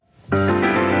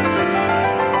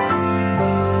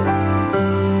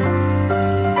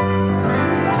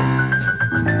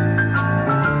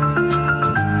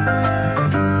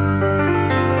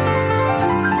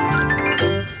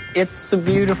It's a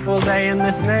beautiful day in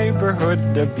this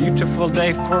neighborhood, a beautiful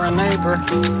day for a neighbor.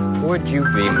 Would you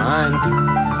be mine?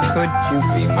 Could you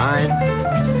be mine?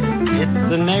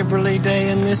 It's a neighborly day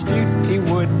in this beauty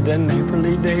wood, a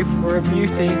neighborly day for a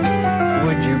beauty.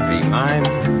 Would you be mine?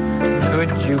 Could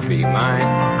you be mine?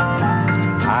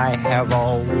 I have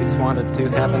always wanted to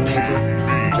have a neighbor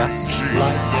just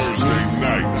like Thursday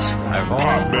nights. I've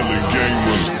always...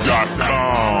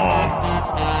 PotBellyGamers.com.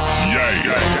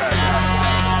 Yeah.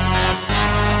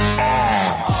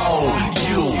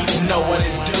 You know what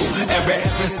it do.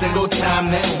 Every single time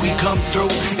that we come through,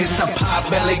 it's the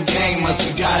Potbelly Gamers.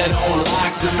 We got it on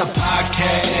lock. This the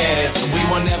podcast. We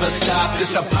will never stop.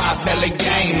 This the Potbelly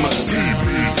Gamers.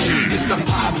 It's the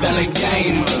Potbelly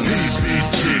Gamers.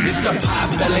 It's the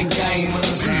Potbelly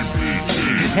Gamers.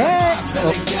 It's the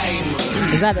Potbelly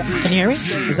Gamers. Is that? Can you hear me?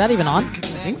 Is that even on? I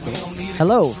think so.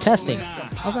 Hello, testing.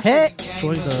 Hey,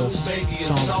 Enjoy the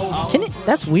song. can you?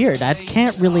 That's weird. I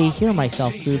can't really hear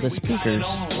myself through the speakers.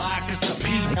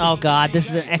 Oh God, this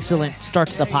is an excellent start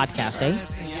to the podcast, eh?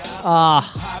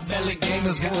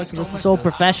 So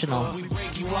professional.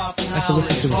 I can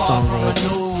listen to the song.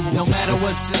 No matter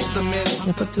what system is,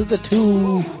 To the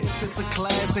two.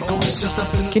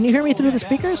 Can you hear me through the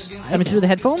speakers? I mean, through the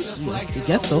headphones? I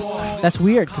guess so. That's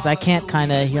weird because I can't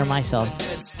kind of hear myself.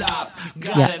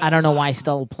 Yeah, I don't know why I'm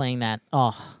still playing that.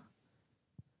 Oh,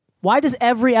 why does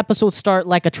every episode start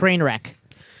like a train wreck?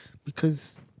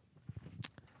 Because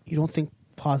you don't think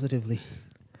positively.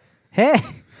 Hey, You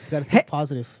gotta think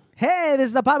positive. hey, this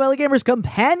is the Potbelly Gamers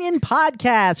Companion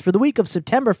Podcast for the week of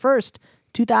September 1st,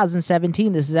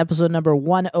 2017. This is episode number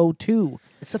 102.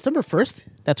 It's September 1st?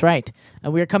 That's right.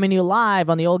 And we are coming to you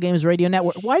live on the Old Games Radio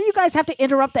Network. Why do you guys have to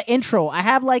interrupt the intro? I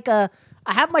have my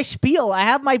spiel. I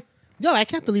have my... No, I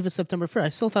can't believe it's September 1st. I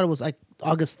still thought it was like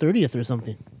August 30th or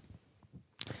something.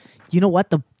 You know what?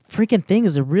 The freaking thing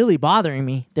is really bothering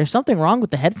me. There's something wrong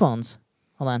with the headphones.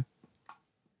 Hold on.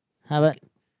 How about...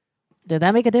 Did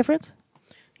that make a difference?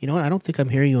 You know what? I don't think I'm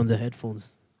hearing you on the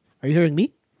headphones. Are you hearing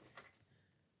me?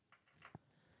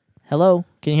 Hello?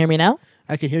 Can you hear me now?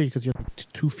 I can hear you because you're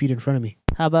 2 feet in front of me.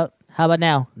 How about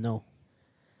now? No.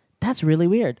 That's really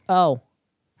weird. Oh.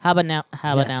 How about now?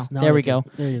 How about Yes, now? now There I we can. go.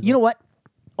 There you go. You know what?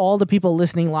 All the people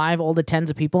listening live, all the tens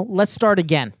of people, let's start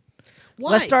again.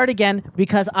 Why? Let's start again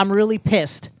because I'm really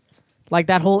pissed. Like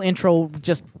that whole intro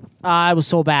just, it was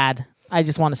so bad. I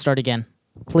just want to start again.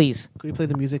 Please. Can we play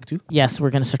the music too? Yes,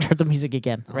 we're going to start the music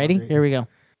again. Ready? there you Here we go.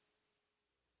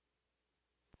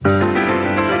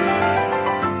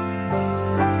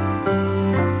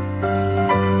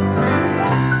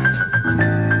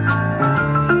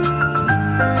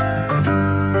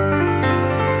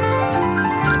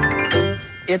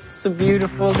 It's a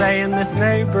beautiful day in this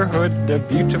neighborhood, a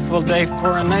beautiful day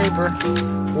for a neighbor.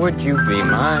 Would you be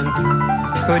mine?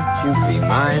 Could you be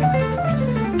mine?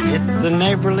 It's a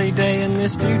neighborly day in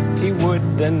this beauty wood,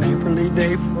 a neighborly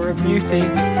day for a beauty.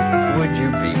 Would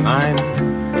you be mine?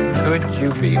 Could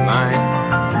you be mine?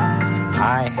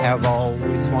 I have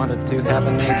always wanted to have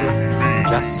a neighbor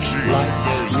just like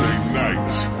Thursday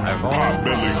nights. I've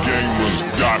always...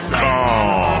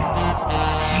 PotBellyGamers.com.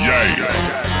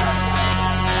 Yeah.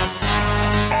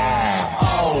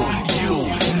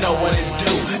 know what it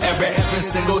do. Every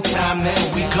single time that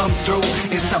we come through,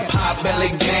 it's the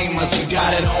Potbelly Gamers. We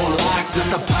got it on lock. This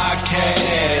the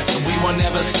podcast. We will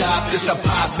never stop. This the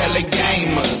Potbelly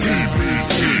Gamers.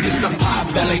 It's the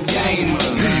Potbelly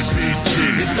Gamers.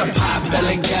 It's the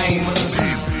Potbelly Gamers.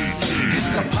 It's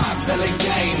the Potbelly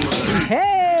Gamers.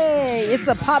 Hey, it's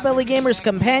the Potbelly Gamers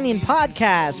Companion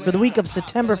Podcast for the week of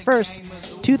September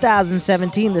 1st,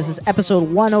 2017. This is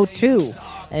episode 102.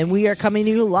 And we are coming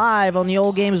to you live on the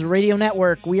Old Games Radio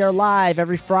Network. We are live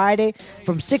every Friday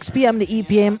from 6 p.m. to 8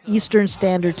 p.m. Eastern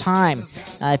Standard Time.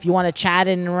 If you want to chat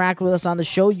and interact with us on the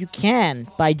show, you can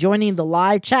by joining the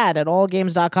live chat at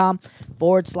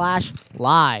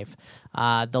allgames.com/live.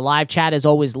 The live chat is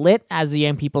always lit, as the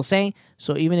young people say.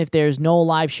 So even if there's no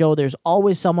live show, there's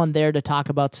always someone there to talk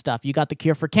about stuff. You got the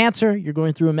cure for cancer. You're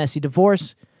going through a messy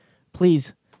divorce.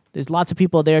 Please, there's lots of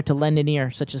people there to lend an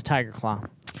ear, such as Tiger Claw.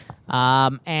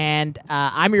 And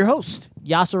I'm your host,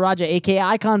 Yasser Raja, a.k.a.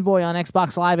 Icon Boy on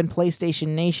Xbox Live and PlayStation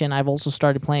Nation. I've also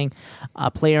started playing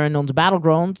PlayerUnknown's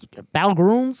Battlegrounds.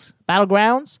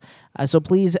 So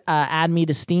please add me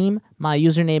to Steam. My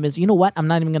username is, you know what? I'm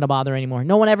not even going to bother anymore.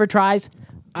 No one ever tries.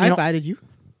 I've added you.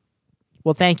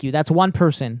 Well, thank you. That's one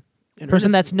person.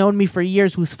 That's known me for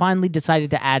years who's finally decided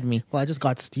to add me. Well, I just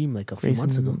got Steam like a few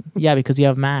months ago. Yeah, because you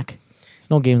have Mac. There's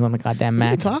no games on the goddamn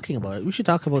Mac. What are you talking about? It. We should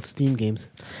talk about Steam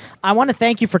games. I want to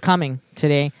thank you for coming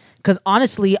today, because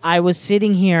honestly, I was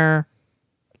sitting here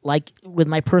like with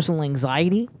my personal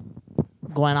anxiety,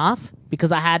 going off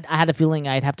because I had a feeling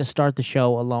I'd have to start the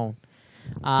show alone.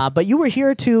 But you were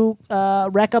here to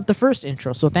wreck up the first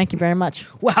intro, so thank you very much.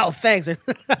 Wow, thanks.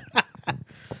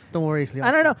 Don't worry.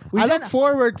 I don't know. I look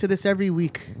forward to this every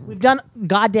week. We've done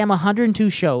goddamn 102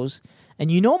 shows,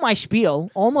 and you know my spiel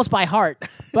almost by heart.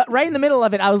 But right in the middle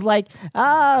of it, I was like,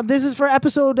 this is for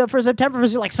episode for September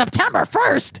 1st. You're like, September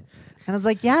 1st? And I was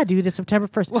like, yeah, dude, it's September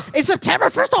 1st. It's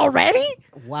September 1st already?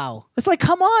 Wow. It's like,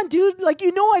 come on, dude. Like,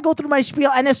 you know I go through my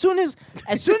spiel. And as soon as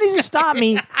you stop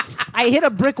me, I hit a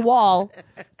brick wall,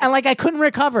 and like I couldn't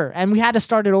recover. And we had to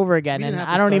start it over again. And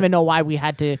I don't even know why we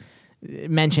had to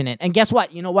mention it. And guess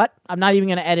what? You know what? I'm not even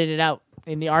going to edit it out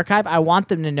in the archive. I want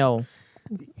them to know.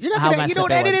 You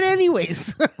don't edit it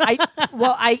anyways.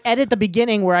 I edit the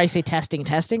beginning where I say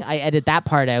testing. I edit that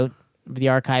part out of the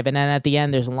archive, and then at the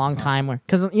end there's a long time where,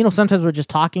 because sometimes we're just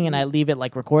talking and I leave it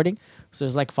like recording, so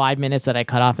there's like 5 minutes that I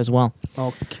cut off as well.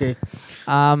 Okay.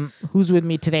 Who's with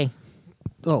me today?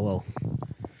 Oh well,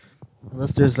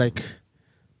 unless there's like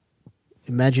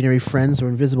imaginary friends or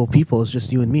invisible people, it's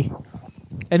just you and me.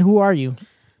 And who are you?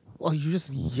 Well, you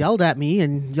just yelled at me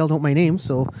and yelled out my name,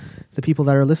 so the people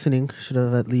that are listening should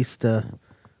have at least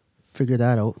figured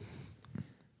that out.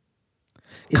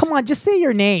 Come on, just say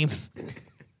your name.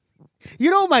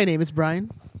 You know my name. It's Brian.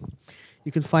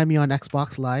 You can find me on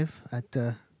Xbox Live at...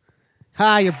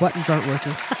 your buttons aren't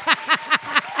working.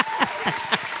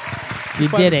 You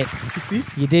did it. You see?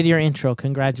 You did your intro.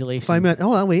 Congratulations. You find me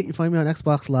on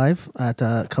Xbox Live at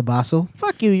Cabasso.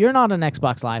 Fuck you. You're not on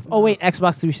Xbox Live. Oh, wait.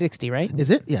 Xbox 360, right?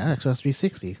 Is it? Yeah, Xbox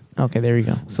 360. Okay, there you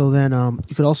go. So then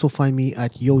you could also find me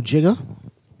at Yo Jigga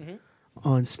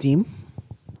on Steam.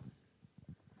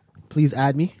 Please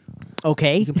add me.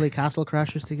 Okay. You can play Castle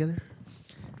Crashers together.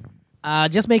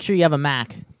 Just make sure you have a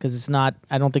Mac, because it's not...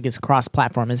 I don't think it's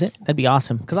cross-platform, is it? That'd be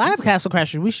awesome. Because I have Castle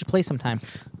Crashers. We should play sometime.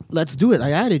 Let's do it.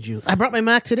 I added you. I brought my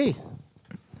Mac today.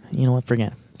 You know what?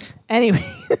 Forget it.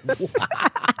 Anyway.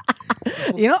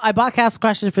 I bought Castle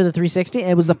Crashers for the 360,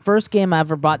 and it was the first game I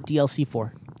ever bought DLC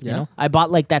for. Yeah? You know? I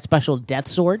bought like that special death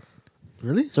sword.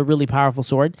 Really? It's a really powerful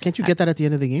sword. Can't you get that at the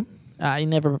end of the game? I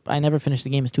never finished the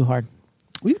game. It's too hard.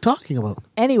 What are you talking about?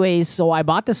 Anyways, so I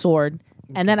bought the sword,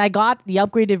 and then I got the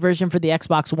upgraded version for the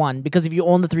Xbox One, because if you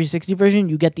own the 360 version,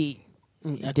 you get the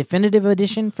definitive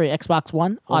edition for Xbox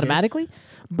One automatically,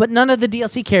 but none of the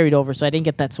DLC carried over, so I didn't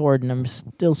get that sword, and I'm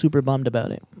still super bummed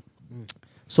about it.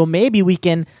 So maybe we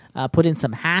can put in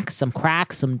some hacks, some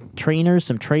cracks, some trainers,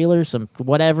 some trailers, some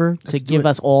whatever to give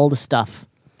us all the stuff.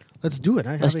 Let's do it.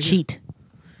 Let's cheat.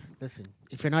 Listen,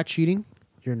 if you're not cheating,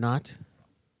 you're not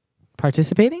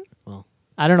participating? Well,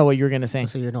 I don't know what you're going to say.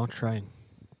 So you're not trying.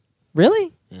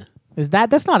 Really? Yeah.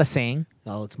 That's not a saying.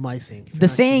 No, it's my saying. The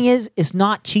saying is, it's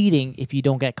not cheating if you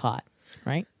don't get caught,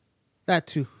 right? That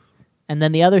too. And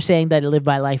then the other saying that I live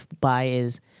my life by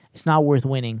is, it's not worth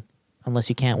winning unless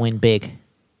you can't win big.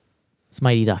 It's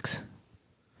Mighty Ducks.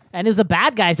 And it's the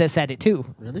bad guys that said it too.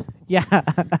 Really? Yeah.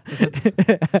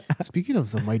 Speaking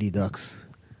of the Mighty Ducks,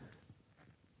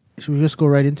 should we just go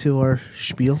right into our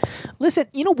spiel? Listen,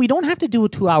 we don't have to do a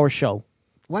 2-hour show.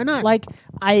 Why not? Like,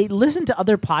 I listen to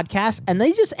other podcasts, and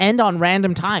they just end on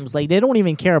random times. Like, they don't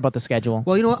even care about the schedule.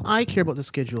 Well, you know what? I care about the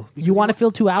schedule. You want to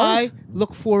fill 2 hours? I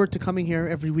look forward to coming here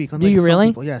every week. Do you really?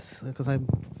 People. Yes, because I'm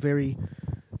very...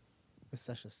 It's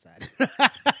such a sad...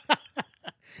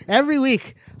 Every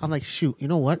week, I'm like, shoot, you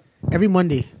know what? Every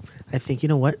Monday, I think, you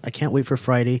know what? I can't wait for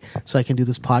Friday so I can do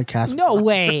this podcast. No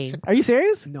way. Are you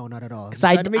serious? No, not at all. Because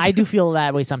I do feel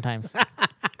that way sometimes.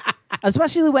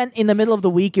 Especially when in the middle of the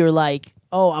week, you're like,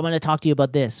 oh, I'm going to talk to you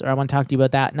about this, or I want to talk to you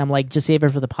about that. And I'm like, just save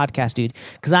it for the podcast, dude.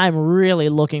 Because I'm really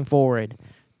looking forward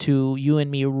to you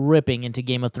and me ripping into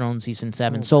Game of Thrones Season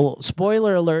 7. So,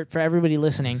 spoiler alert for everybody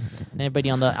listening and everybody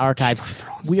on the archives.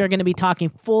 We are going to be talking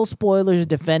full spoilers,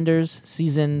 Defenders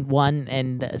Season 1,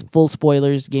 and full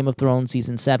spoilers, Game of Thrones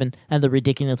Season 7, and the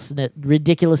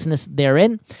ridiculousness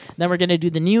therein. Then we're going to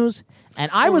do the news.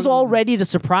 And I was all ready to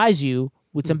surprise you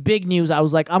with some big news. I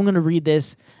was like, I'm going to read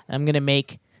this, and I'm going to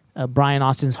make Brian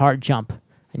Austin's heart jump,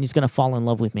 and he's going to fall in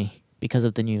love with me because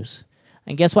of the news.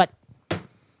 And guess what?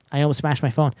 I almost smashed my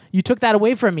phone. You took that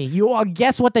away from me. You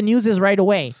guess what the news is right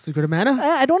away. Secret of Mana?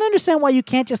 I don't understand why you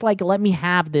can't just let me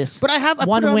have this. But I put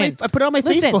it on my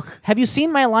Listen, Facebook. Have you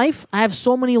seen my life? I have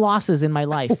so many losses in my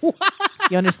life.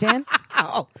 You understand?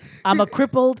 Oh. I'm a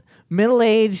crippled,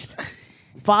 middle-aged,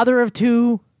 father of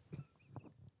 2,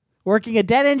 working a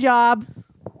dead-end job,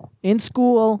 in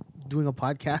school. Doing a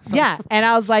podcast. Yeah, and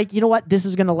I was like, you know what? This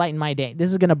is going to lighten my day. This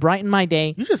is going to brighten my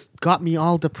day. You just got me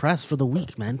all depressed for the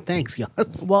week, man. Thanks, y'all.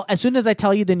 Well, as soon as I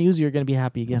tell you the news, you're going to be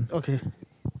happy again. Okay.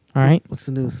 All right. What's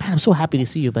the news? Man, I'm so happy to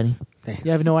see you, buddy. Thanks.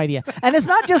 You have no idea. And it's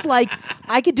not just like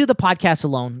I could do the podcast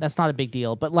alone. That's not a big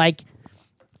deal. But like,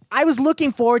 I was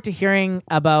looking forward to hearing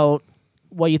about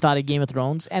what you thought of Game of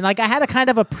Thrones. And like, I had a kind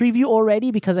of a preview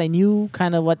already because I knew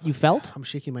kind of what you felt. I'm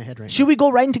shaking my head right Should now. we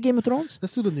go right into Game of Thrones?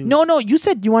 Let's do the news. No, you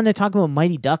said you wanted to talk about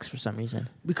Mighty Ducks for some reason.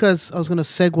 Because I was going to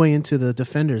segue into the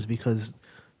Defenders because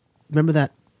remember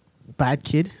that bad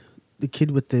kid? The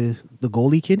kid with the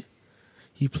goalie kid?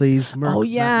 He plays Oh,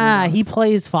 yeah. He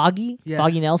plays Foggy. Yeah.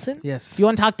 Foggy Nelson. Yes. Do you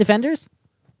want to talk Defenders?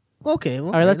 Okay.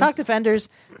 Well, All right, let's talk Defenders.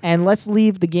 And let's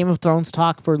leave the Game of Thrones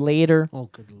talk for later. Oh,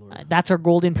 good lord. That's our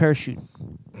golden parachute.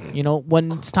 You know,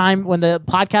 when it's time, when the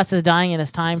podcast is dying and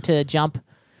it's time to jump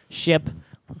ship,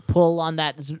 pull on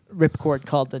that ripcord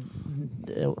called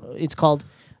it's called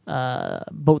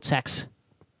boat sex.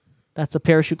 That's a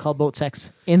parachute called boat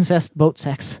sex. Incest boat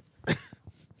sex.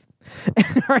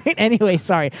 All right. Anyway,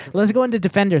 sorry. Let's go into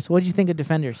Defenders. What did you think of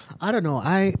Defenders? I don't know.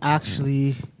 I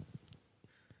actually,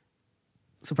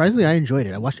 surprisingly, I enjoyed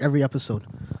it. I watched every episode.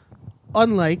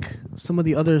 Unlike some of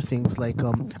the other things, like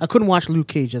I couldn't watch Luke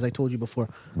Cage, as I told you before.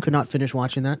 Could not finish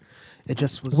watching that. It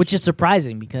just was, Which is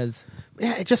surprising because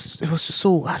yeah, it was just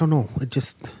so, I don't know.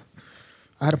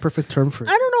 I had a perfect term for it.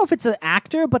 I don't know if it's an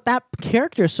actor, but that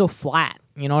character is so flat.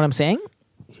 You know what I'm saying?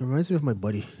 He reminds me of my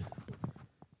buddy.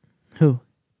 Who?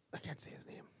 I can't say his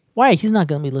name. Why? He's not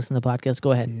going to be listening to the podcast.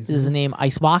 Go ahead. Is his name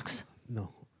Icebox?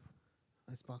 No.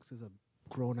 Icebox is a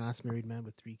grown-ass married man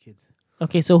with 3 kids.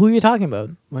 Okay, so who are you talking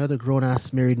about? My other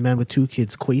grown-ass married man with 2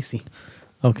 kids, Kwesi.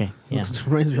 Okay, yeah.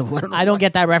 Reminds me of, I don't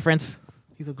get that reference.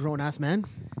 He's a grown-ass man?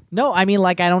 No, I mean,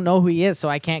 like, I don't know who he is, so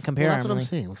I can't compare Well, that's him. what I'm like-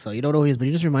 saying. So you don't know who he is, but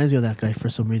he just reminds me of that guy for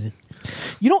some reason.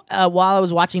 You know, while I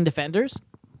was watching Defenders,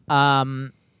 my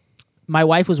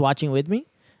wife was watching with me,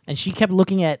 and she kept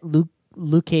looking at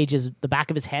Luke Cage's, the back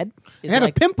of his head. He is had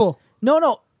like, a pimple.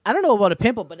 No, I don't know about a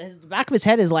pimple, but the back of his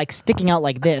head is like sticking out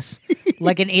like this,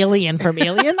 like an alien from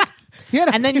Aliens. He had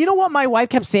a And then you know what my wife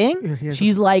kept saying? he has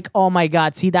She's like, "Oh my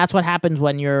God, see, that's what happens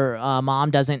when your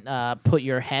mom doesn't put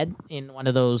your head in one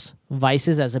of those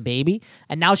vices as a baby."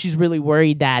 And now she's really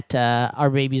worried that our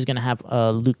baby's gonna have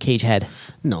a Luke Cage head.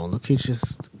 No, Luke Cage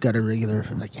just got a regular.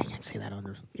 Like I can't say that on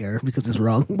the air because it's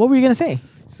wrong. What were you gonna say?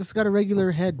 He's just got a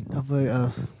regular head of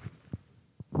a.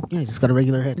 Yeah, he just got a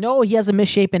regular head. No, he has a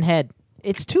misshapen head.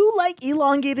 It's too like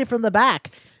elongated from the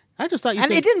back. I just thought you And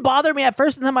said it didn't bother me at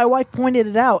first, and then my wife pointed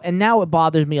it out, and now it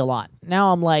bothers me a lot.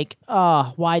 Now I'm like,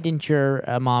 oh, why didn't your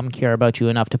mom care about you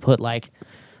enough to put like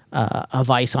a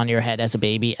vice on your head as a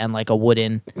baby and like a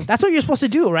wooden? That's what you're supposed to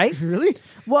do, right? really.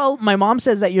 Well, my mom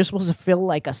says that you're supposed to fill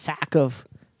like a sack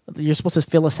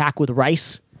with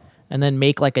rice and then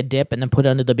make like a dip and then put it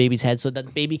under the baby's head so that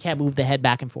the baby can't move the head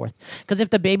back and forth.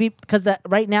 Because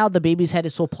right now the baby's head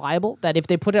is so pliable that if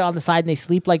they put it on the side and they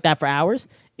sleep like that for hours,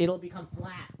 it'll become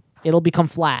flat.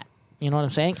 You know what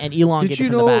I'm saying? And elongated Did you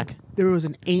from know the back. there was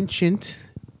an ancient?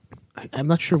 I'm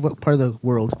not sure what part of the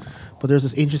world, but there's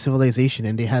this ancient civilization,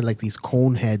 and they had like these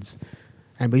cone heads,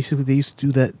 and basically they used to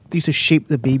do that. They used to shape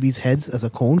the babies' heads as a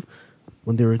cone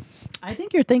when they were. I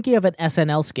think you're thinking of an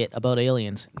SNL skit about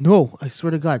aliens. No, I swear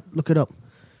to God, look it up.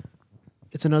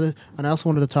 It's another, and I also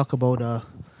wanted to talk about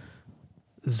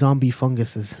zombie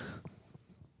funguses.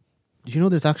 Did you know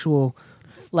there's actual?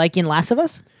 Like in Last of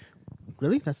Us?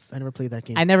 Really? I never played that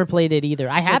game. I never played it either.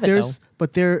 I have it though.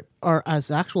 But there are as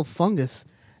actual fungus,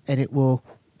 and it will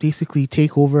basically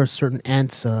take over a certain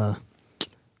ant's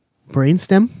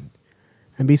brainstem,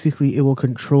 and basically it will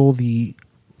control the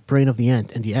brain of the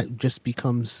ant, and the ant just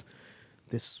becomes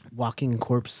this walking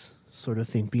corpse sort of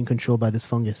thing, being controlled by this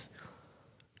fungus.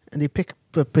 And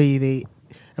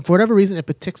and for whatever reason, it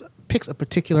picks a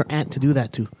particular ant to do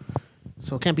that to.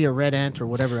 So it can't be a red ant or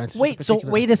whatever ant. Wait, so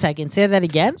wait a second. Say that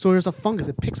again? So there's a fungus.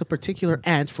 It picks a particular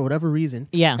ant for whatever reason.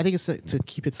 Yeah. I think it's to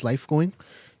keep its life going.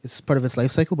 It's part of its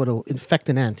life cycle, but it'll infect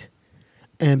an ant.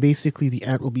 And basically the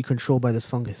ant will be controlled by this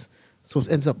fungus. So it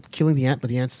ends up killing the ant, but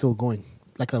the ant's still going,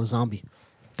 like a zombie.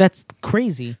 That's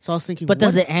crazy. So I was thinking, But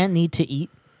does what the ant need to eat?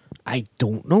 I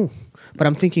don't know. But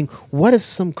I'm thinking, what if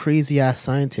some crazy-ass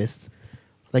scientists,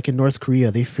 like in North Korea,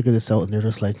 they figure this out and they're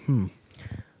just like,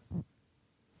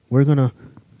 we're going to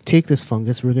take this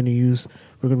fungus, we're going to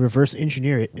reverse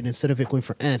engineer it, and instead of it going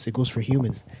for ants, it goes for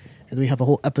humans. And we have a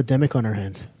whole epidemic on our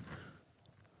hands.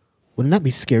 Wouldn't that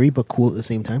be scary but cool at the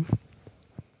same time?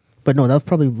 But no, that would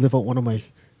probably live out one of my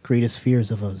greatest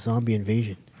fears of a zombie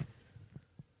invasion.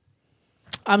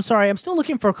 I'm sorry. I'm still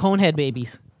looking for conehead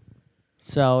babies.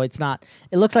 So it's not.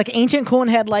 It looks like ancient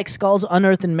conehead-like skulls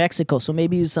unearthed in Mexico. So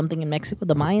maybe it was something in Mexico.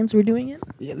 The Mayans were doing it.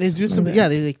 Yeah, they do some. Yeah,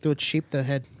 they would shape the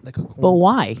head like a cone. But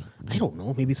why? I don't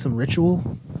know. Maybe some ritual.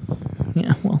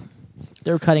 Yeah. Well,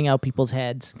 They were cutting out people's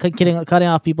heads, cutting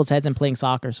off people's heads and playing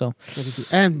soccer. So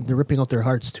And they're ripping out their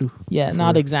hearts too. yeah,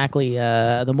 not exactly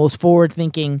the most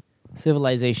forward-thinking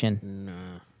civilization.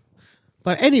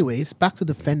 But anyways, back to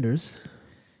Defenders,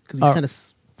 because he's kind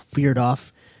of veered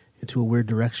off into a weird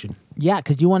direction. Yeah,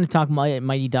 because you want to talk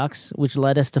Mighty Ducks, which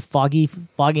led us to Foggy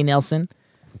Nelson.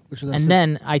 And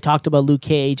then I talked about Luke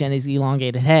Cage and his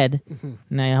elongated head.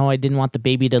 And how I didn't want the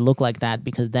baby to look like that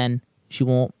because then she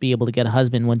won't be able to get a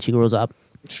husband when she grows up.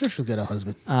 Sure, she'll get a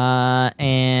husband.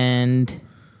 And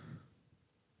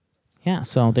yeah,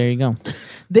 so there you go.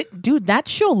 Dude, that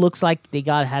show looks like they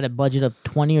had a budget of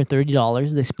 $20 or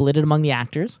 $30. They split it among the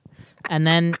actors. And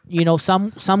then,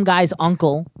 some guy's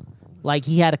uncle, like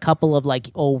he had a couple of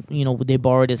they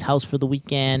borrowed his house for the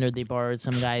weekend or they borrowed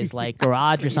some guy's like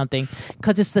garage or something.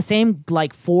 Because it's the same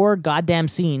 4 goddamn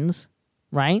scenes,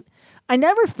 right? I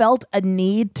never felt a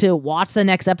need to watch the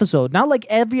next episode, not like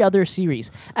every other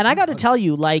series. And I got to tell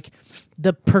you,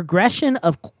 the progression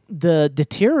of the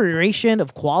deterioration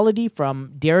of quality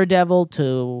from Daredevil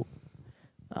to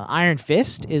Iron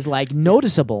Fist is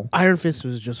noticeable. Iron Fist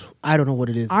was just, I don't know what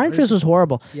it is. Iron Fist was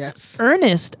horrible. Yes.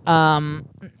 Ernest,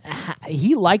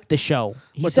 he liked the show.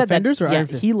 He said Defenders or Iron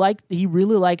Fist? He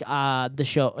really liked the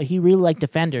show. He really liked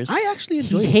Defenders. I actually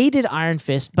enjoyed He it. hated Iron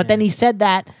Fist, but then he said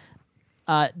that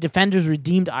Defenders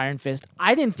redeemed Iron Fist.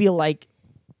 I didn't feel like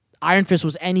Iron Fist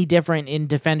was any different in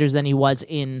Defenders than he was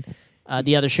in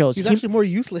the other shows. He's actually more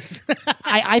useless.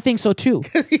 I think so too.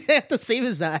 You have to save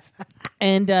his ass.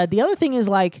 And the other thing is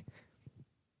in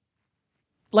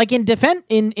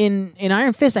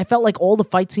Iron Fist, I felt like all the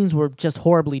fight scenes were just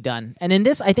horribly done. And in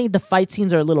this, I think the fight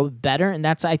scenes are a little bit better, and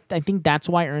I think that's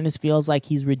why Ernest feels like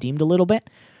he's redeemed a little bit.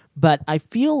 But I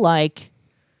feel like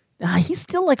he's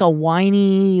still a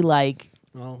whiny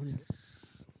Oh,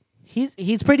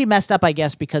 he's pretty messed up, I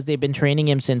guess, because they've been training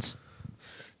him since.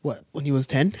 what, when he was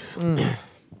 10?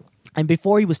 And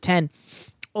before he was 10,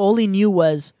 all he knew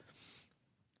was,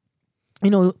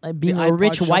 being a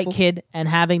rich iPod white Shuffle? kid and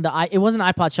having it wasn't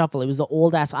iPod Shuffle, it was the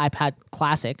old ass iPad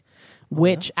Classic,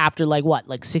 which after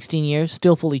 16 years,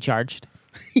 still fully charged.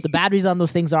 The batteries on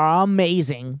those things are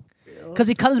amazing. Because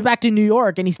he comes back to New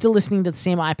York and he's still listening to the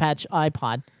same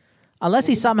iPod. Unless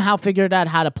he somehow figured out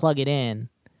how to plug it in.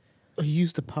 He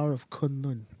used the power of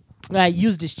Kunlun. I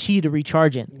used his chi to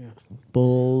recharge it. Yeah.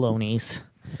 Bolognas.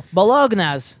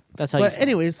 That's how you But say it.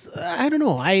 anyways, I don't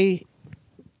know. I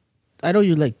know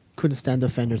you couldn't stand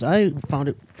Defenders. I found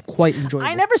it quite enjoyable.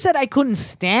 I never said I couldn't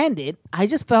stand it. I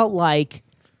just felt it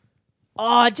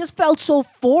just felt so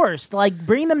forced.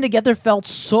 Bringing them together felt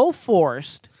so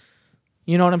forced.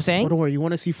 You know what I'm saying? Oh, don't worry. You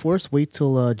want to see Force? Wait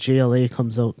till JLA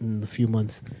comes out in a few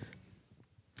months.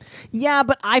 Yeah,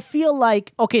 but I feel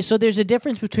so there's a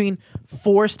difference between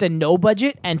forced and no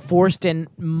budget and forced and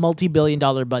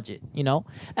multi-billion-dollar budget,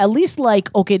 At least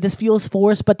this feels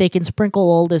forced, but they can sprinkle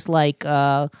all this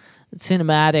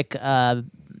cinematic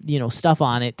stuff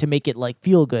on it to make it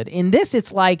feel good. In this,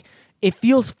 it's it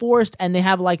feels forced and they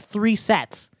have 3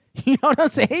 sets. You know what I'm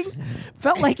saying?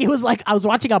 Felt like it was I was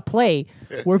watching a play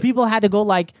where people had to go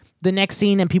the next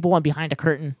scene and people went behind a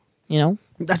curtain,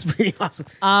 That's pretty awesome.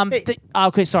 Hey,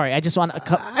 okay, sorry. I just want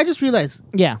to I just realized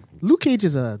yeah. Luke Cage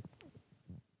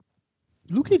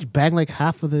banged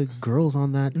half of the girls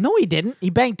on that. No, he didn't. He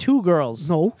banged 2 girls.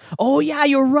 No. Oh, yeah,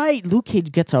 you're right. Luke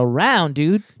Cage gets around,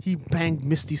 dude. He banged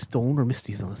Misty Stone, or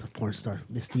Misty Stone is a porn star.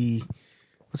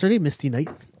 What's her name? Misty Knight.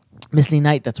 Misty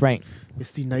Knight, that's right.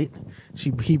 Misty Knight.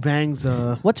 He bangs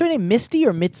What's her name? Misty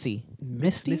or Mitzi?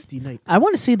 Misty Knight. I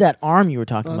want to see that arm you were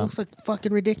talking It about. looks like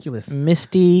fucking ridiculous.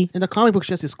 Misty. In the comic book,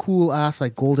 she has this cool ass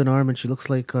golden arm, and she looks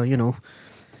like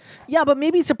Yeah, but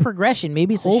maybe it's a progression.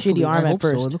 Maybe it's hopefully, a shitty arm I at hope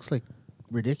first. So. It looks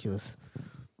ridiculous.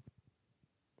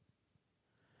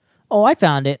 Oh, I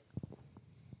found it.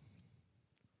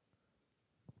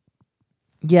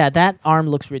 Yeah, that arm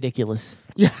looks ridiculous.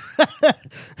 Yeah,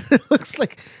 it looks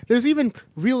like there's even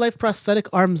real life prosthetic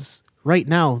arms right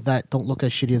now that don't look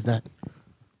as shitty as that.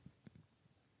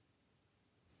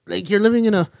 You're living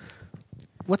in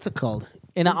what's it called?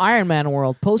 In an Iron Man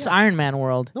world, post Iron Man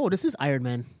world. No, this is Iron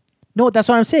Man. No, that's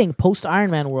what I'm saying. Post Iron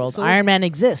Man world, So- Iron Man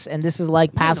exists, and this is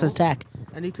past his tech.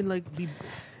 And you can be.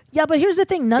 Yeah, but here's the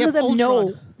thing: none You of have them know.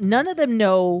 Ultron. None of them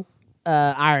know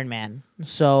Iron Man.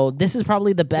 So this is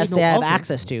probably the best know they have of him.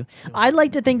 access to. I'd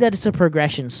like to think that it's a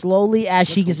progression. Slowly, as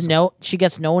she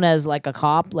gets known as a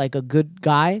cop, a good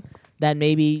guy. That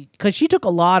maybe because she took a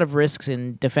lot of risks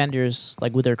in Defenders,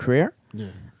 with her career. Yeah.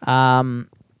 I'm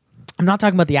not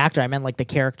talking about the actor. I meant the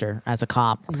character as a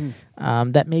cop.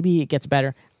 That maybe it gets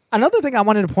better. Another thing I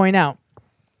wanted to point out,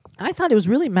 I thought it was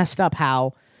really messed up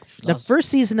how the first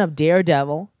season of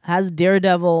Daredevil has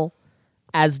Daredevil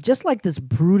as just like this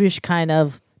brutish kind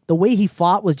of. The way he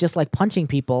fought was just like punching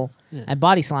people and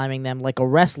body slamming them like a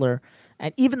wrestler.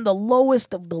 And even the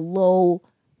lowest of the low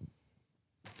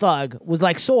thug was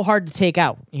like so hard to take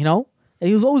out, you know? And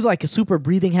he was always like super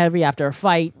breathing heavy after a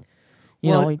fight.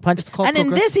 You know, he punched. it's called And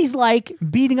in this, he's like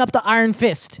beating up the Iron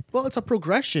Fist. Well, it's a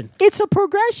progression. It's a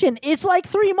progression. It's like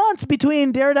 3 months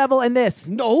between Daredevil and this.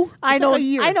 No, I it's know. like a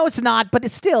year. I know it's not, but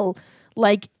it's still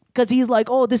like because he's like,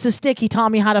 oh, this is Stick. He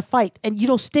taught me how to fight, and you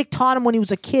know, Stick taught him when he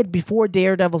was a kid before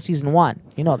Daredevil season 1.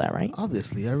 You know that, right?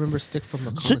 Obviously, I remember Stick from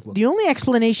the So comic book. the only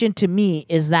explanation to me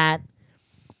is that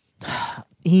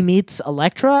he meets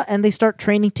Elektra and they start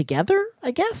training together.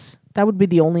 I guess that would be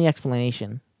the only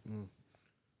explanation.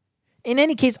 In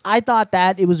any case, I thought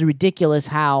that it was ridiculous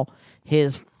how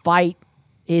his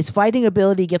fighting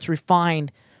ability gets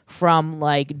refined from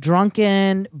like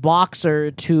drunken boxer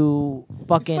to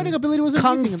fucking fighting ability was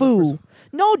kung amazing in the fu. first-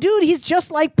 No, dude, he's just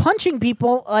like punching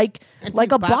people like And a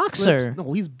doing boxer. backflips.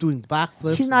 No, he's doing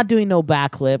backflips. He's not doing no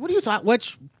backflip. What are you talking?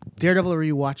 Which Daredevil are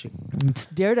you watching? It's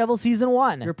Daredevil season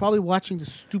 1. You're probably watching the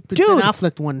stupid Dude. Ben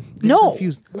Affleck one. Getting No.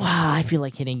 confused. Wow, I feel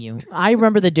like hitting you. I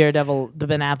remember the Daredevil, the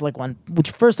Ben Affleck one,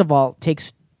 which first of all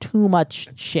takes too much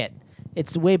shit.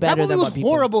 It's way That better movie than was what people.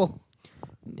 horrible.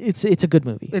 It's a good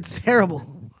movie. It's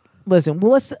terrible. Listen,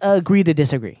 well, let's agree to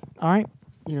disagree. All right,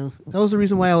 You know, that was the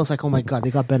reason why I was like, oh my god, they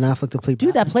got Ben Affleck to play.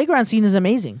 dude, that playground scene is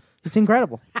amazing. It's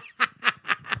incredible.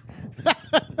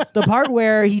 The part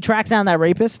where he tracks down that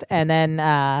rapist and then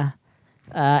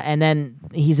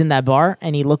he's in that bar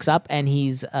and he looks up and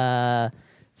he's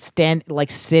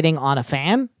sitting on a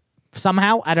fan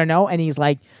somehow, I don't know, and he's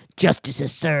like, justice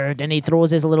is served, and he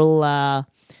throws his little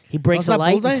he breaks Was a that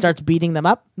light Bullseye? and starts beating them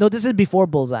up. No, this is before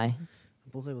Bullseye.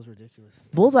 Bullseye was ridiculous.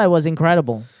 Bullseye was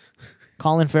incredible.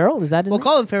 Colin Farrell, is that his Well, name?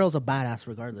 Colin Farrell's a badass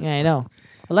regardless. Yeah, I know.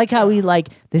 I like how he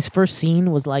this first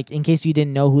scene was like, in case you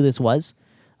didn't know who this was,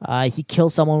 he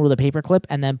kills someone with a paperclip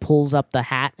and then pulls up the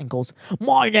hat and goes,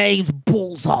 "My name's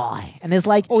Bullseye," and it's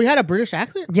like, Oh, he had a British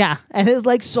actor? yeah, and it's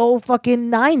like so fucking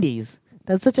 90s.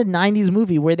 That's such a 90s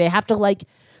movie where they have to like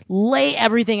lay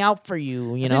everything out for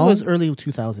you. You I think know, it was early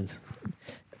 2000s.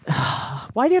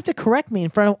 why do you have to correct me in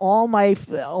front of all my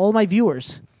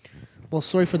viewers? Well,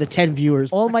 sorry for the 10 viewers.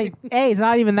 All my hey, it's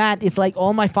not even that. It's like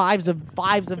all my fives of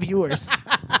viewers.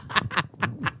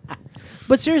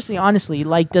 But seriously, honestly,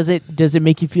 like, does it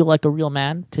make you feel like a real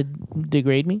man to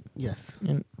degrade me Yes.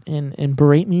 and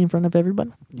berate me in front of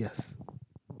everybody? Yes.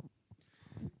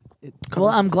 It Well,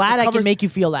 I'm glad I can covers- make you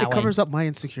feel that It way. covers up my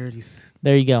insecurities.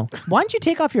 There you go. Why don't you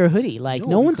take off your hoodie? Like, No,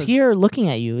 no one's because- here looking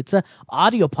at you. It's a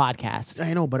audio podcast.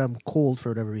 I know, but I'm cold for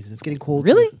whatever reason. It's getting cold.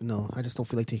 Really? No, I just don't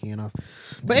feel like taking it off.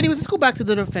 But anyways, let's go back to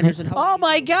the Defenders and how. Oh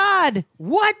my God!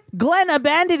 What? Glenn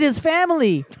abandoned his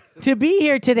family to be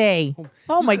here today.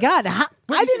 Oh my God! I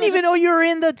you didn't know, even know you were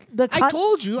in the. I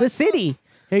told you. the city.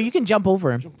 Here, you can jump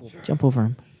over him. Jump over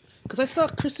him. Because I saw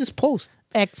Chris's post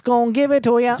X gonna give it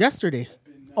to you. yesterday.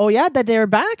 Oh yeah, that they're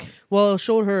back. Well, it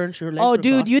showed her and her legs Oh, were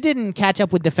dude, crossed. you didn't catch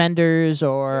up with Defenders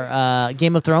or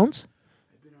Game of Thrones?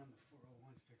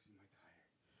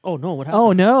 Oh no, what happened?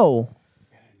 Oh no.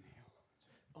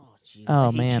 Jeez, oh,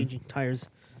 I hate man. changing tires.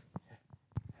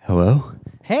 Hello?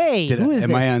 Hey, who is am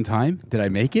this? I on time? Did I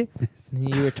make it?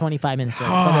 You were 25 minutes late,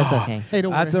 but that's okay. Hey,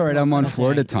 don't That's worry. all right. I'm on That's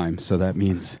Florida all right. time, so that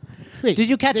means. Wait, Did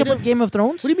you catch they up with don't- Game of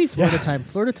Thrones? What do you mean Florida time?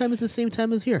 Florida time is the same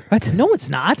time as here. What? No, it's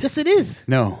not. Yes, it is.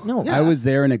 No. No. I was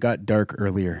there and it got dark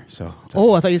earlier, so. it's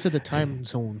Oh, I thought you said the time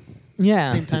zone.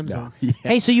 Yeah. Same time No. zone. Yeah.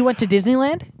 Hey, so you went to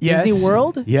Disneyland? Yes. Disney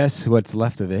World? Yes, what's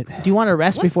left of it. Do you want to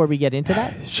rest before we get into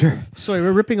that? Sure. Sorry,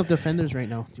 we're ripping up Defenders right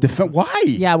now. Why?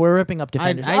 Yeah, we're ripping up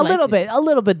Defenders. I a liked little it. bit. A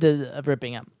little bit of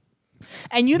ripping up.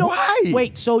 And you know Why?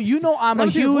 Wait, so you know I'm a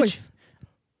How's your huge voice?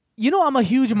 You know I'm a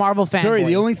huge Marvel fan. Sorry,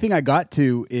 the only thing I got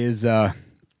to is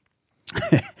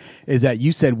is that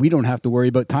you said we don't have to worry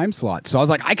about time slots. So I was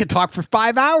like, I could talk for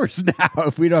 5 hours now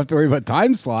if we don't have to worry about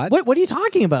time slots. What are you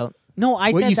talking about? No,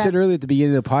 I What said you that, said earlier at the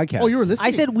beginning of the podcast. Oh, you were listening.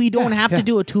 I said we don't have to yeah.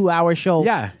 do a 2-hour show.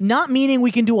 Yeah. Not meaning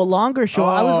we can do a longer show.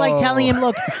 I was like Oh. telling him,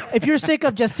 look, if you're sick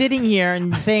of just sitting here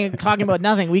and talking about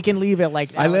nothing, we can leave it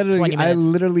like I 20 literally,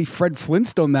 minutes. Fred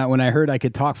Flintstone that when I heard I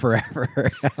could talk forever.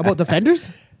 about Defenders.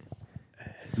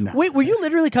 Wait, were you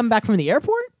literally coming back from the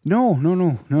airport? No.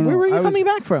 Where were you I was coming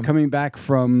back from? Coming back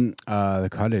from the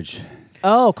cottage.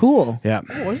 Oh, cool. Yeah.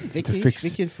 Oh, isn't Vicky fix-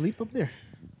 Vicky and Philippe up there?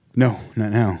 No,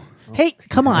 not now. Hey,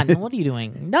 come on. What are you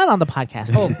doing? Not on the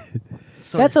podcast. Oh,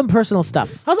 Sorry. that's some personal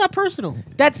stuff. How's that personal?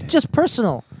 That's just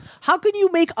personal. How can you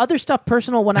make other stuff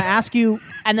personal when I ask you,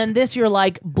 and then this you're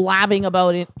like blabbing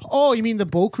about it? Oh, you mean the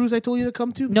boat cruise I told you to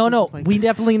come to? No, Like- we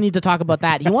definitely need to talk about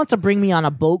that. He wants to bring me on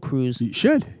a boat cruise. You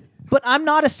should. But I'm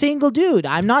not a single dude.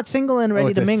 I'm not single and ready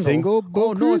it's to a mingle. single boat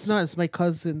Oh no, cruise? it's not. It's my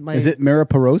cousin. Is it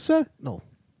Mariposa? No.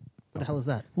 What the hell is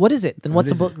that? What is it? Then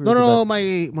what's a boat cruise No, no, about?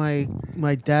 no.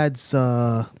 My dad's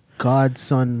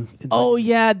godson. Oh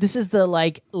yeah, this is the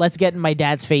like let's get in my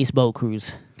dad's face boat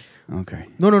cruise. Okay.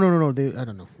 No. I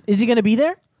don't know. Is he gonna be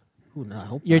there? Ooh, no, I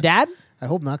hope Your not. dad? I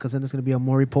hope not, because then it's gonna be a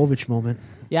Maury Povich moment.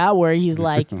 Yeah, where he's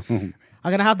like I'm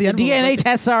gonna have the envelope DNA right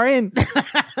tests are in.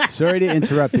 Sorry to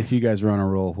interrupt if you guys were on a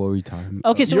roll. What were you talking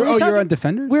about? Okay, so you're, we were you're talking- on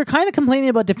Defenders? We're kind of complaining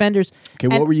about Defenders. Okay,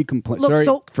 And what were you complaining? look, Sorry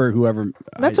so- for whoever.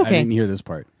 That's I okay. didn't hear this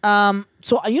part.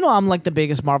 So I'm like the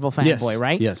biggest Marvel fanboy, Yes,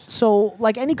 right? yes. So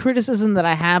like any criticism that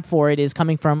I have for it is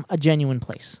coming from a genuine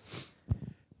place.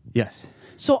 Yes.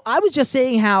 So I was just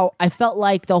saying how I felt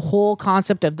like the whole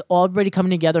concept of everybody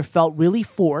coming together felt really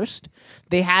forced.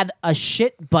 They had a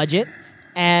shit budget,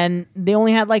 and they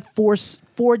only had like four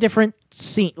different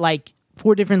scenes.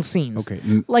 Okay.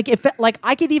 Like if like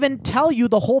I could even tell you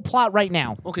the whole plot right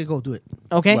now. Okay, go do it.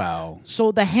 Okay. Wow.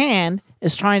 So the Hand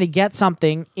is trying to get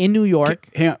something in New York,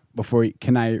 Hang on, before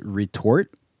can I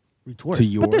retort Retort. to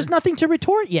your? but there's nothing to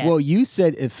retort yet. Well, you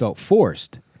said it felt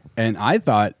forced, and I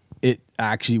thought it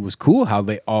actually was cool how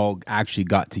they all actually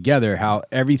got together. How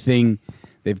everything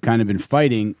they've kind of been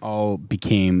fighting all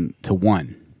became to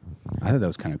one. I thought that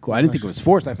was kind of cool. I didn't think it was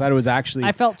forced. I thought it was actually.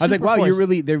 I felt I was like, super wow, you're forced.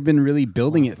 really. They've been really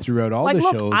building it throughout all like, the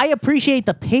look, shows. I appreciate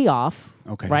the payoff.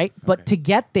 Okay, Right, but okay. to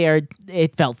get there,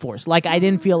 it felt forced. Like I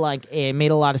didn't feel like it made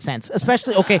a lot of sense.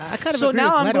 Especially okay. kind of So agree now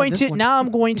with I'm Glenn on going this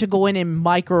to one. go in and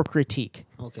micro critique.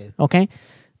 Okay. Okay.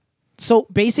 So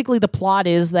basically, the plot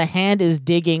is the Hand is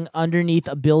digging underneath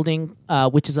a building,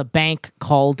 which is a bank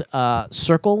called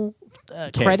Circle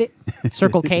Credit,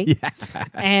 Circle K,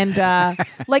 and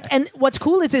and what's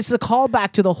cool is it's a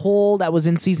callback to the whole that was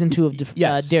in season 2 of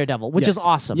Yes. Daredevil, which is Yes.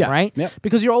 awesome, Yeah. right? Yep.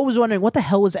 Because you're always wondering what the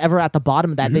hell was ever at the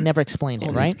bottom of that. Mm-hmm. They never explained it,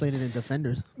 Oh, they right? explain it in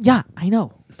Defenders. Yeah, I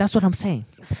know. That's what I'm saying.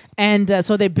 And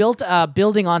so they built a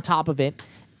building on top of it.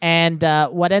 And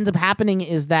what ends up happening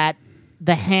is that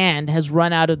the Hand has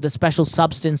run out of the special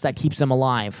substance that keeps them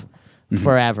alive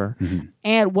forever.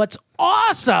 And what's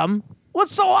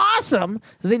so awesome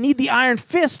is they need the Iron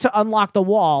Fist to unlock the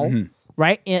wall,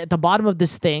 right? At the bottom of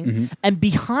this thing. And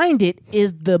behind it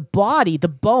is the body, the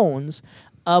bones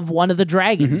of one of the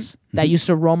dragons that used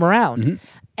to roam around.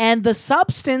 And the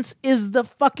substance is the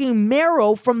fucking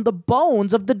marrow from the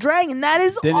bones of the dragon. That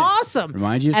is Didn't it awesome.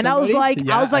 remind you of and I was somebody? like,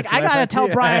 Yeah, I that's what I I gotta thought tell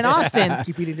too. Brian Austin,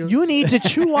 Keep eating those. you need to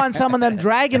chew on some of them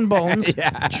dragon bones,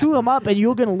 chew them up, and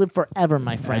you're gonna live forever,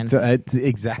 my friend. That's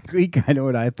exactly kind of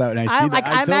what I thought. And I- see like,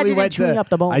 that. I totally imagine him went chewing up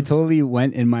the bones. I totally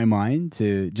went in my mind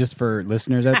to just for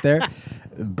listeners out there.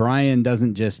 Brian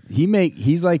doesn't just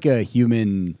he's like a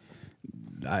human.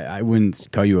 I wouldn't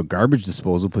call you a garbage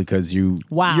disposal because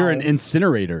Wow. you're an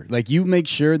incinerator. Like you make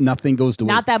sure nothing goes to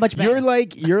Not waste. that much better. You're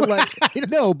like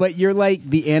no, but you're like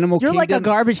the animal. You're like a kingdom.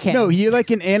 garbage can. No, you're like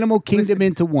an animal kingdom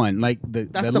into one. Like the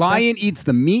That's the lion best- eats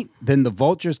the meat, then the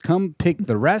vultures come pick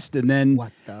the rest, and then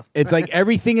What the- it's like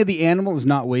everything of the animal is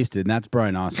not wasted, and that's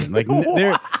Brian Austin. Like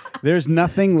there's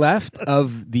nothing left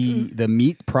of the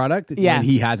meat product Yeah. when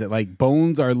he has it. Like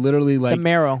bones are literally like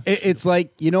marrow. It's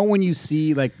like when you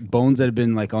see like bones that have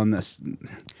been like on this.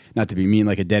 Not to be mean,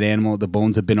 like a dead animal, the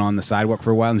bones have been on the sidewalk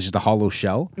for a while, and it's just a hollow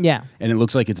shell. Yeah. and it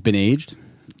looks like it's been aged.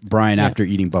 Brian, after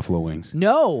eating buffalo wings.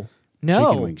 No.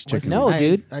 Chicken wings, chicken no, wings.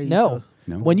 dude. I eat No.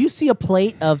 No? When you see a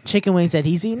plate of chicken wings that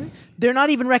he's eaten, they're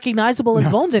not even recognizable as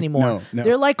bones anymore. no.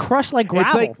 They're like crushed like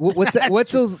gravel. It's like what's that?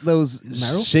 What's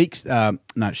those shakes?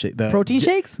 Not shake. The Protein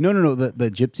shakes? No.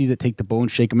 The gypsies that take the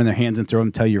bones, shake them in their hands, and throw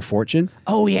them. Tell your fortune.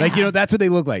 Oh, yeah. Like that's what they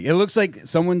look like. It looks like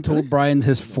someone told Brian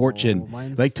his fortune.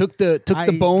 mine's- Like took the I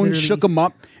bones, literally- shook them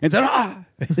up, and said, "Ah."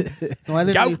 No, I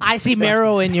literally- I see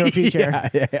marrow in your future.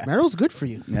 Marrow's good for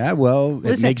you. Yeah, well, it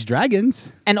Listen. makes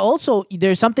dragons. And also,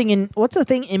 there's something in what's the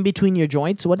thing in between your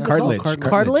joints? What is Cartilage. it called?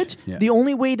 Cartilage. Yeah. The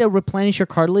only way to replenish your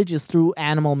cartilage is through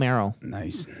animal marrow.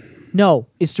 Nice. No,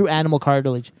 it's through animal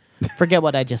cartilage. Forget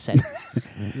what I just said.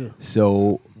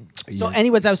 So, So,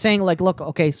 anyways, I was saying, like, look,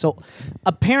 okay, so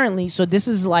apparently, so this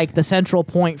is like the central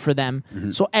point for them.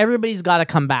 So everybody's got to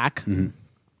come back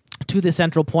to the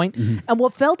central point. And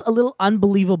what felt a little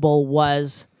unbelievable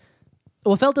was,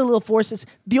 what felt a little forced is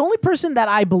the only person that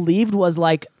I believed was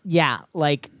like, yeah,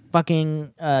 like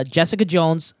fucking Jessica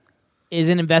Jones is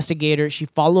an investigator. She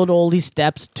followed all these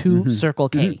steps to Circle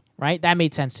K. Right, that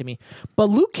made sense to me. But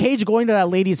Luke Cage going to that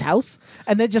lady's house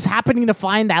and then just happening to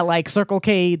find that like Circle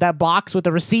K, that box with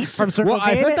the receipt from Circle well,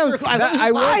 K. I in thought it.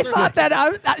 that was. I thought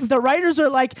that the writers are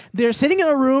like, they're sitting in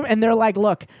a room and they're like,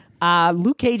 look,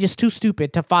 Luke Cage is too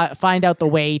stupid to find out the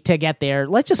way to get there.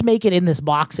 Let's just make it in this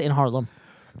box in Harlem.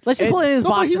 Let's just put it in his No,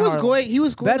 but box. he and was Harlem. going. He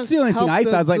was going. That's to the only thing help I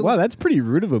thought. I was like, the- wow, that's pretty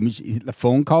rude of him. The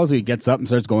phone calls where he gets up and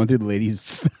starts going through the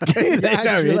ladies. I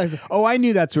just realized it. Oh, I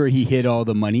knew that's where he hid all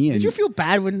the money. And Did you feel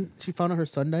bad when she found out her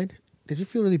son died? Did you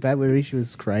feel really bad when she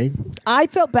was crying? I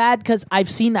felt bad because I've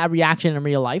seen that reaction in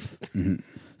real life.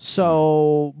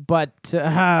 So, but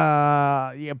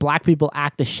yeah, black people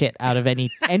act the shit out of any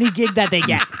gig that they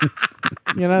get.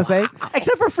 You know what I'm saying?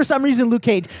 Except for some reason Luke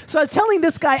Cage. So I was telling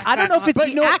this guy, I don't know if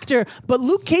it's the actor, but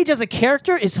Luke Cage as a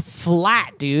character is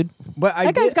flat, dude. But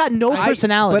That guy's got no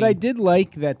personality. But I did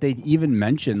like that they even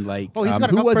mentioned like Oh, he's got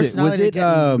who enough was it? Was personality it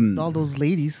to get all those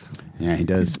ladies. Yeah, he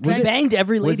does. He Was it? banged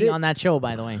every was lady it- on that show,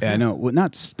 by the way. Yeah, no, well,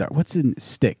 not Star. What's in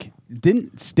Stick?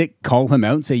 Didn't Stick call him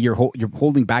out and say you're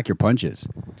holding back your punches?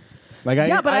 Like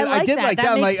Yeah, but I like did that. like That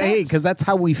that. I'm like, makes hey, sense. because that's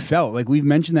how we felt. Like we've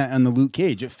mentioned that on the Luke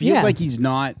Cage. It feels Yeah. like he's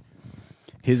not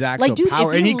his actual Like, dude, if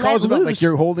power, you and he let calls him out like loose,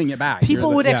 you're holding it back. People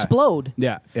You're would yeah. explode.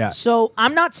 Yeah, yeah. So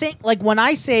I'm not saying, like, when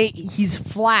I say he's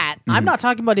flat, Mm-hmm. I'm not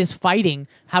talking about his fighting,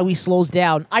 how he slows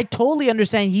down. I totally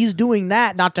understand he's doing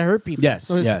that not to hurt people. Yes,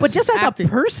 So it's- yes. But just as Acting. a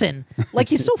person, like,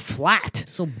 he's so flat.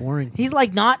 So boring. He's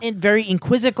like not very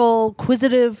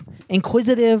inquisitive.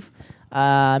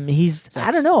 He's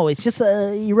I don't know. It's just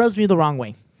he rubs me the wrong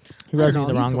way. He rubs me know,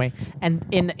 the he's wrong a- way. And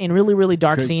in really really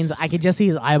dark 'Cause- scenes, I could just see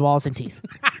his eyeballs and teeth.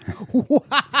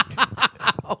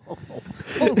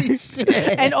 Holy shit.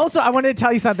 And also, I wanted to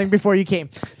tell you something before you came.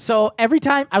 So every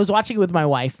time I was watching it with my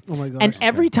wife, Oh my gosh. and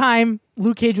every time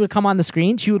Luke Cage would come on the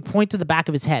screen, she would point to the back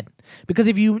of his head. Because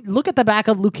if you look at the back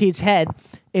of Luke Cage's head,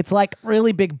 it's like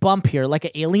really big bump here, like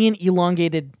an alien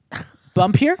elongated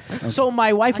bump here. So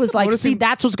my wife was kept like, noticing- "See,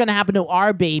 that's what's gonna happen to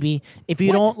our baby if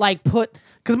you don't like put."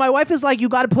 Because my wife is like, you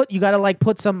gotta like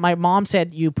put some. My mom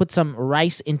said you put some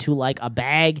rice into like a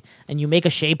bag and you make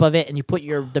a shape of it and you put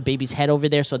the baby's head over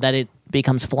there so that it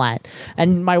becomes flat.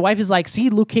 And my wife is like, see,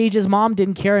 Luke Cage's mom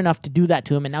didn't care enough to do that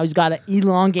to him, and now he's got an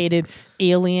elongated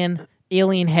alien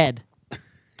head.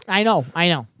 I know.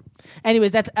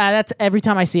 Anyways, that's every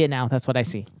time I see it now. That's what I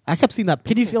see. I kept seeing that.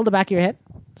 Can you feel the back of your head?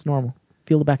 It's normal.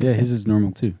 Feel the back of Yeah, his head. his is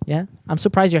normal too. Yeah, I'm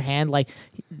surprised your hand, like,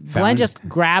 Glenn it. just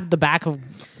grabbed the back of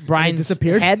Brian's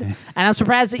disappeared? head, and I'm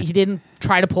surprised that he didn't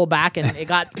try to pull back, and it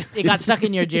got stuck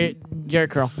in your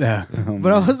jerk curl. Yeah,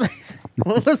 But I was like,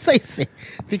 what was I saying?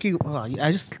 Thinking,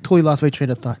 I just totally lost my train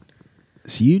of thought.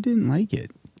 so you didn't like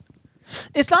it.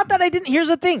 It's not that I didn't. Here's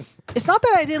the thing. It's not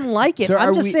that I didn't like it. So I'm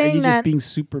are just we, saying are you that just being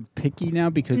super picky now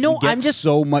because No, you get I'm just-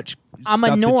 so much I'm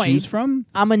stuff annoyed. to choose from?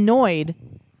 I'm annoyed.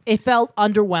 It felt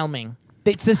underwhelming.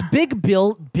 It's this big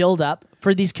build up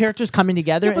for these characters coming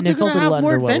together, Yeah, but and they're it felt gonna a little have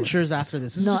more underwhelming. adventures after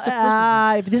this. This No, is just the first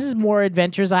adventure. if this is more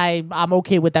adventures, I'm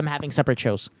okay with them having separate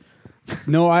shows.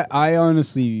 No, I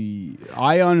honestly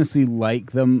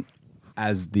like them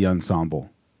as the ensemble.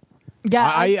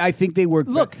 Yeah, I think they work.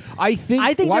 Look, I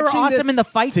think they were watching awesome this in the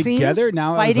fight together. scenes, Now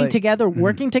I was fighting like, mm-hmm. together,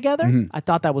 working together. I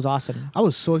thought that was awesome. I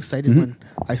was so excited when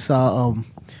I saw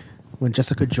when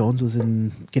Jessica Jones was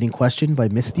getting questioned by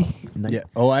Misty. Yeah.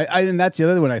 Oh, I and that's the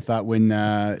other one I thought when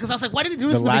Because I was like, why did he do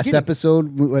this the in the last beginning?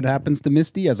 episode, what happens to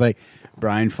Misty? I was like,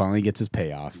 Brian finally gets his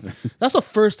payoff. That's the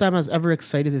first time I was ever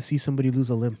excited to see somebody lose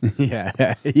a limb.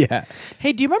 yeah, yeah.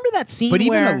 Hey, do you remember that scene But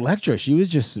even where Elektra, she was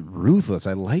just ruthless.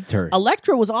 I liked her.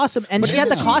 Elektra was awesome, and But she had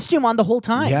the isn't she- costume on the whole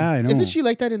time? Yeah, I know. Isn't she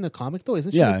like that in the comic though?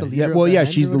 Isn't she Yeah, like the leader? yeah. Well, of the yeah,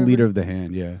 hand she's or the whatever? leader of the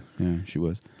hand. Yeah, yeah, she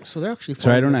was. So they're actually.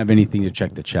 Sorry, I don't following have anything to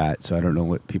check the chat, so I don't know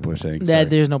what people are saying. There- Sorry.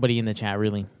 there's nobody in the chat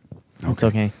really. It's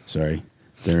okay. Sorry.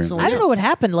 They're- So- I don't know what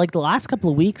happened. Like the last couple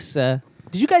of weeks, did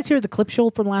you guys hear the clip show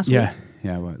from last yeah, week?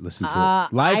 yeah. Well, listen to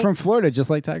it live I- from Florida, just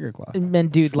like Tiger Claw. And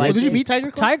dude, like, did you meet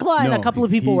Tiger Claw? Tiger Claw and a No, couple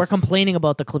of people were he's- complaining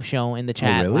about the clip show in the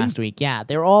chat really? last week. Yeah,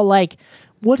 they're all like,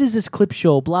 "What is this clip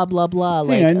show?" Blah blah blah.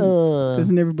 Like, Hang on,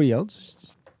 doesn't everybody else just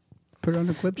put it on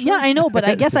a clip show? yeah, I know, but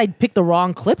I guess I picked the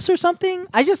wrong clips or something.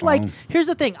 I just like. Here's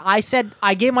the thing. I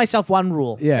gave myself one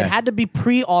rule. Yeah. It had to be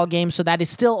pre-all game, so that is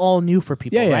still all new for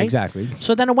people. Yeah, yeah, right? exactly.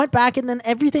 So then I went back, and then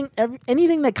anything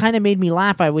that kind of made me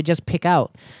laugh, I would just pick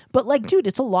out. But like, dude,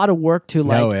 it's a lot of work to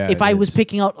like. Oh, yeah, if it I was is.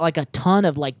 picking out like a ton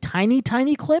of like tiny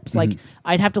clips, like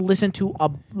I'd have to listen to a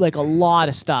lot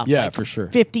of stuff. Yeah, like for sure.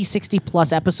 50, 60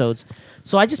 plus episodes.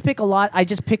 So I just pick a lot. I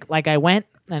just pick like I went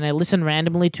and I listened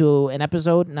randomly to an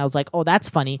episode, and I was like, oh, that's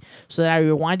funny. So then I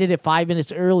rewinded it 5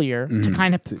 minutes earlier to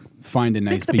kind of Find a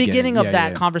nice pick the beginning of Yeah,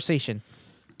 that yeah. conversation.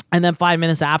 And then 5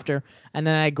 minutes after, and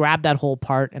then I grabbed that whole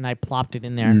part and I plopped it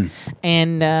in there. Mm.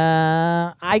 And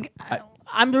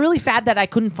I'm really sad that I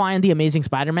couldn't find the Amazing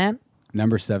Spider-Man.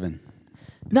 Number 7.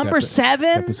 Number It's 7?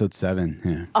 episode 7.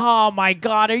 Yeah. Oh my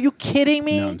God, are you kidding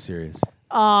me? No, I'm serious.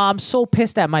 I'm so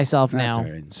pissed at myself That's now. all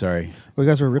right. Sorry. You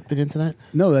guys were ripping into that.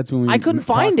 No, that's when we I couldn't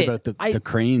talked find it. about I- the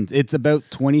cranes. It's about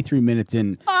 23 minutes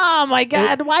in. Oh my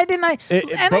god! Why didn't I? And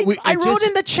but I wrote just-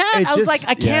 in the chat. it I was just- like,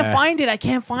 I can't yeah. find it. I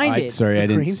can't find it. Sorry, I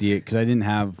didn't cranes? see it because I didn't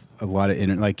have a lot of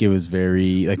internet. Like it was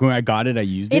very like when I got it, I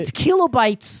used It's it.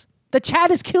 kilobytes. The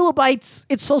chat is kilobytes.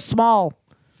 It's so small.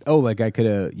 Oh, like I could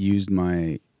have used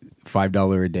my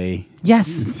 $5 a day Yes.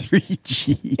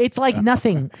 3G. It's like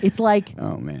nothing. It's like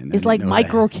Oh man, I it's didn't like know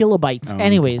micro that. kilobytes. Oh,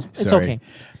 Anyways, it's sorry. okay.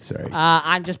 Sorry.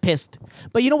 I'm just pissed.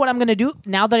 But you know what I'm gonna do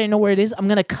now that I know where it is? I'm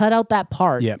gonna cut out that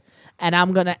part. Yep. And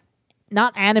I'm gonna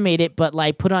not animate it, but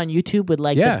like put it on YouTube with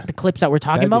like Yeah. the clips that we're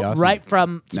talking That'd be about awesome. right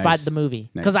from Spot Nice. the movie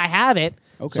Nice. because I have it.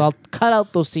 Okay. So I'll cut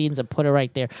out those scenes and put it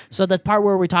right there. So the part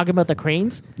where we're talking about the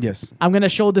cranes, yes. I'm gonna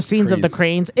show the scenes of the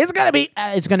Cranes. cranes.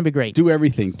 It's gonna be great. Do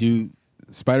everything. Do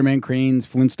Spider-Man cranes,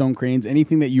 Flintstone cranes,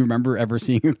 anything that you remember ever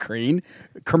seeing a crane.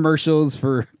 Commercials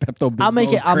for Pepto-Bismol. I'll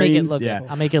make it cranes. look Yeah. good.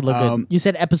 I'll make it look good. You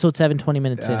said episode 7, 20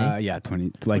 minutes in. Eh? Yeah,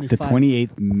 20. Like the 25.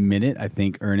 28th minute, I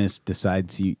think Ernest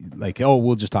decides he like, oh,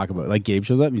 we'll just talk about it. Like Gabe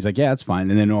shows up, and he's like, yeah, that's fine,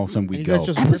 and then all of a sudden we You go. guys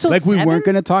just Episode Like we 7? weren't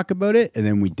going to talk about it, and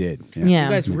then we did. Yeah. You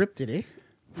guys ripped it, eh?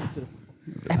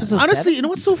 Episode Honestly, 7? you know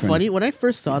what's so It's funny. funny? When I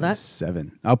first saw that,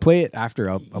 7. I'll play it after.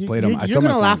 I'll play it on. I You're told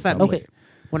my gonna laugh friends, at I'll me. play it.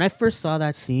 When I first saw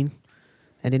that scene,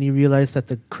 and then you realize that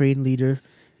the crane leader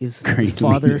is Crane the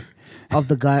father leader. of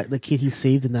the kid he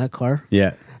saved in that car. Yeah.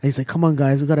 And he's like, "Come on,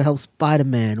 guys, we gotta help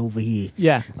Spider-Man over here."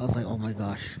 Yeah. I was like, "Oh my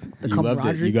gosh, the You loved it.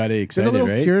 camaraderie." You got There's excited, a little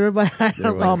right? tear in my eye. I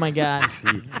was like, Oh my god.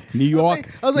 New York.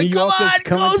 I was like, New "Come York on, is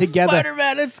coming go together.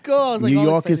 Spider-Man, let's go!" I was like, New all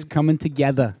York is excited. coming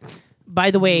together. By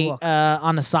the way, Look.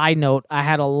 on a side note, I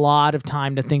had a lot of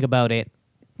time to think about it.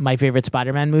 My favorite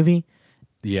Spider-Man movie.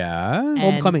 Yeah. And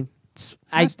Homecoming.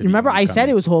 I Has to be remember I said Homecoming.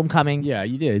 it was Homecoming. Yeah,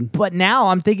 you did. But now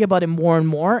I'm thinking about it more and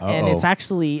more, and Uh-oh. it's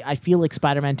actually I feel like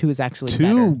Spider-Man 2 is actually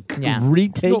 2 better. Yeah.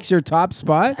 retakes your top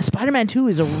spot. Spider-Man 2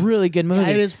 is a really good movie.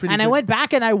 it is pretty and I good. went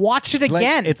back and I watched it It's like-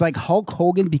 again. it's like Hulk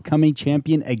Hogan becoming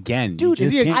champion again. Dude, You just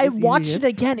is he- can't- I is he watched good? it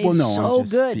again. It's well, no, so I'm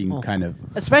just good. Being kind of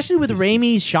Especially with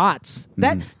Raimi's shots.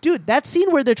 That Mm-hmm. dude, that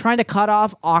scene where they're trying to cut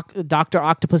off Dr.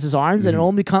 Octopus's arms and it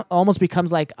Mm-hmm. almost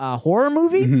becomes like a horror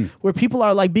movie where people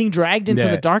are like being dragged into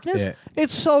Yeah, the darkness. yeah.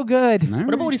 It's so good. All What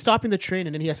right. about when he's stopping the train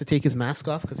and then he has to take his mask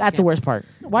off? That's the worst part.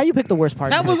 Why you pick the worst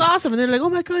part? That was awesome. And they're like, "Oh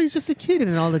my god, he's just a kid,"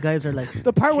 and then all the guys are like,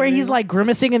 the part where he's like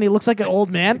grimacing and he looks like an old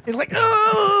man. He's like,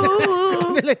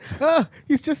 oh. they're like, "Oh,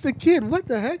 he's just a kid. What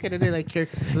the heck?" And then they like, Yeah,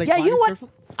 you know what?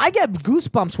 I get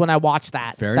goosebumps when I watch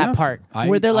that. Fair that enough. part I-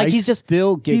 where they're like, I he's just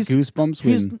still get he's- goosebumps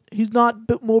He's when- he's not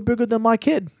more bigger than my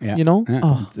kid. Yeah. You know. Yeah.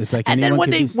 Oh. It's like and then anyone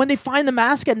when could they be- when they find the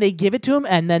mask and they give it to him,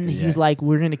 and then Yeah. he's like,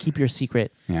 "We're gonna keep your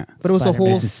secret." Yeah. But it was the Spider-Man.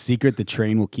 whole. It's a secret the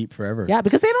train will keep forever. Yeah,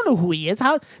 because they don't know who he is.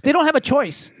 How they don't have a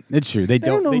choice. It's true. They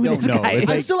don't don't. know They who don't this know. guy It's is.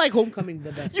 I like, still like Homecoming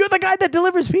the best. You're the guy that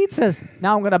delivers pizzas.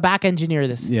 Now I'm gonna back engineer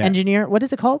this. Yeah. Engineer. What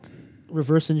is it called?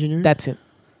 Reverse engineering. That's it.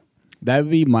 that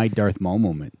would be my Darth Maul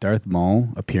moment. Darth Maul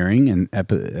appearing in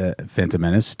Phantom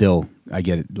Menace. Still, I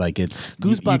get it. Like it's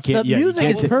Goosebumps. can't- The you music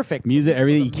can't is ta- perfect. Music,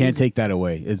 everything. You can't Amazing. take that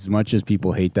away. As much as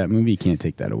people hate that movie, you can't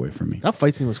take that away from me. that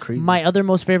fight scene was crazy. My other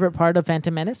most favorite part of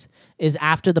Phantom Menace is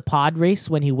after the pod race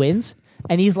when he wins.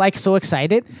 And he's like so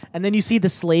excited, and then you see the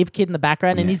slave kid in the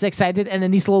background, and Yeah. he's excited, and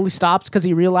then he slowly stops because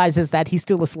he realizes that he's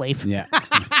still a slave. Yeah.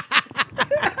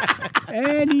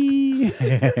 Annie.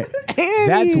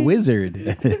 That's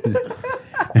Wizard.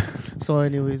 So,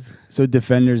 anyways, So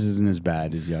Defenders isn't as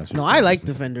bad as Yasser. no, I like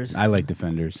Defenders. I like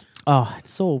Defenders. Oh,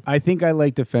 it's so I think I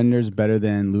like Defenders better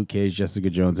than Luke Cage, Jessica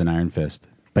Jones, and Iron Fist,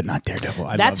 but not Daredevil.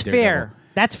 I that's love Daredevil. fair.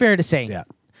 That's fair to say. Yeah.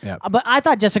 Yeah. But I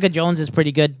thought Jessica Jones is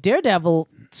pretty good. Daredevil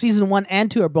season 1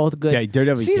 and 2 are both good. Yeah,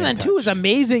 Daredevil you season can't 2 is touch.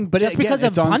 amazing, But just again, because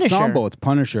it's of Punisher. ensemble. It's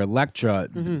Punisher, Elektra,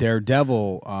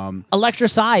 Daredevil. Electra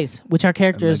Size, which are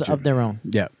characters Elektra. of their own.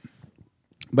 Yeah.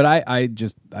 But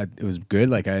it was good.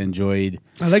 Like I enjoyed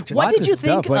I like. What Lots did you of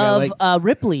stuff. think Like, I of like-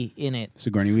 Ripley in it?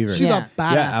 Sigourney Weaver. She's Yeah. a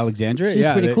badass. Yeah, Alexandra. She's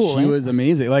yeah, pretty cool, She right? was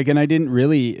amazing. Like, and I didn't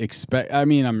really expect. I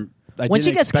mean, I When didn't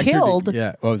she gets expect her to- killed-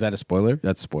 yeah. Oh, is that a spoiler?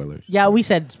 That's spoilers. Yeah, we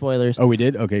said spoilers. Oh, we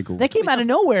did. Okay, cool. They came out of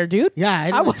nowhere, dude.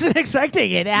 Yeah, I wasn't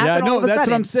expecting it. It Yeah, happened all no, of a that's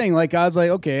sudden. what I'm saying. Like, I was like,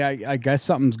 okay, I guess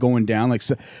something's going down. Like,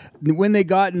 so, when they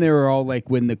got in, they were all like,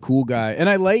 when the cool guy, and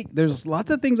there's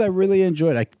lots of things I really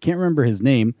enjoyed. I can't remember his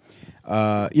name.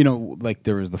 Like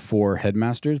there was the 4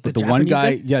 headmasters, but the one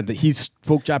Japanese guy, guy? he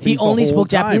spoke Japanese. He only the whole spoke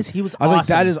Japanese? time. He was I was like,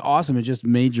 that awesome. is awesome. It just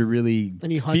made you really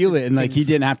And he feel hunted it, and like he things.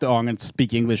 didn't have to. Oh, I'm going to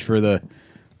speak English for the.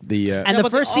 And Yeah, the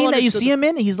but they first all scene that you understood see him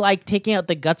in, he's like taking out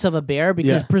the guts of a bear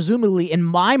because Yeah. presumably, in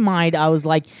my mind, I was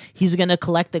like, he's gonna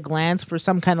collect the glands for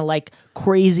some kind of like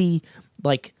crazy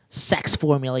like sex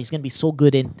formula. He's gonna be so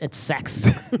good at sex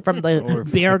from the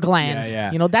bear glands.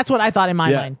 Yeah. You know, that's what I thought in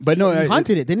my Yeah, mind. but no, He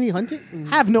hunted it, didn't he? Hunt it.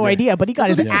 I have no idea, but he got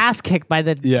his That's what they ass kicked by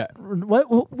the. Yeah. What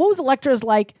was Electra's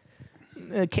like?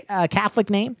 Catholic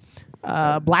name?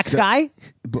 Black Sky.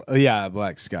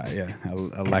 Black Sky. Yeah,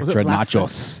 Electra Black Sky?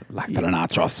 Nachos. Electra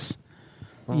Nachos.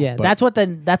 Yeah, but- that's what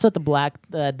the black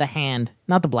the hand,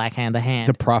 not the black hand, the hand.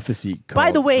 The prophecy.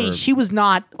 By the called way, for- she was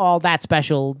not all that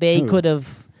special. They could have.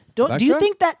 Do you Electra?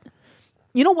 think that?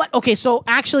 You know what? Okay, so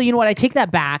actually, you know what? I take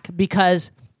that back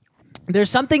because there's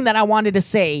something that I wanted to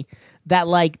say that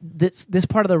like this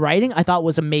part of the writing I thought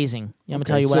was amazing. I'm gonna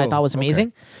tell you what I so- thought was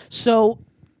amazing. So.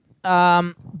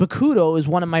 Bakudo is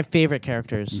one of my favorite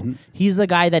characters. Mm-hmm. He's the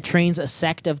guy that trains a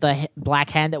sect of the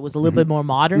Black Hand that was a little bit more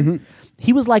modern. Mm-hmm.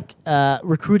 He was like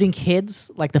recruiting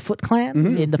kids, like the Foot Clan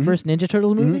Mm-hmm. in the first Ninja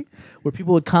Turtles movie, where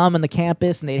people would come on the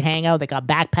campus and they'd hang out. They got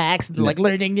backpacks, and like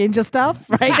learning ninja stuff,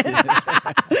 right?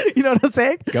 You know what I'm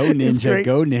saying? Go It's ninja, great.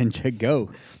 go ninja, go.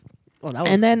 Oh, that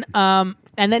was,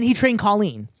 And then he trained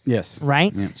Colleen, Yes.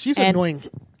 right? Yeah. she's and annoying.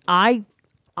 I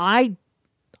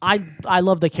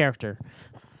love the character.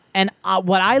 And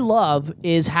what I love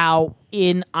is how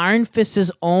in Iron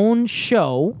Fist's own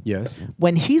show, Yes.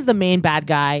 when he's the main bad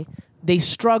guy, they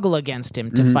struggle against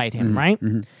him to fight him, right?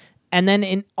 And then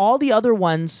in all the other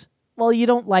ones, well, you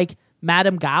don't like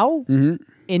Madame Gao.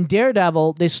 In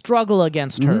Daredevil, they struggle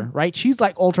against her, right? She's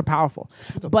like ultra powerful.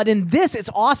 But in this, it's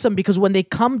awesome because when they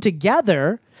come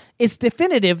together, it's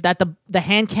definitive that the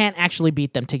hand can't actually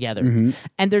beat them together.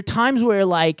 And there are times where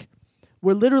like,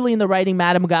 we're literally in the writing,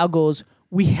 Madame Gao goes,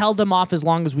 we held them off as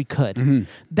long as we could.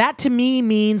 That to me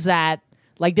means that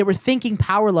like they were thinking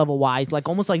power level wise, like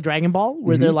almost like Dragon Ball,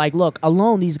 where they're like, look,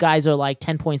 alone these guys are like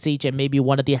 10 points each, and maybe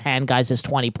one of the hand guys is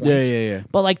 20 points. Yeah.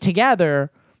 But like together,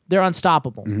 they're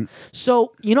unstoppable.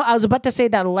 So, you know, I was about to say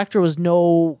that Elektra was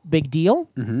no big deal,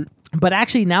 but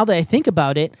actually now that I think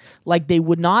about it, like they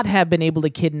would not have been able to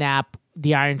kidnap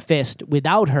the Iron Fist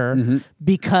without her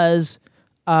because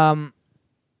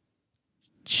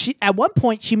she at one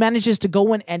point she manages to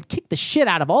go in and kick the shit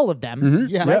out of all of them,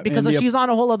 Yeah. right? Yeah, Because in the she's on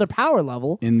a whole other power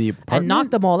level In the and apartment.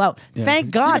 knocked them all out.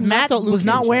 Thank God even Matt knocked out Luke was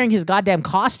not Cage, wearing his goddamn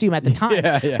costume at the time.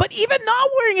 Yeah. But even not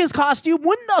wearing his costume,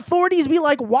 wouldn't the authorities be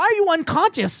like, "Why are you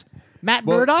unconscious?" Matt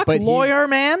Well, Murdock, but he's- lawyer,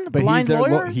 man, But blind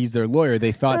lawyer. he's their lawyer.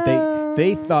 They thought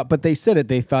they thought, but they said it.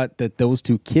 They thought that those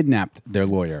two kidnapped their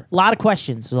lawyer. A lot of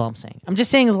questions is all I'm saying. I'm just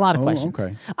saying there's a lot of Oh, questions.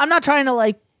 okay. I'm not trying to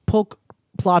like poke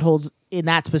plot holes in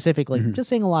that specifically. Just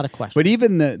saying a lot of questions. But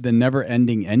even the never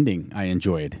ending ending, I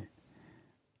enjoyed.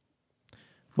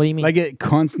 what do you mean? Like it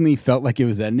constantly felt like it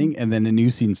was ending, and then a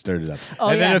new scene started up, Oh,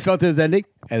 and then yeah. it felt it was ending,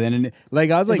 and then like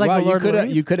I was like, like wow, the Lord of the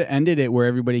Rings? you could have ended it where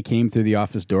everybody came through the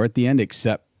office door at the end,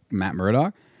 except Matt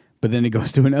Murdock. But then it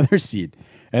goes to another scene,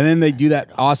 and then they do that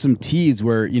awesome tease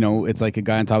where it's like a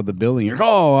guy on top of the building. You're like,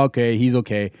 oh, okay, he's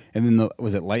okay, and then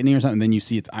was it lightning or something? And then you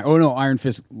see it's Iron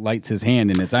Fist lights his hand,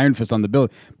 and it's Iron Fist on the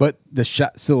building, but the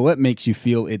silhouette makes you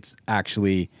feel it's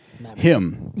actually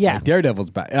him. Yeah. Like Daredevil's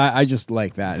back. I just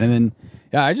like that, and then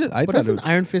I But thought it doesn't was,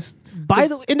 Iron Fist? By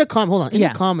the way- in the hold on, in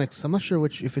Yeah. the comics, I'm not sure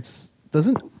if it's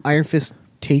doesn't Iron Fist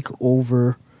take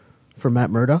over for Matt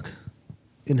Murdock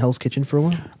in Hell's Kitchen for a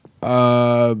while?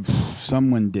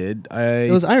 someone did. I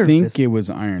was Iron think Fist. it was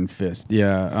Iron Fist.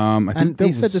 Yeah. I think And that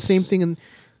they said the was- same thing,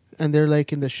 and they're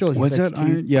like in the show. He's Was like, that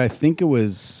Iron? Yeah, I think it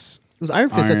was. It was Iron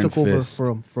Fist Iron that took over Fist.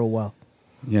 for a while.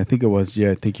 Yeah, I think it was.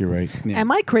 Yeah, I think you're right. Yeah.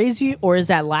 Am I crazy, or is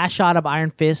that last shot of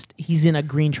Iron Fist? He's in a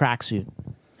green tracksuit.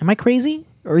 Am I crazy,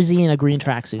 or is he in a green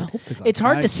tracksuit? hope they got It's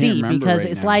hard I to can't see remember because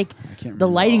right it's now. like I can't the remember.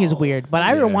 lighting is weird. But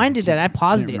I Yeah, rewinded it. I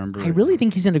paused can't it. remember I right really now.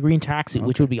 think he's in a green tracksuit,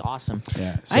 which would be awesome.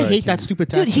 Yeah, I sorry, hate that can't- stupid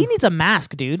tattoo. Dude, he needs a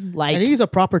mask, dude. Like, and he needs a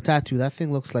proper tattoo. That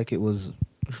thing looks like it was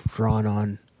drawn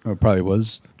on. Oh, it probably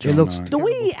was. It looks John, the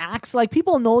way he acts, like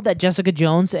people know that Jessica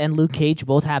Jones and Luke Cage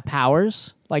both have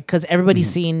powers, like because everybody's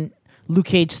seen Luke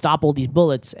Cage stop all these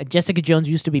bullets. And Jessica Jones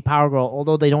used to be Power Girl,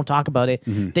 although they don't talk about it.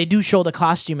 They do show the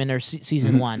costume in her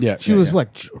season one. Yeah, She was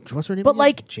what? What's her name? But again?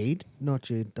 like- Jade? Not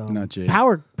Jade. Not Jade.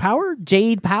 Power,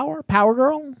 Jade, Power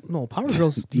Girl. No, Power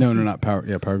Girls. DC. No, not Power.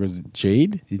 Yeah, Power goes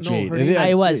Jade. Jade. her It name- is.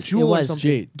 It was. Jewel it or was something.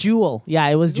 Jade. Jewel. Yeah,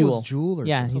 it was I think it Jewel. was Jewel or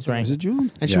yeah, something. he's right. Was it Jewel?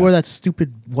 And she Yeah. wore that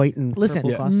stupid white and Listen,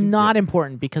 purple costume. not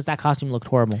important because that costume looked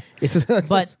horrible. It's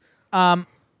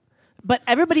But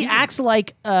everybody acts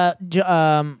like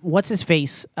what's his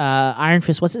face? Iron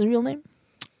Fist. What's his real name?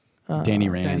 Danny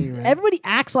Rand. Everybody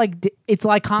acts like it's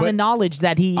like common But knowledge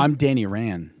that he. I'm Danny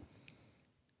Rand.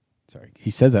 Sorry, he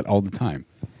says that all the time.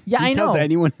 Yeah, he I tells know.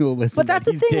 anyone who will listen. But that's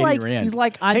that the he's thing, Danny like, Rand. he's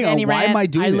like, I'm Hang on, Danny why am I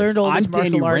Rand. doing I this? learned all this I'm Danny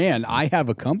martial arts. Rand. I have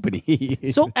a company.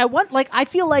 So at one, like, I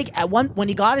feel like at one when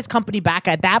he got his company back,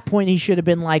 at that point he should have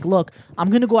been like, "Look, I'm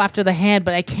gonna go after the hand,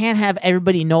 but I can't have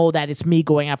everybody know that it's me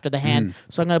going after the hand.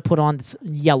 So I'm gonna put on this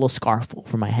yellow scarf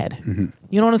over my head."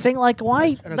 You know what I'm saying? Like,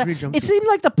 why? And a green jumpsuit. It seemed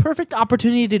like the perfect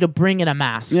opportunity to bring in a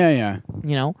mask. yeah.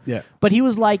 You know? Yeah. But he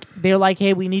was like, they're like,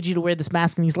 "Hey, we need you to wear this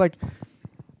mask," and he's like,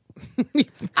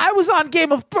 "I was on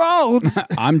Game of Thrones.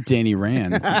 I'm Danny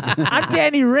Rand. I'm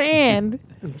Danny Rand.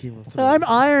 Game of Thrones. I'm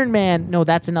Iron Man." No,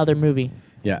 that's another movie.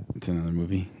 Yeah, it's another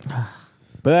movie.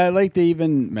 But I like they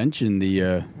even mentioned the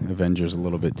Avengers a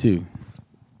little bit too.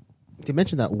 They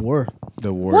mentioned that war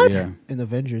The war, What? yeah. in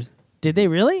Avengers. Did they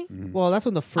really? Well, that's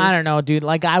when the first. I don't know, dude.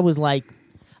 Like, I was like,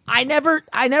 I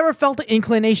never felt the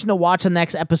inclination to watch the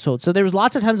next episode. So there was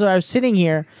lots of times where I was sitting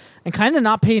here and kind of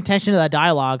not paying attention to that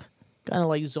dialogue, kind of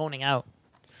like zoning out.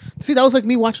 See, that was like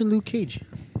me watching Luke Cage.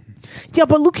 Yeah,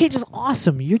 but Luke Cage is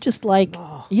awesome. You're just like,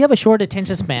 you have a short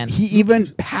attention span. He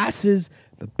even passes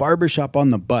the barbershop on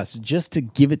the bus just to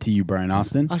give it to you, Brian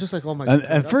Austin. I was just like, oh my god.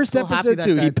 And first so happy episode that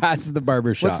too, he that- passes the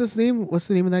barbershop. What's his name? What's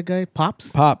the name of that guy?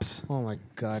 Pops? Pops. Oh my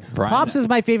god. Brian. Pops is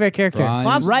my favorite character. Brian.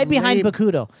 Pops Right is behind lame.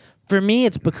 Bakudo. For me,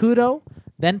 it's Bakudo,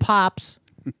 then Pops,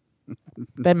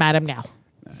 then Madame Gao.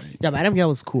 Yeah, Madame Gao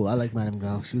was cool. I like Madame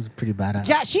Gao. She was pretty badass.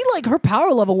 Yeah, she, like, her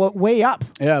power level went way up.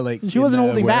 Yeah, like She wasn't in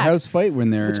the holding back. warehouse fight when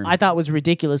they're. I thought was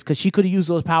ridiculous because she could have used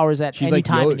those powers at she's any like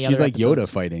time. Yoda, in the she's other like Yoda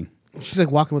episodes. fighting, She's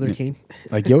like walking with her cane.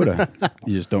 like Yoda.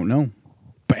 You just don't know.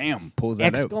 Bam, pulls that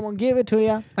X out. gonna give it to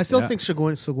you. I still Yeah. think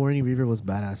Sigourney Weaver was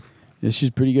badass. Yeah, she's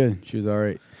pretty good. She was all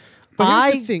right. But here's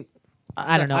I the thing.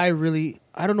 I don't know.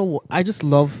 I don't know. I just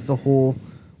love the whole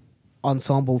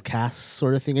ensemble cast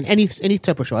sort of thing, and any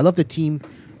type of show. I love the team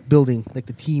building, like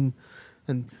the team,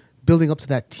 and building up to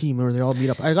that team where they all meet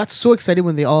up. I got so excited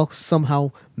when they all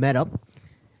somehow met up,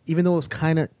 even though it was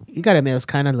kind of, you gotta admit, it was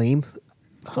kind of lame.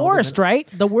 Forced, right?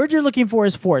 The word you're looking for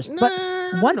is forced. But I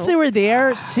don't once know. they were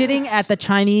there, sitting at the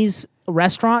Chinese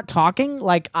restaurant talking,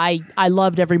 like I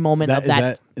loved every moment of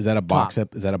that. Is that a box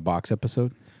talk. is that a box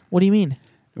episode What do you mean?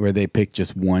 where they pick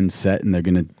just one set and they're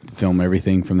gonna film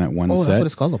everything from that one Oh, set? that's what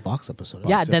it's called, a box episode.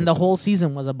 Yeah, then the episode. whole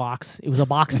season was a box. It was a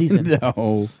box season.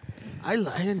 No. I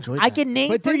enjoyed. I that. can name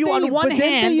But for didn't you on one didn't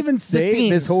hand. they even the say scenes.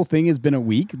 this whole thing has been a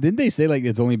week? Didn't they say like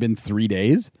it's only been 3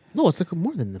 days? No, it's like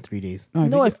more than the 3 days.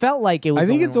 No, it felt like it was. I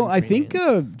think only it's. I 3 think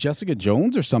days. Jessica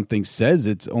Jones or something says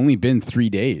it's only been 3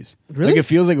 days. Really? Like it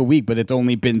feels like a week, but it's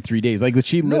only been 3 days. Like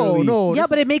she literally. no. Yeah,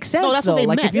 but it makes sense. No, that's what though. they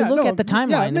Like meant. if you Yeah, look no, at the yeah,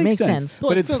 timeline, it makes sense.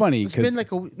 But it's funny It's been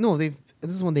 'cause- like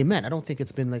this is when they met. I don't think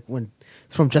it's been like when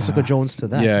it's from Jessica Jones to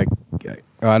that. Yeah,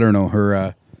 I don't know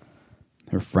her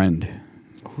friend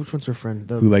Which one's her friend?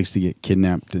 who likes to get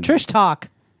kidnapped. And, Trish talk.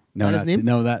 no, that his not- name?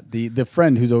 No, that the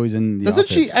friend who's always in the Doesn't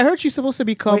office. she? I heard she's supposed to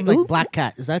become Wait, like who? Black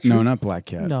Cat. Is that true? No, not Black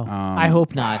Cat. No, I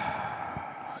hope not.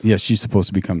 Yes, she's supposed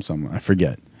to become someone. I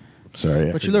forget. Sorry,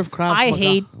 I But she forget. loved Krav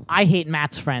Maga. I hate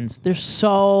Matt's friends. They're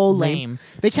so lame.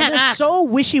 They can't And they're act. so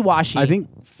wishy washy. I think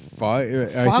I think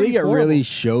Foggy's it really horrible.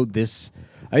 showed this.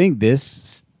 I think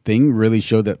this thing really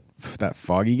showed that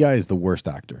Foggy guy is the worst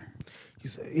actor.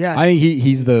 Yeah, I think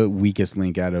he's the weakest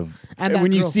link out of. And that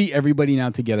when you girl. see everybody now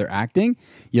together acting,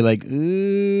 you're like,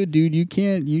 dude, you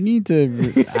can't. You need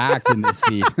to act in this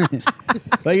scene.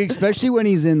 Like especially when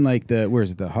he's in like where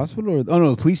is it, the hospital or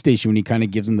the police station when he kind of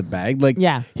gives him the bag. Like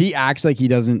Yeah. he acts like he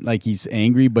doesn't like he's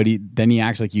angry, but then he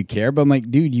acts like you care. But I'm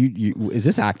like, dude, you is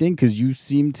this acting? Because you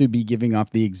seem to be giving off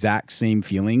the exact same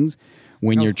feelings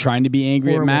when you're trying to be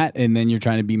angry horrible. at Matt and then you're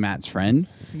trying to be Matt's friend.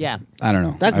 yeah. I don't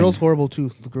know. that girl's horrible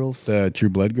too. The girl, the True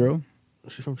Blood girl,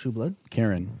 she's from True Blood.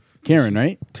 Karen,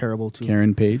 right? Terrible too.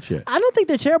 Karen Page, yeah. I don't think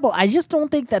they're terrible. I just don't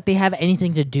think that they have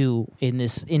anything to do in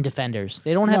Defenders.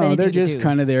 They don't have No, anything they're to just do.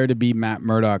 kind of there to be Matt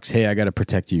Murdock's. Hey, I got to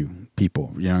protect you,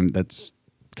 people. You know, that's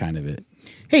kind of it.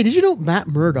 Hey, did you know Matt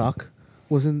Murdock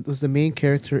was the main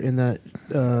character in that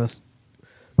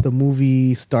the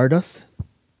movie Stardust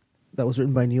that was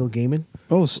written by Neil Gaiman?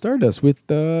 Oh, Stardust with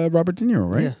Robert De Niro,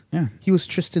 right? Yeah. He was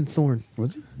Tristan Thorne.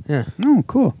 Was he? Yeah, Oh,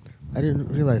 cool. I didn't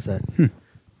realize that.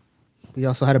 He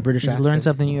also had a British You accent. learn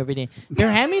something new every day.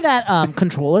 Here, hand me that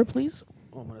controller, please.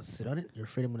 Oh, I'm gonna sit on it. You're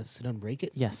afraid I'm gonna sit on and break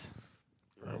it? Yes.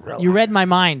 You read my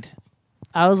mind.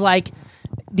 I was like,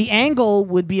 the angle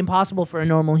would be impossible for a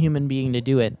normal human being to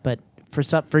do it, but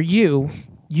for you,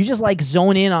 you just like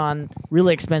zone in on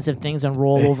really expensive things and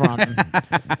roll over on them.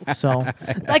 So,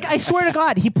 like, I swear to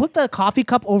God, he put the coffee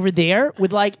cup over there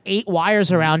with like 8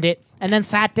 wires around it, and then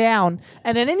sat down,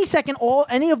 and then any second,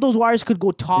 any of those wires could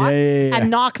go taut Yeah. and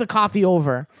knock the coffee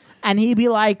over, and he'd be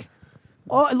like,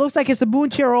 Oh, it looks like it's a moon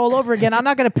chair all over again. I'm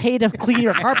not going to pay to clean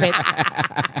your carpet.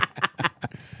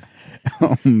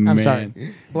 Oh, man. I'm sorry.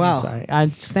 Wow. Sorry.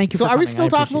 Thank you So for are we coming. still I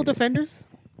talking about appreciate it. Defenders?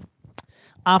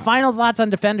 Final thoughts on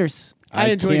Defenders. I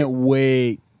enjoyed can't it.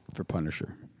 wait for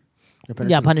Punisher.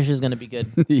 Yeah, Punisher's going to be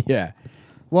good. Yeah.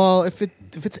 Well, if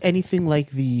it's anything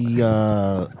like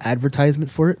the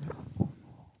advertisement for it,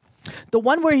 The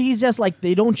one where he's just like,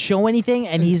 they don't show anything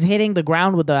and he's hitting the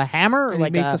ground with a hammer. and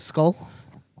like he makes a skull,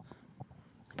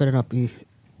 better not be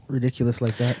ridiculous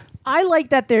like that. I like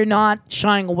that they're not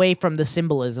shying away from the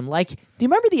symbolism. Like, do you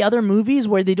remember the other movies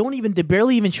where they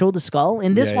barely even show the skull?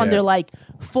 In this Yeah, one, yeah. they're like,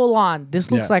 full on. This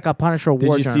looks Yeah. like a Punisher Did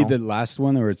war you journal. see the last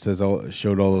one where it says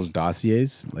showed all those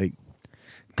dossiers?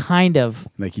 Kind of.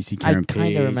 Like you see I Karen kinda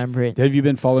Page. remember it. Have you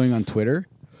been following on Twitter?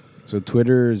 So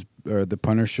the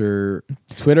Punisher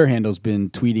Twitter handle's been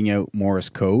tweeting out Morse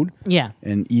code. Yeah.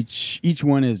 And each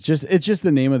one is it's just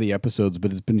the name of the episodes,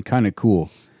 but it's been kind of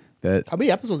cool. That How many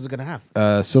episodes is it gonna have?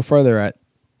 so far they're at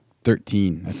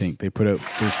 13. I think they put out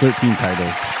there's 13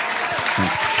 titles.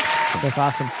 Thanks. That's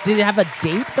awesome. Did it have a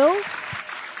date, though?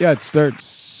 Yeah, it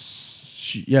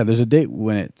starts. Yeah, there's a date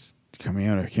when it's coming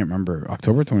out. I can't remember. Not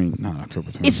October 20.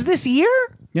 It's this year?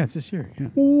 Yeah, it's this year. Yeah.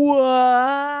 What?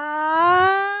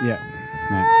 Yeah.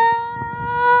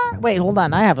 Wait, hold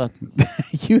on. I have a...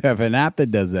 You have an app that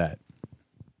does that.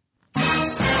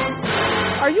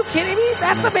 Are you kidding me?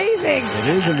 That's amazing. It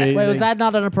is amazing. Wait, was that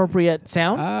not an appropriate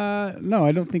sound? No,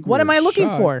 I don't think. What we're am I looking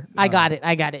shot. for? I got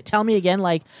it. Tell me again.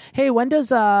 Like, hey, when does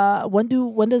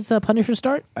Punisher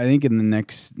start? I think in the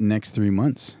next 3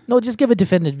 months. No, just give a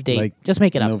definitive date. Like just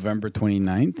make it up. November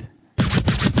 29th.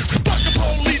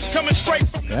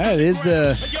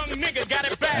 That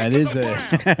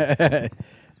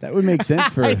That would make sense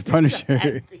for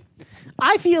Punisher.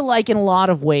 I feel like in a lot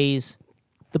of ways,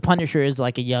 the Punisher is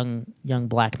like a young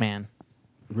black man.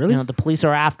 Really? You know, the police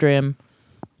are after him,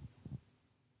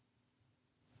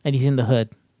 and he's in the hood,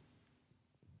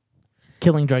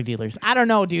 killing drug dealers. I don't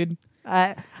know, dude.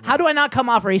 How do I not come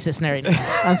off racist narrative?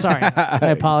 I'm sorry. I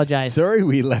apologize. Sorry,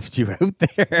 we left you out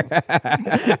there.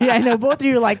 Yeah, I know. Both of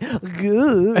you are like,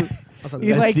 "Goo."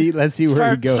 You Let's see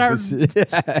where he goes.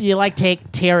 You like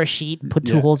tear a sheet, put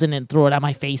two Yeah. holes in it, and throw it at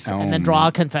my face, Oh, and then draw man.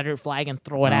 a Confederate flag and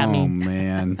throw it at Oh me.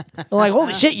 man. I'm like,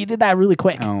 holy shit, you did that really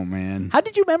quick. Oh man. How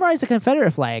did you memorize the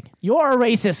Confederate flag? You're a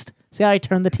racist. See how I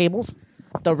turned the tables?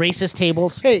 The racist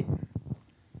tables. Hey,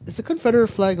 is the Confederate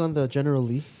flag on the General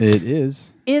Lee? It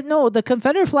is. No, the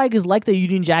Confederate flag is like the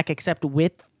Union Jack except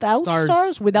without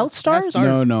stars? Without stars?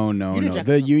 Stars. No. Union Jack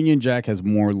The has- Union Jack has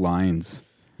more lines.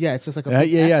 Yeah, it's just like a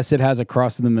Yes, it has a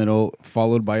cross in the middle,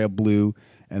 followed by a blue,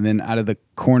 and then out of the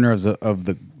corner of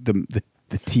the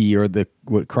T or the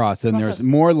cross, then there's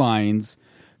more lines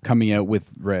coming out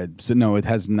with red. So no, it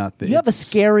has nothing. You have a It's-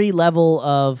 scary level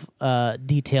of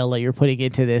detail that you're putting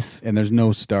into this. and there's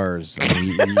no stars on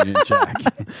the Union Jack.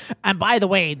 And by the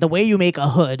way you make a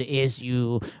hood is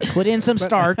you put in some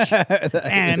starch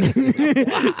and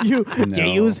you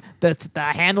use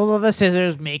the handles of the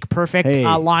scissors, make perfect Hey,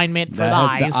 alignment for the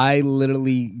eyes. I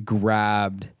literally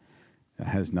grabbed. That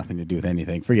has nothing to do with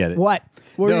anything. Forget it. What?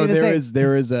 What were you gonna say?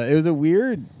 There was it was a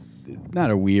weird, not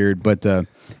a weird, but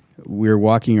we were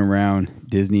walking around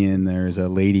Disney and there's a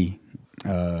lady.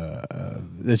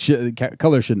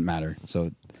 Color shouldn't matter.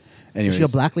 So, anyways, she a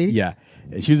black lady? Yeah,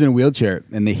 and she was in a wheelchair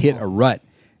and they hit a rut,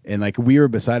 and like we were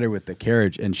beside her with the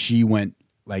carriage, and she went.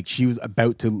 Like she was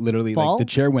about to literally, Fall? like the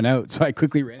chair went out, so I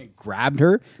quickly ran and grabbed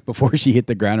her before she hit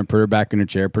the ground and put her back in her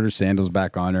chair, put her sandals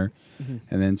back on her,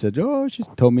 and then said, "Oh, she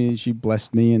told me she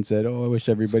blessed me and said, oh, I wish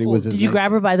everybody was as Did you nice."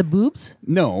 grab her by the boobs?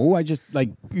 No, I just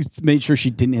like made sure she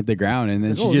didn't hit the ground, and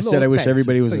then Like, she "Oh, just no, said, "I wish okay."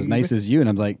 everybody was Like, as nice as you," and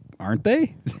I'm like, "Aren't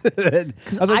they?" I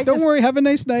was like, I "Don't just- worry, have a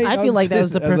nice night." I feel like that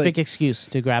was the I was perfect like, excuse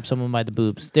to grab someone by the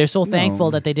boobs. They're so thankful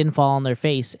that they didn't fall on their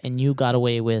face, and you got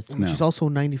away with. No. She's also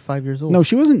 95 years old. No,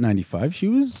 she wasn't 95. She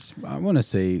was, I want to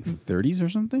say, 30s or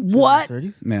something. What?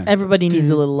 30s? Yeah, Everybody needs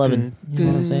a little loving. You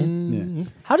know what I'm saying? yeah.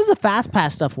 How does the fast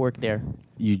pass stuff work there?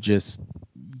 You just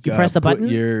You press the put button?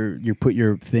 You put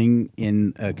your thing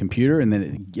in a computer, and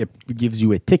then it gives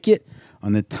you a ticket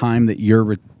on the time that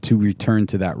you're to return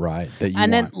to that ride that you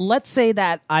And then want. let's say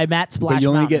that I'm at Splash But you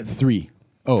only Mountain. get 3.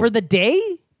 Oh, For the day?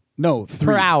 no 3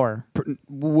 Per hour?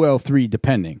 Well, 3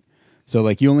 depending. So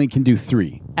like you only can do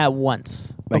 3. At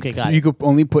once. Like Okay, got you it. could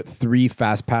only put 3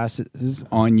 fast passes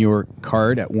on your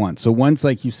card at once. So once,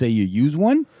 like you say, you use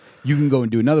one, you can go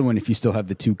and do another one if you still have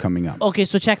the 2 coming up. Okay,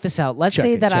 so check this out. Let's Check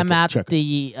say it, that check I'm it, at check it.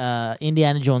 the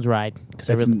Indiana Jones ride. 'Cause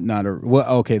I That's really- not a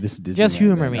well. Okay, this is Disney. just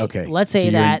humor me. Okay, Let's So say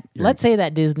you're- that. you're- Let's say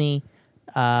that Disney,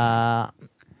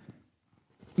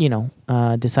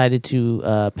 decided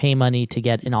to pay money to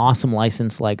get an awesome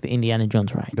license like the Indiana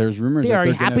Jones ride. There's rumors They that are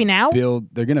they're happy gonna now?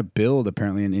 They're going to build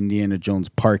apparently an Indiana Jones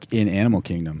park in Animal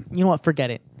Kingdom. You know what? Forget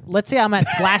it. Let's say I'm at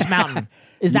Splash Mountain.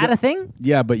 Is that a thing?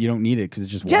 Yeah, but you don't need it because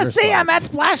it's just water Just say I'm at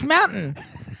slides. Splash Mountain.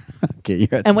 Okay, you're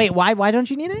at And wait, why don't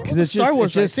you need it? because it's Star just, Wars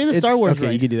it's just ride. Say the it's- Star Wars Okay,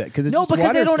 ride. you could do that because it's No, just because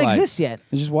water they don't slides. exist yet.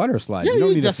 It's just water slides. Yeah, you don't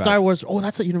you need the a Star Wars. Oh,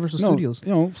 that's at Universal Studios.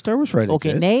 No, Star Wars ride Okay,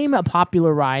 exists. name a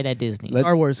popular ride at Disney.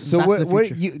 Star Wars, So Back to what? the What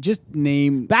Future. you just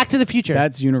name? Back to the Future.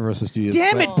 That's Universal Studios.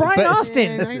 Damn but- it, Brian but-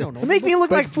 Austin. Man, I don't know. You make me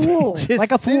look like fool, just-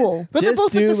 like a fool. But they're Just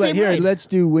both like do, the same here, ride. let's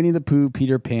do Winnie the Pooh,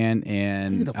 Peter Pan,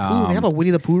 and Winnie the Pooh. They have a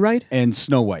Winnie the Pooh ride. and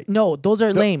Snow White. No, those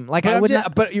are lame. Like but I I'm would just-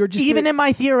 not. but you're just even doing- in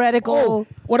my theoretical.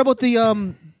 What about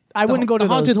the I wouldn't go to the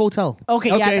haunted those. hotel.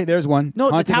 Okay, Okay, yeah. there's one. No,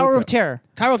 Haunted the Tower Hotel. of Terror.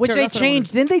 Tower of which Terror, they that's what I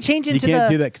changed. Didn't they change You into can't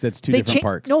the? do that because that's two they different cha-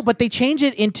 parks. No, but they changed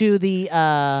it into the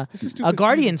is too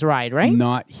Guardians ride, right?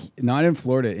 not in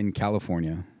Florida. In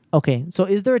California, Okay, so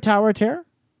is there a Tower of Terror?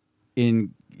 in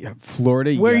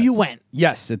Florida, Where yes. you went?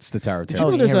 Yes, it's the Tower of Did Terror.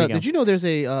 you know Okay, there's here we a? go. Did you know there's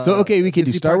a? So okay, we could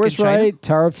do Disney Star park Wars in China? ride,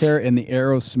 Tower of Terror, and the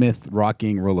Aerosmith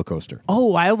rocking roller coaster.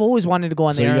 Oh, I've always wanted to go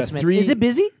on So the you got Aerosmith. three- Is it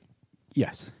busy?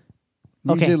 Yes.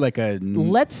 Okay. Usually like a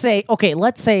Let's say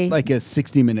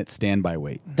 60-minute standby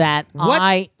wait. that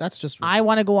What? That's just. I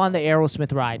want to go on the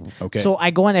Aerosmith ride. Okay. So I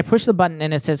go in, I push the button,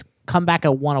 and it says come back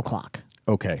at 1 o'clock.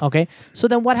 Okay. Okay. So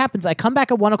then what happens? I come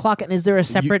back at 1 o'clock, and is there a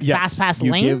separate Yes, fast pass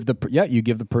you lane? you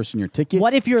give the person your ticket.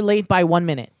 What if you're late by 1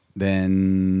 minute?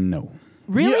 Then no.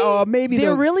 Really? Yeah, maybe They're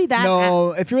they'll- really that?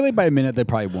 No, if you're late by a minute, they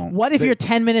probably won't. What if you're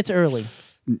 10 minutes early?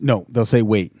 No, they'll say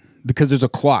wait because there's a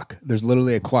clock. There's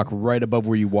literally a clock right above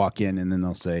where you walk in, and then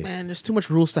they'll say Man, there's too much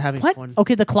rules to having What? fun.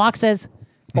 Okay, the clock says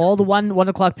all the 1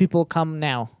 o'clock people come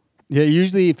now. yeah.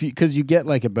 Usually, if because you get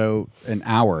like about an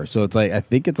hour, so it's like I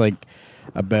think it's like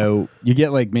about you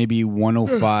get like maybe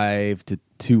 1:05 to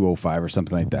 2:05 or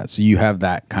something like that. So you have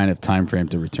that kind of time frame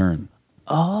to return.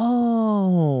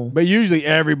 Oh. But usually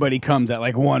everybody comes at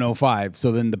like 1:05.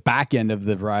 So then the back end of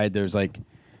the ride, there's like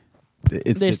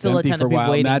it's There's just still a empty ton for of a people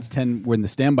while. waiting. And that's 10 when the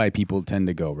standby people tend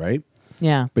to go, right?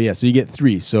 Yeah. But yeah, so you get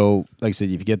 3. So like I said,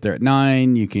 if you get there at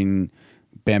 9, you can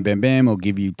bam, bam, bam. It'll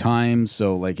give you times.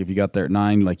 So like if you got there at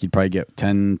 9, like you'd probably get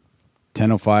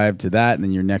 10:05 to that, and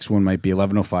then your next one might be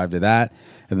 11:05 to that,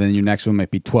 and then your next one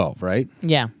might be 12, right?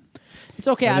 Yeah. It's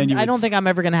okay. And then you I would don't s- think I'm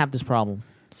ever going to have this problem.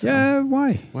 Yeah,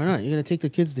 why? Why not? You're gonna take the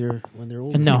kids there when they're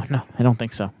old. No, I don't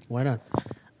think so. Why not?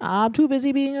 I'm too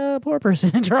busy being a poor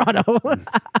person in Toronto.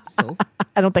 So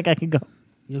I don't think I can go.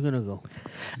 you're gonna go.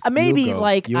 Maybe You'll go.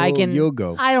 like I You'll- can. you'll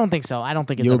go. I don't think so. I don't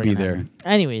think it's You'll ever be gonna there. happen.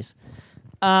 Anyways,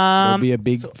 There'll be a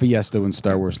big fiesta when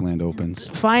Star Wars Land opens.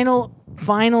 final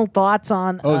thoughts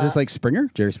on. Oh, is this like Springer?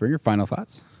 Jerry Springer? Final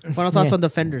thoughts? Final thoughts Yeah. on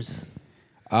Defenders.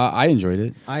 I enjoyed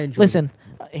it. I enjoyed. Listen,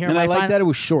 here And are I my like fin- that it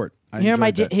was short. I Here are my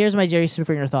enjoyed that. here's my Jerry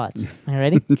Springer thoughts. Are you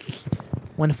ready?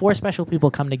 When 4 special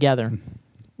people come together,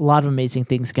 a lot of amazing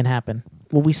things can happen.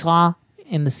 What we saw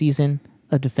in the season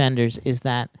of Defenders is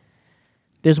that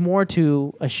there's more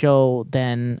to a show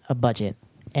than a budget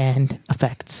and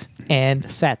effects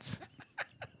and sets.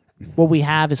 What we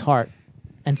have is heart,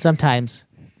 and sometimes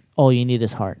all you need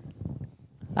is heart.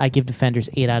 I give Defenders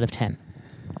 8 out of 10.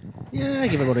 Yeah, I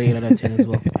give it about 8 out of 10 as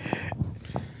well.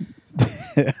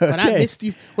 But I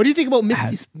Misty. What do you think about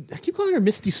Misty? I keep calling her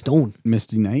Misty Stone.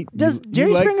 Misty Knight. Does You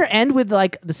Jerry like- Springer end with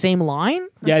like the same line? or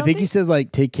Yeah, I think he something? says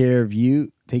like take care of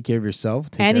you, take care of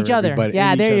yourself, take And care each of other. everybody,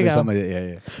 Yeah, and each there you other, go. something like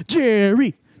that. Yeah.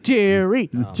 Jerry. Jerry.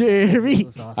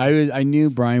 I knew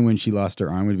Brian when she lost her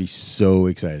arm would be so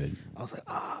excited. I was like,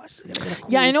 she's gonna get a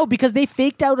cool. Yeah, I know because they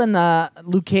faked out on the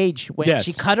Luke Cage when Yes.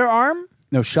 she cut her arm.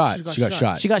 No, shot. She got She got shot.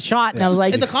 shot. She got shot, and I was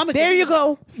like, In the comic, "There you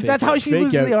go. That's how she Fake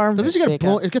loses out. the arm." Doesn't she get Fake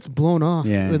blown? out. It gets blown off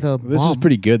Yeah. with a This is bomb.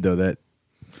 pretty good though. That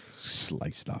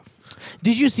sliced off.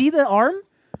 Did you see the arm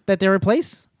that they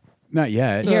replaced? Not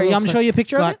yet. Here, It I'm looks show you a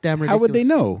picture of it? goddamn How would they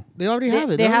ridiculous. know? They already have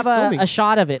it. They They're have already a filming.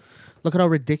 shot of it. Look at how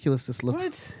ridiculous this looks.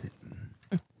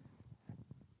 What?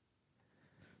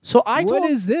 So I What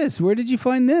told is this? Where did you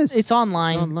find this? it's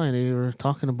online. It's online. They were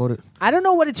talking about it. I don't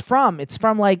know what it's from. It's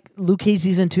from like Luke Cage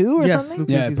season 2 or Yes, something. Luke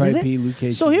yeah, Cage probably Is it? P. Luke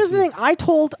Cage. So here's the thing. I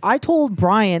told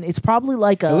Brian it's probably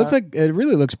like a. It looks like it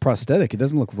really looks prosthetic. It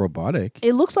doesn't look robotic.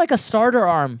 it looks like a starter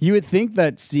arm. You would think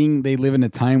that seeing they live in a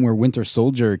time where Winter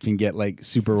Soldier can get like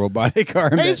super robotic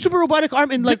arm. Hey, it's super robotic arm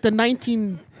in like the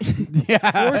 19. yeah,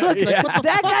 Like, what the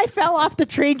That guy fell off the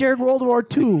train during World War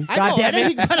II. I God know, damn and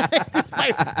it. then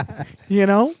he got You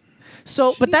know?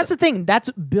 So, but that's the thing.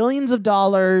 That's billions of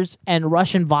dollars and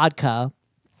Russian vodka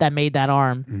that made that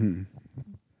arm.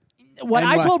 what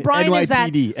I told Brian is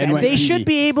that NYPD. they should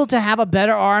be able to have a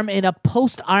better arm in a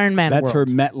post Iron Man That's world.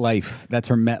 her MetLife. That's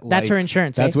her MetLife. That's her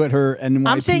insurance, That's eh? what her NYPD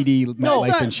I'm saying, no,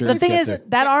 MetLife the insurance thing gets is, her.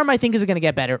 that arm I think is going to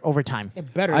get better over time.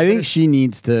 Better. I think she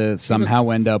needs to somehow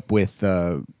end up with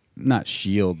not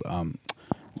Shield.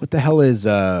 What the hell is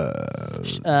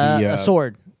A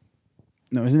sword.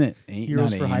 No, isn't it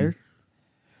Heroes not for AIM. Hire.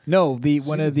 No,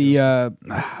 one of the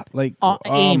like oh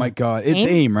AIM. my god, it's AIM?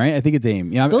 AIM, right? I think it's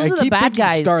AIM. Yeah, Those I are the keep bad thinking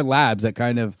guys. Star Labs. That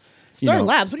kind of Star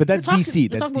Labs? What but are you that's talking- DC.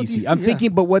 you're That's talking about DC. DC, I'm yeah.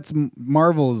 thinking, but what's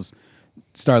Marvel's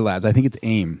Star Labs? I think it's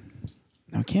AIM.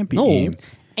 No, it can't be No. AIM.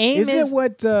 AIM Isn't is it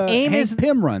what AIM Hank is-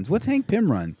 Pym runs? What's Hank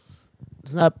Pym run?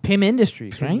 Pym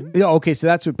Industries, right? Yeah, okay, so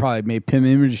that's what probably made Pym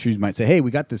Industries might say, "Hey, we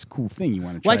got this cool thing. You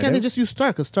want to try Why it can't they out?" just use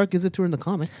Stark? Because Stark gives it to her in the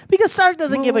comics. Because Stark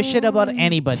doesn't give a shit about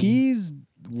anybody. He's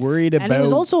worried about. And he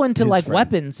was also into his like friend.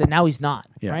 weapons, and now he's not.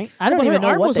 Yeah. Right? I don't But her even know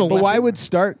arm what. was They a did. But why would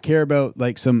Stark care about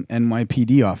like some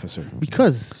NYPD officer?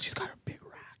 Because she's got a big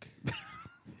rack.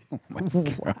 What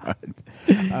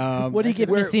do you give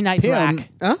Where Misty Knight's Pym- rack?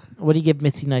 Huh? What do you give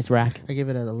Misty Knight's rack? I give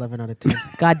it an 11 out of 10.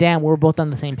 God damn, we're both on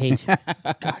the same page.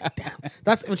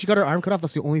 That's when she got her arm cut off.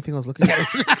 That's the only thing I was looking at.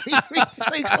 She's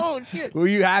like, oh shit. Were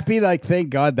you happy? Like, thank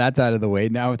God that's out of the way.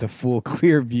 Now it's a full,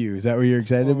 clear view. Is that what you're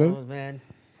excited Oh about? man.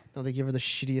 No, they give her the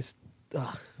shittiest.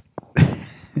 Ugh.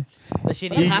 The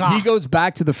shitty He goes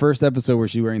back to the first episode where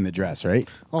she's wearing the dress, right?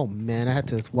 Oh man, I had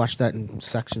to watch that in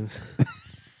sections.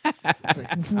 It's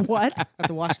like, What? I had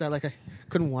to watch that like I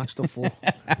couldn't watch the full.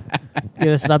 You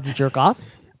gonna stop to jerk off?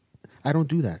 I don't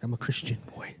do that. I'm a Christian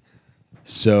boy.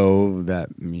 So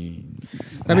that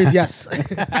means. That means yes.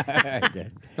 Okay.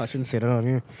 No, I shouldn't say that on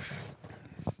here.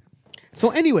 So,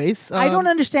 anyways, I don't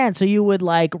understand. So you would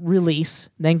like release,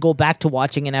 then go back to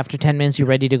watching, and after 10 minutes, you're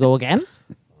ready to go again?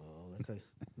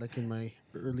 like in my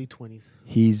early 20s.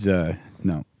 He's,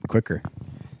 no, quicker.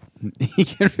 He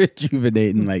can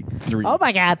rejuvenate in like 3. Oh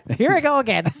my God. Here we go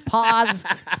again. Pause.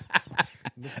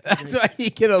 That's why he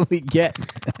can only get.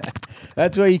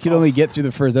 That's why you can only get through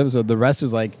the first episode. The rest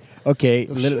was like, okay,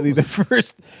 literally the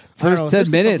first know, there's 10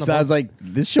 just minutes. something I was like,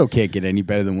 this show can't get any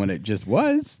better than what it just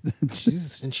was.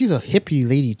 She's a hippie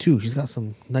lady, too. She's got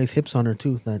some nice hips on her,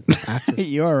 too, that actress.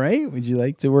 You all right? Would you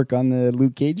like to work on the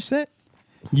Luke Cage set?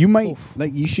 You might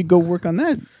like. You should go work on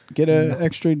that. Get an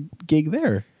extra gig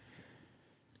there.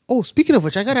 Oh, speaking of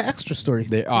which, I got an extra story.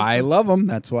 I love them.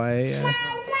 That's why.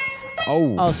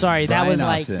 Oh, sorry. That Brian was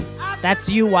Austin. like, that's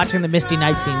you watching the Misty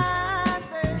Night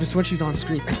scenes. Just when she's on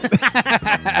screen.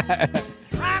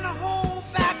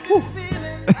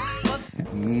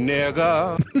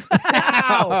 Nigga.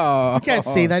 You can't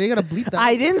say that. You got to bleep that.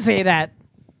 I didn't say that.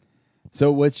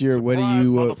 So what's your? What do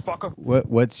you?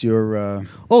 What's your?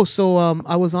 So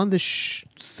I was on this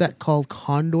set called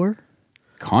Condor.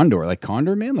 Condor, like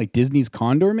Condor Man, like Disney's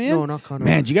Condor Man. No, not Condor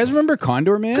Man, Man. do you guys remember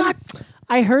Condor Man? God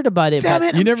I heard about it, damn but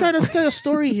it! You I'm never- trying to tell a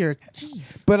story here.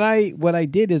 Jeez. But what I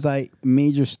did is I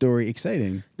made your story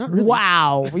exciting. Not really.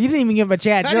 wow. You didn't even give him a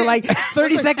chance. I You're didn't- like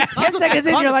 30 seconds, 10 seconds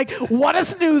in, you're like, what a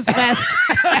snooze fest.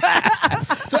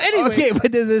 So anyway, Okay,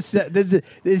 but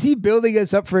is he building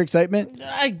us up for excitement?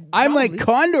 I'm like,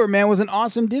 Condor Man was an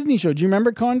awesome Disney show. Do you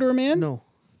remember Condor Man? no.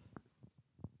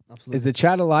 Absolutely. Is the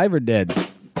chat alive or dead?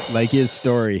 Like his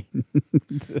story.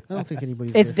 I don't think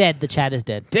anybody's. It's there. dead. The chat is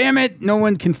dead. Damn it! No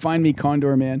one can find me,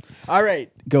 Condor Man. All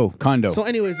right, go Condo. So,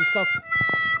 anyways, it's called.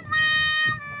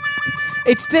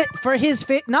 It's for his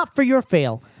not for your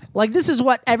fail. Like, this is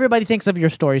what everybody thinks of your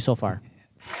story so far.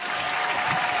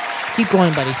 Keep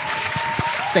going, buddy.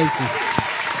 Thank you.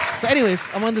 So, anyways,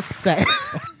 I'm on the set.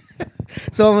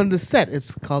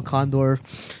 It's called Condor.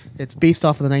 It's based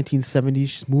off of the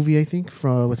 1970s movie, I think,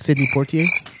 with Sidney Poitier.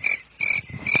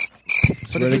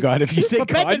 Swear to God, if you say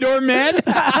Condor Man,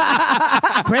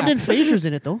 Brendan Fraser's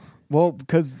in it, though. well,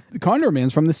 because Condor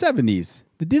Man's from the 70s,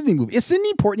 the Disney movie. Is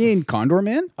Sidney Poitier in Condor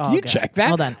Man? Can you okay. check that?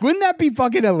 Hold on. Wouldn't that be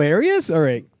fucking hilarious? All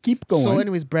right, keep going. So,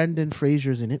 anyways, Brendan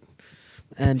Fraser's in it.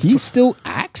 And he still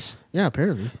acts. yeah,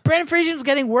 apparently. Brandon Fraser's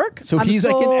getting work. So I'm he's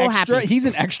like so an extra. happy. He's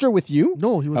an extra with you.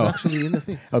 No, he was Oh. actually in the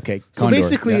thing. Okay. So Condor,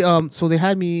 basically, yeah. so they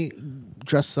had me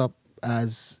dress up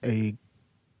as a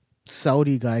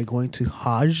Saudi guy going to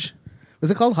Hajj. Was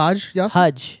it called Hajj? Yeah.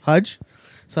 Hajj. Hajj.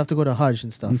 So I have to go to Hajj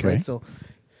and stuff, Okay. right? So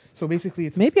basically,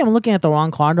 it's Maybe I'm looking at the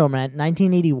wrong Condor Man.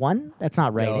 1981? That's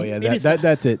not right. Oh yeah, Maybe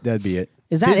that's it. That'd be it.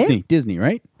 Is that Disney? it? Disney,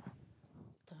 right?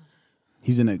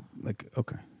 He's in a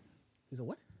okay. He's a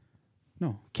what?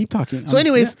 No, keep talking. So,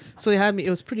 anyways, so they had me. It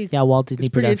was pretty. Yeah, Walt Disney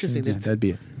It's pretty Productions. interesting. yeah, that'd be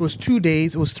it. It was 2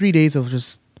 days. It was 3 days of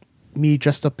just me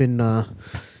dressed up in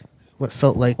what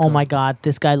felt like. Oh my God,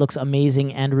 this guy looks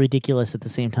amazing and ridiculous at the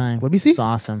same time. What'd we see? It's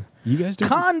awesome. You guys don't.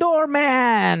 Condor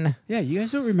Man. Yeah, you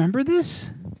guys don't remember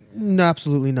this? No,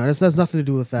 absolutely not. This has nothing to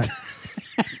do with that.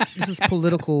 This is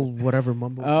political, whatever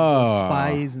mumbo,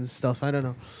 spies and stuff. I don't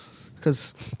know.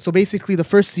 Because so basically, the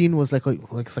first scene was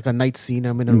it's like a night scene.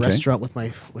 I'm in a restaurant with my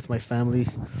family,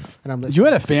 and I'm like, You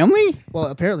had a family? well,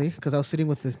 apparently, because I was sitting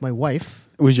with my wife.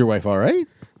 Was your wife all right?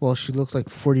 Well, she looks like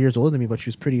 40 years older than me, but she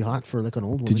was pretty hot for like an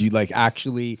old woman. Did you like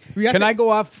actually? We had Can to- I go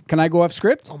off? Can I go off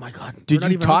script? Oh my god! Did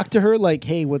you talk to her like,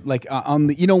 hey, what, like on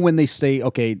the, when they say,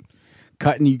 okay,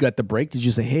 cut and you got the break? Did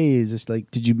you say, hey, is this like?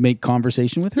 Did you make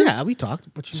conversation with her? Yeah, we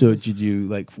talked. But So did you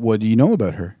like? What do you know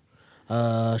about her?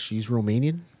 she's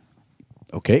Romanian.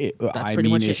 Okay, That's pretty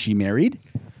much is it. she married?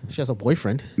 She has a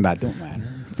boyfriend. That don't matter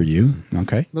for you.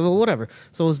 Okay. Well, whatever.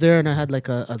 So I was there, and I had like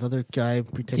another guy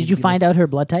pretending. Did you find out her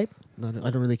blood type? No, I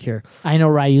don't really care. I know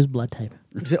Ryu's blood type.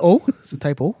 Is it O? Is it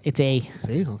type O? It's A.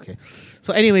 See? Okay.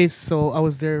 So anyways, so I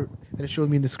was there, and it showed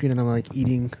me in the screen, and I'm like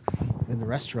eating in the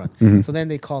restaurant. So then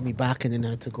they called me back, and then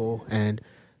I had to go and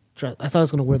I thought I was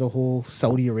going to wear the whole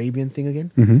Saudi Arabian thing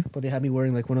again, but they had me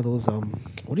wearing like one of those,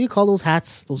 what do you call those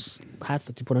hats? Those hats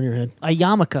that you put on your head? A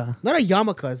yarmulke. Not a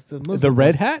yarmulke. It's the Muslim The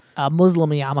red one. hat? A Muslim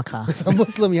yarmulke. It's a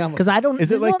Muslim yarmulke. Because I don't. Is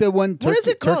it like the one What is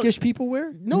it called? Turkish people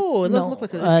wear? No, it doesn't look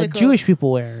like a... It's like Jewish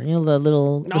people wear. You know, the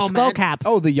little No, the skull man. cap.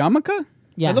 Oh, the yarmulke?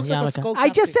 Yeah, It looks like a yarmulke. skull I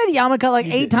cap just thing. said yarmulke like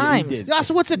 8 times. did. Yeah,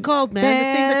 so what's it called, man? The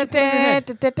thing that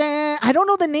you put on your head. I don't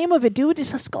know the name of it, dude.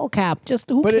 It's a skull cap. Just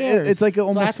who But cares? it's like I have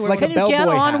almost to wear like one a Can you get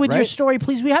bellboy on hat, with your right? story,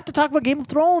 please? We have to talk about Game of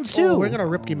Thrones too. Oh, we're going to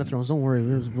rip Game of Thrones. Don't worry.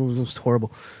 It was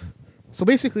horrible. So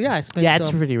basically, yeah, I spent... Yeah, it's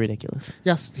pretty ridiculous.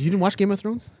 Yes, you didn't watch Game of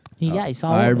Thrones? Yeah, he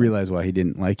saw. I it. realized why he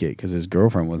didn't like it because his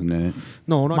girlfriend wasn't in it.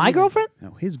 No, not My even. girlfriend.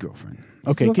 No, his girlfriend.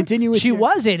 Okay, continue with She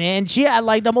was in it, and she had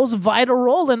like the most vital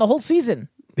role in the whole season.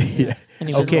 Yeah.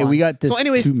 Anyways, Okay, go on. we got this So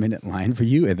anyways- 2-minute line for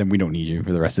you, and then we don't need you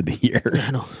for the rest of the year.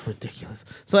 I know, ridiculous.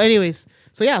 So anyways,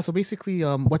 so basically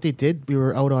what they did, we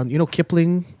were out on,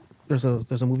 Kipling. There's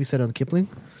a movie set on Kipling.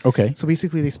 Okay. So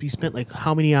basically we spent like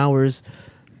how many hours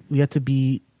we had to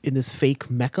be in this fake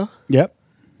Mecca. Yep.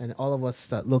 And all of us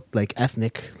that looked like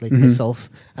ethnic, like myself,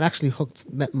 and actually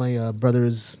met my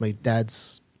my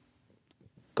dad's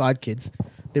godkids.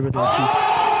 They were there too.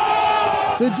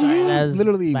 So do you that is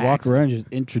literally by walk accident. around and just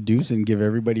introduce and give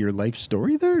everybody your life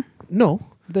story there? No.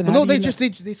 Then Well, how no, do they you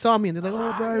just they saw me and they're like,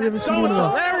 "Oh, Brian, we haven't seen you in a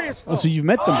while." Oh, so you've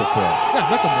met them before? Yeah,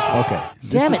 met them before. Okay.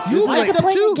 Damn it! You Why like is it them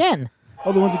playing too. again?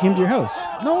 Oh, the ones that came to your house.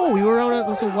 No, we were out. It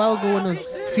was a while ago, a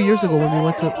few years ago when we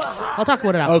went to. I'll talk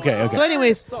about it after. Okay. So,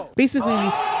 anyways, basically,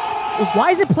 Why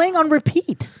is it playing on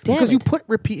repeat? Damn because it. you put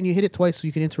repeat and you hit it twice, so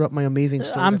you can interrupt my amazing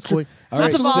story. I'm that's tr- going. All right,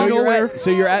 First of all, so nowhere.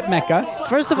 you're at Mecca,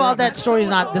 First of all, that story's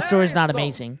not. The story's not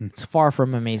amazing. It's far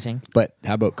from amazing. but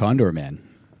how about Condor Man?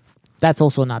 That's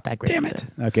also not that great. Damn either.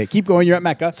 it. Okay, keep going. You're at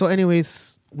Mecca. So,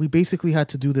 anyways, we basically had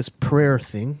to do this prayer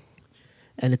thing,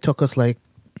 and it took us like.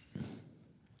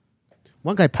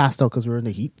 One guy passed out because we were in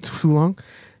the heat too long.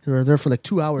 We were there for like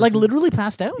 2 hours. Like literally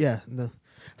passed out. Yeah.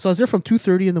 So I was there from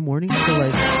 2:30 in the morning till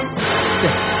like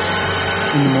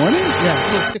 6. In the morning? Yeah,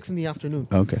 no, 6 in the afternoon.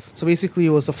 Okay. So basically, it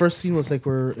was the first scene was like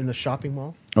we're in a shopping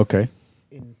mall Okay.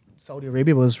 in Saudi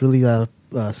Arabia. It was really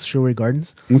Shurway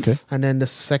Gardens. Okay. And then the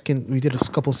second, we did a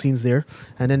couple scenes there,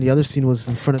 and then the other scene was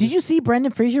in front of. Did you see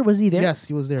Brendan Fraser? Was he there? Yes,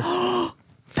 he was there.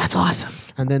 That's awesome.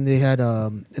 And then they had,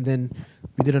 and then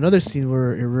we did another scene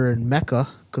where we were in Mecca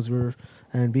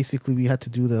and basically we had to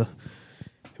do the.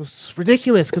 It was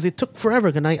ridiculous because it took forever,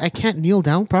 and I can't kneel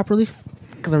down properly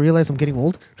because I realized I'm getting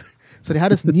old. So they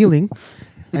had us kneeling,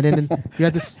 and then we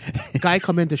had this guy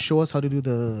come in to show us how to do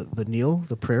the kneel,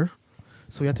 the prayer.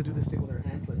 So we had to do this thing with our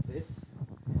hands like this.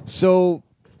 So,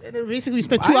 And then basically we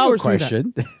spent I 2 have a hours doing that.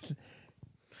 question.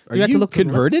 Are You have to you look to the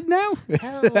left. converted now?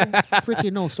 Hell,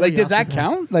 freaking no. Sorry, Like, does that Austin.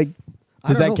 count? Like, I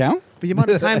does don't that know. count? But the amount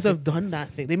of times I've done that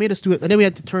thing, they made us do it, and then we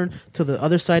had to turn to the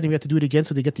other side, and we had to do it again,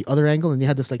 so they get the other angle, and they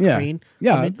had this like Yeah. crane.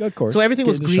 Yeah, come in. of course. So everything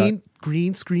was Get the shot.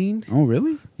 green screened. Oh,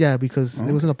 really? Yeah, because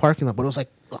it was in a parking lot, but it was like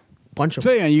a bunch of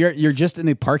So yeah, you're just in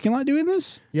a parking lot doing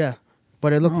this? yeah.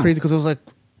 But it looked Oh. crazy because it was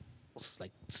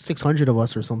like 600 of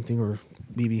us or something, or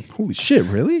maybe Holy shit!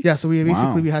 Really? yeah. So we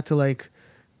basically Wow. we had to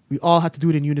we all had to do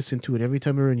it in unison too, and every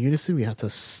time we were in unison, we had to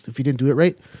if you didn't do it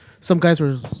right, some guys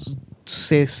were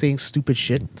saying stupid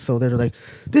shit. So they're like,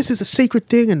 "This is a sacred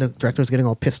thing," and the director was getting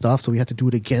all pissed off. So we had to do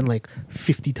it again like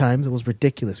 50 times. It was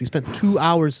ridiculous. We spent 2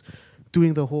 hours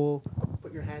doing the whole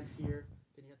put your hands here,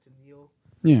 then you have to kneel.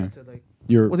 You Yeah. had to like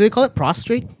You're what do they call it?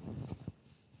 Prostrate.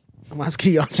 I'm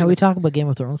asking you. Can we talk about Game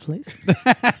of Thrones, please?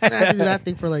 I had to do that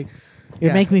thing for like. You're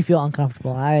yeah. making me feel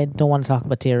uncomfortable. I don't want to talk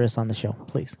about terrorists on the show,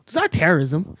 please. It's not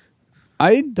terrorism.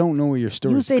 I don't know where your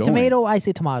story You is say going. tomato, I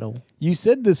say tomato. You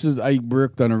said I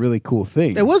worked on a really cool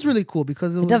thing. It was really cool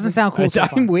because It doesn't sound cool so far.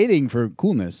 I'm waiting for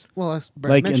coolness. Well, I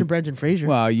Like mentioned in- Brendan Fraser.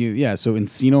 Well, so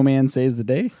Encino Man saves the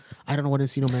day. I don't know what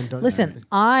Encino Man does. Listen,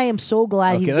 I am so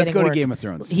glad Okay, he's let's getting go to work. Game of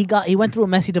Thrones. He went through a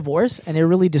messy divorce, and it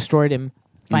really destroyed him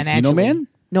financially. Man?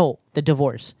 No, the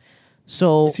divorce.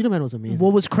 So Encino Man was amazing.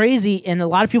 what was crazy, and a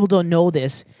lot of people don't know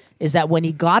this, is that when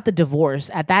he got the divorce,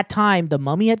 at that time, The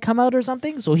Mummy had come out or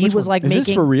something. So he was like Is making.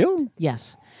 this for real?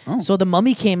 Yes. Oh. So The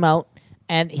Mummy came out,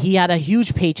 and he had a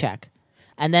huge paycheck.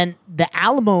 And then the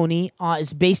alimony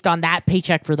is based on that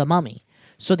paycheck for The Mummy.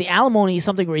 So the alimony is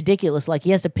something ridiculous. Like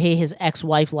he has to pay his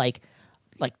ex-wife like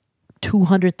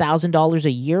 $200,000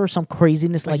 a year or some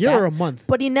craziness like year that. or a month?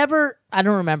 But he never, I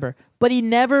don't remember, but he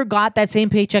never got that same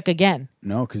paycheck again.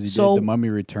 No, because he So, did The Mummy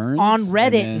Returns. On and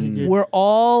Reddit, then- we're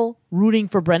all rooting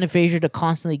for Brendan Fraser to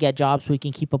constantly get jobs so he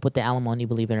can keep up with the alimony,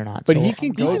 believe it or not. But So- he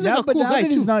can go seems like now. a But cool now guy,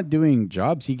 that he's too. not doing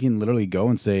jobs, he can literally go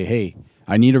and say, "Hey,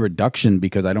 I need a reduction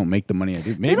because I don't make the money I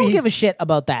do." Maybe they don't he's- give a shit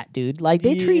about that, dude. Like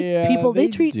they treat Yeah, people, they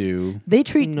treat do. they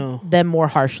treat No. them more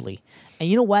harshly. And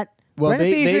you know what? Well,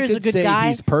 Brendan Fraser they is a could good say guy.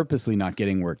 he's purposely not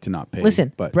getting work to not pay.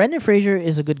 Listen, but Brendan Fraser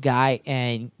is a good guy,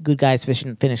 and good guys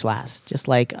finish last, just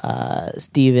like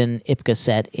Steven Ipka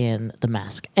said in The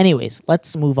Mask. Anyways,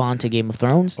 let's move on to Game of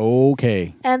Thrones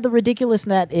okay, and the ridiculous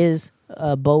that is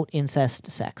boat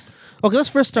incest sex. Okay, let's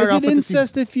first start is off it with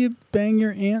incest if you bang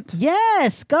your aunt?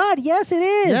 Yes, God, yes, it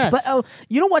is. Yes. But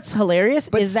you know what's hilarious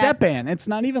But is that, step aunt, it's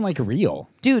not even like real.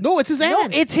 dude, No, it's his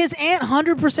aunt. it's his aunt,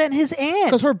 100% his aunt.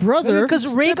 because her brother. Because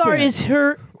Rhaegar aunt. is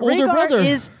her Older Rhaegar brother.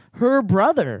 is her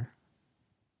brother.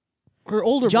 her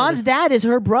older John's brother. dad is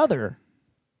her brother.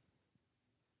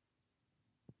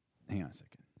 Hang on a second.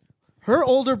 Her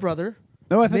older brother.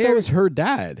 No, I thought that Mary- was her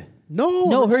dad. No,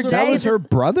 her older dad That brother. was her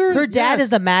brother. Her dad Yes. is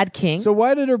the Mad King. So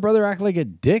why did her brother act like a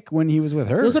dick when he was with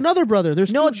her? There's another brother.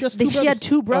 There's no, two, just two she brothers. had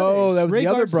two brothers. Oh, that was the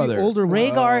other Rhaegar's brother. older one.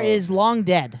 Rhaegar is long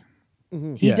dead.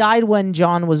 He Yeah. died when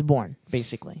John was born,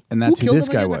 basically. And that's Who who, killed this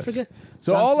him guy again? I was. forget.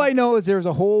 So all I know is there's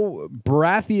a whole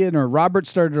Baratheon or Robert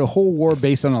started a whole war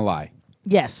based on a lie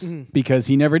Yes. because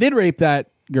he never did rape that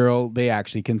girl. They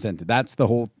actually consented. That's the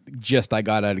whole gist I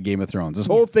got out of Game of Thrones. This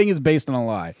whole thing is based on a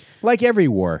lie, like every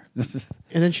war.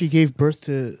 And then she gave birth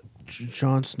to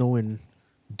Jon Snow and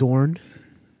Dorne.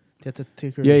 They had to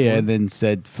take her. Yeah, to yeah. Dorne. And then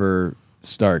said for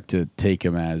Stark to take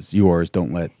him as yours.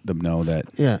 Don't let them know that.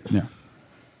 Yeah. Yeah.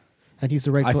 And he's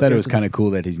the I rightful thought it heir was to the- kind of cool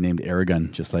that he's named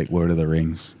Aragon, just like Lord of the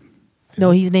Rings.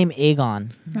 No, he's named Aegon,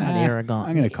 not Ah, Aragorn.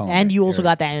 I'm gonna call him And you also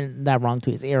Arag- got that wrong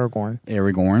too. It's Aragorn.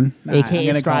 Aragorn, AKA I'm gonna call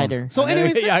him- Strider. So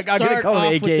anyways, Yeah, let's I'm gonna start call him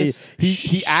off AKA. with this.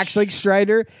 He acts like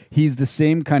Strider. He's the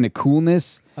same kind of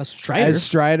coolness A Strider? as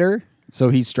Strider. So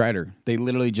he's Strider. They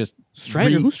literally just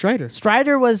Strider. re- Who's Strider?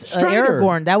 Strider was Strider.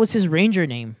 Aragorn. That was his ranger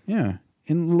name. Yeah,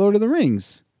 in Lord of the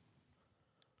Rings,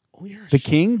 Oh yeah. the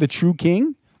king, the true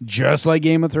king, just like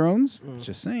Game of Thrones.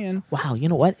 Just saying. Wow, you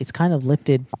know what? It's kind of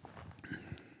lifted.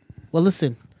 Well,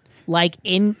 listen. Like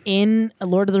in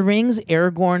Lord of the Rings,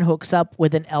 Aragorn hooks up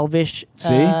with an elvish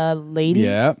See? lady.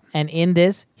 Yeah. And in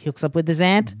this, he hooks up with his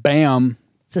aunt. Bam.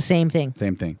 It's the same thing.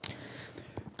 Same thing.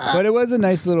 But it was a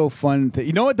nice little fun thing.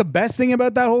 You know what the best thing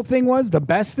about that whole thing was? The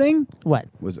best thing What?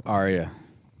 was Arya.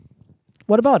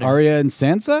 What about it? Arya and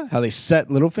Sansa, how they set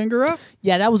Littlefinger up.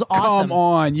 Yeah, that was awesome. Come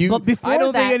on, you. But before I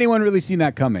don't that, think anyone really seen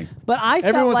that coming. But I felt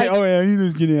Everyone like say, "Oh yeah, I knew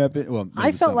this was gonna happen." Well, I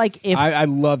maybe felt some. like if I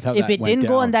loved how if that it went didn't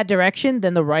go down. in that direction,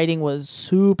 then the writing was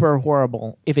super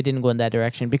horrible. If it didn't go in that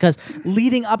direction, because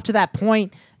leading up to that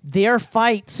point, their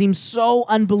fight seems so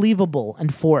unbelievable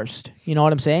and forced. You know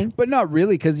what I'm saying? But not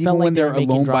really, because even Felt like when they were they're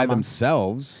making alone by drama.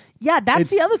 themselves, Yeah, that's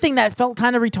the It's- other thing that felt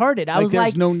kind of retarded. I Like, was there's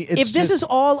like, no ne- it's if this just- is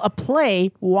all a play,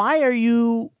 why are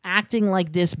you acting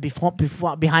like this before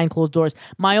behind closed doors?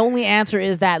 My only answer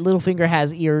is that Littlefinger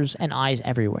has ears and eyes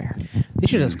everywhere. They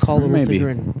should just call Maybe.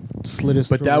 Littlefinger and slit his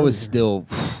but throat. that was still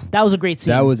That was a great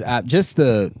scene. that was just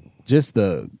the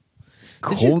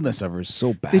coldness of her is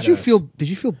so bad. Did you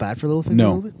feel bad for Littlefinger No.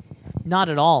 a little bit? Not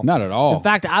at all. Not at all. In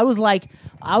fact, I was like,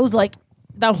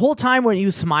 that whole time when he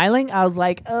was smiling, I was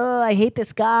like, oh, I hate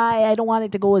this guy. I don't want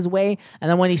it to go his way. And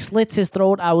then when he slits his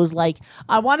throat, I was like,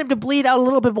 I want him to bleed out a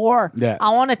little bit more. Yeah.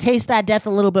 I want to taste that death a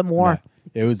little bit more.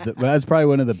 Yeah. It was. That's probably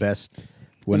one of the best.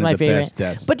 One It's of my the favorite. best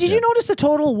deaths. But did Yeah. you notice the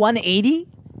total 180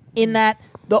 in that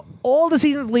all the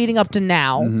seasons leading up to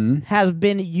now Mm-hmm. has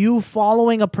been you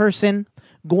following a person,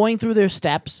 going through their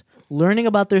steps, learning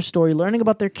about their story, learning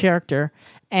about their character,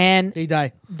 and They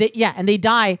die. and they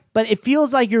die, but it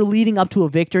feels like you're leading up to a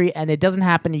victory and it doesn't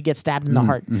happen, you get stabbed in the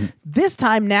heart. This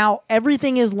time now,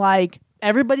 everything is like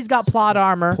everybody's got plot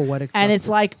armor Poetic and it's justice.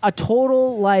 like a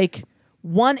total like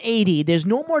 180. There's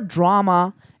no more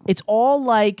drama. It's all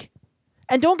like,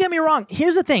 and don't get me wrong.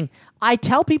 Here's the thing. I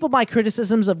tell people my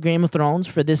criticisms of Game of Thrones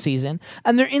for this season,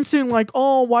 and they're instantly like,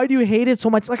 oh, why do you hate it so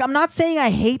much? Like, I'm not saying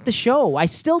I hate the show. I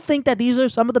still think that these are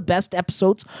some of the best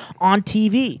episodes on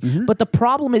TV. But the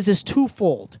problem is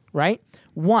twofold, right?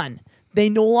 One, they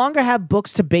no longer have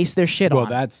books to base their shit on. Well,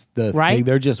 that's the right? thing.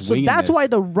 They're just so winging that's this. why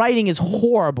the writing is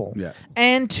horrible. Yeah.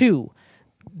 And two,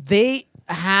 they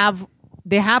have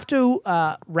to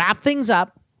wrap things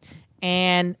up,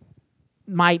 and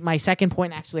my second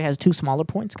point actually has two smaller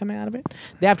points coming out of it.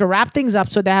 They have to wrap things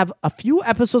up, so they have a few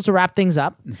episodes to wrap things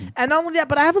up. And not only that,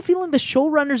 but I have a feeling the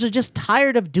showrunners are just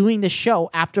tired of doing the show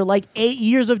after like 8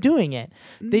 years of doing it.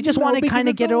 They just want to kind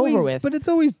of get it over with. But it's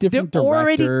always different They're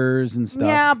already- directors and stuff.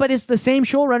 Yeah, but it's the same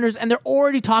showrunners, and they're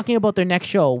already talking about their next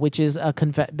show, which is a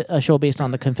show based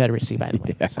on the Confederacy, by the way.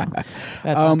 So that's not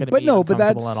gonna But be no, but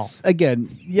uncomfortable at all. that's again,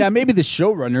 yeah, maybe the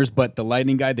showrunners, but the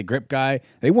lighting guy, the grip guy,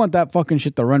 they want that fucking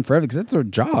shit to run forever because that's their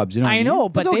jobs. You know, what I mean? know,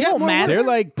 but they'll they get don't more matter. They're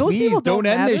like, those please people don't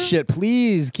end this matter. shit.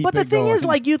 Please keep But the it thing is, going.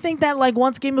 like, you think that, like,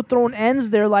 once Game of Thrones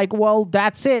ends, they're like, well,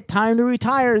 that's it, time to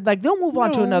retire. Like, they'll move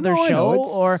on to No, another no, I know. show,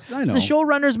 It's- or I know. the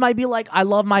showrunners might be like, I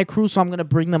love my crew, so I'm going to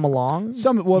bring them along.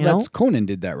 Well, you know? that's Conan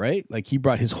did that, right? Like he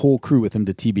brought his whole crew with him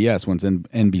to TBS once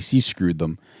NBC screwed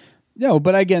them. No,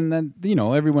 but again, then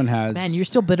everyone has. Man, you're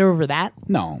still bitter over that?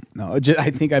 No.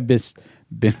 I think I've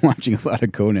been watching a lot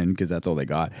of Conan because that's all they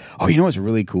got. Oh, you know what's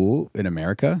really cool in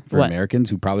America for What? Americans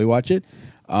who probably watch it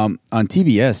on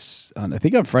TBS? I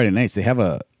think on Friday nights they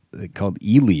have called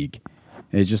E-League.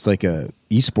 It's just like a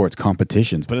esports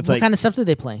competitions, but it's What like kind of stuff do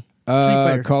they play?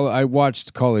 Fighter. I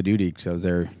watched Call of Duty because I was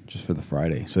there just for the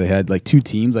Friday. So they had like two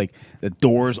teams, like the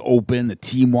doors open, the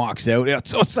team walks out.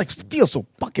 It's like feels so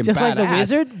fucking Just like the badass.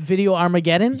 Wizard, Video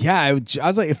Armageddon? Yeah, I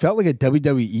was like, it felt like a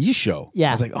WWE show. Yeah.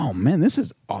 I was like, oh man, this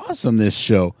is awesome. This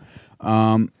show.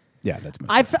 Yeah, that's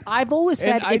my. I've always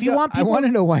said, And if you want I people... want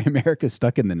to know why America's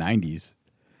stuck in the '90s.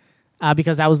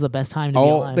 because that was the best time to be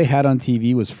All alive. they had on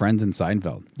TV was Friends and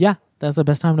Seinfeld. Yeah, that's the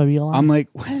best time to be alive. I'm like,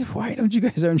 why don't you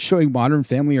guys aren't showing Modern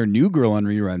Family or New Girl on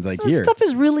reruns? Like This here, stuff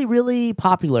is really, really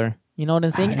popular. You know what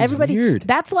I'm saying? It's Everybody, weird.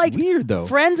 that's It's like weird, though.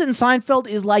 Friends and Seinfeld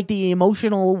is like the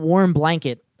emotional warm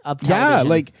blanket of television. yeah,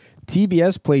 like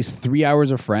TBS plays 3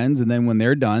 hours of Friends, and then when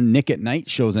they're done, Nick at Night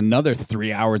shows another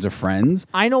 3 hours of Friends.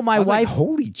 I know my I was like, wife.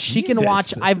 holy she can Jesus.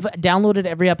 watch. I've downloaded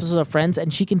every episode of Friends,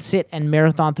 and she can sit and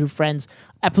marathon through Friends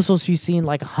episodes she's seen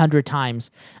like 100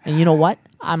 times. And you know what?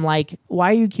 I'm like,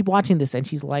 why do you keep watching this? And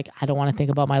she's like, I don't want to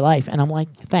think about my life. And I'm like,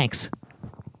 thanks.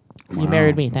 You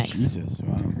married me. Thanks. Jesus,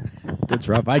 wow. That's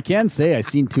rough. I can say I've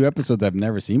seen 2 episodes I've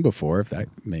never seen before. If that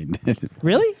made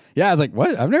Really? yeah, I was like,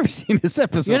 what? I've never seen this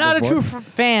episode. You're not before. a true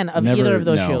fan of Never- either of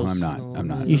those no, shows. I'm not. I'm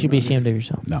not. You should be ashamed of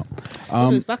yourself. No.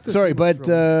 Anyways, back to Sorry, Game of but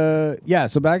Thrones. yeah.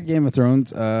 So back to Game of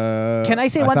Thrones. Can I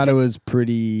say I one thought thing? it was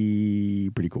pretty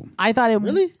cool. I thought it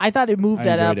Really? I thought it moved I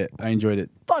at enjoyed a it. I enjoyed it.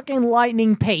 fucking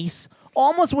lightning pace.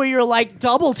 Almost where you're like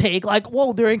double take, like,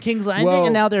 whoa, they're in King's Landing Well,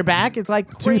 and now they're back. It's like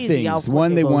Two crazy. how things. quick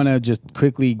One, it they goes. want to just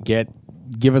quickly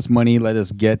give us money, let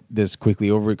us get this quickly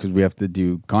over because we have to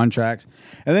do contracts.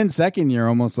 And then second, you're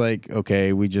almost like,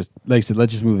 okay, we just, like I said,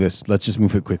 let's just move this. Let's just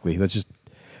move it quickly. Let's just,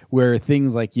 where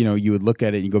things like, you would look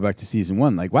at it and you go back to season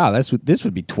 1, like, wow, this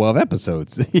would be 12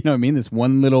 episodes. You know what I mean? This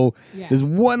one little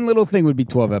thing would be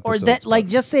 12 or episodes. that, like,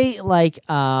 but- just say, like,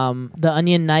 the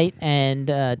Onion Knight and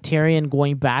Tyrion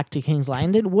going back to King's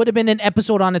Landing would have been an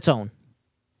episode on its own.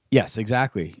 Yes,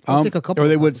 exactly. I'll take a couple or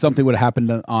they of would something would have happened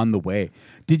on the way.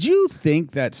 Did you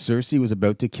think that Cersei was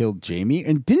about to kill Jaime?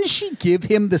 And didn't she give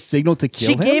him the signal to kill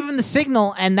She him? gave him the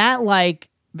signal, and that, like,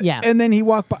 yeah. And then he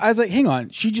walked by. I was like, hang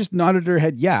on. She just nodded her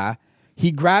head. Yeah.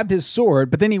 He grabbed his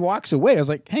sword, but then he walks away. I was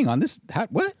like, hang on.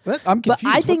 What? I'm But confused.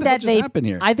 I think what the hell that just happened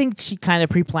here? I think she kind of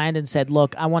pre-planned and said,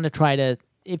 "Look, I want to try to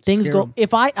if things Scare go him.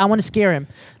 if I want to scare him.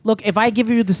 Look, if I give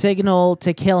you the signal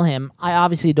to kill him, I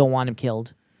obviously don't want him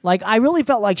killed." Like, I really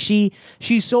felt like she's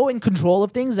so in control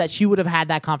of things that she would have had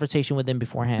that conversation with him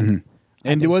beforehand.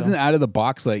 and it think wasn't so. out of the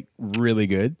box like really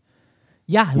good.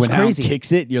 Yeah, it was When Hound crazy.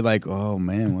 kicks it, you're like, oh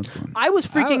man, what's going on? I was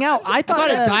freaking out. I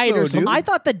thought it died or something. I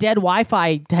thought the dead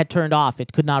Wi-Fi had turned off.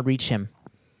 It could not reach him.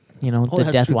 You know, Oh, the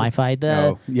that's death true. Wi-Fi.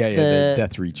 the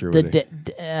Death Reach or whatever. The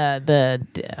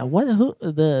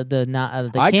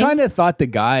I king? kind of thought the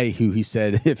guy who he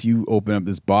said, if you open up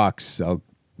this box, I'll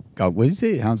what did he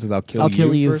say? Hound says, I'll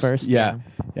kill you. first. Yeah.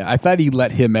 I thought he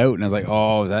let him out, and I was like,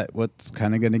 "Oh, is that what's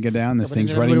kind of going to go down? This but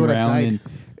thing's then running everybody would've around and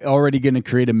already going to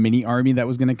create a mini army that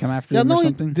was going to come after Yeah, him or no,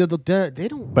 something." they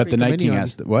don't. But the create Night many King armies.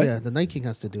 has to- what? Yeah, the Night King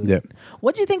has to do it. Yeah,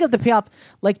 What do you think of the payoff?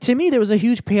 Like, to me, there was a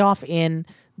huge payoff in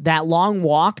that long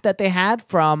walk that they had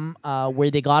from where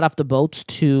they got off the boats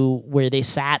to where they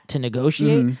sat to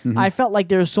negotiate, I felt like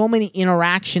there were so many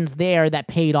interactions there that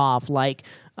paid off, like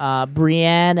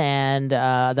Brienne and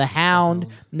the Hound.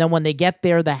 And then when they get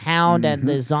there, the Hound and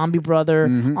the zombie brother.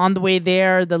 On the way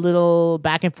there, the little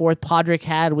back and forth Podrick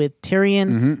had with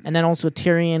Tyrion, and then also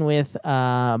Tyrion with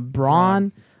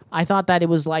Bronn. I thought that it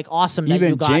was like awesome that you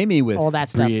Even got Jamie with all that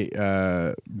stuff.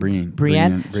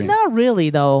 Brienne. Not really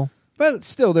though. But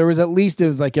still, there was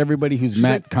like everybody who's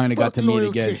met like, kind of got to "Fuck meet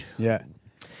loyalty." again. Yeah.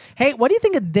 Hey, what do you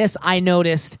think of this? I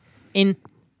noticed in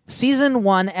season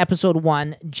 1, episode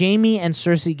 1, Jamie and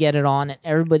Cersei get it on, and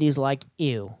everybody's like,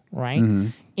 ew, right?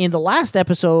 In the last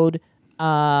episode,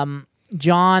 Jon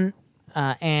and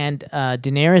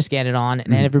Daenerys get it on,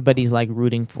 and everybody's like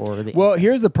rooting for the. Well,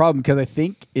 here's the problem, because I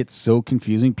think it's so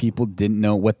confusing. People didn't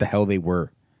know what the hell they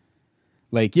were.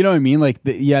 Like, you know what I mean? Like,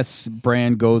 yes,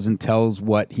 Bran goes and tells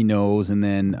what he knows, and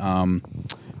then,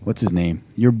 what's his name?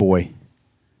 Your boy.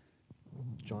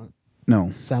 John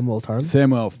No. Samuel Tarly.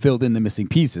 Samuel filled in the missing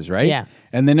pieces, right? Yeah.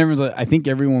 And then everyone's like, I think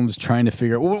everyone was trying to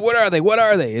figure out, what are they? What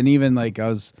are they? And even like I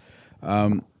was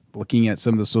looking at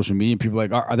some of the social media, people were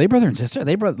like, are they brother and sister? Are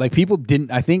they brother? Like people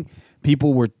didn't, I think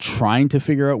people were trying to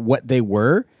figure out what they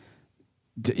were.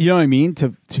 You know what I mean?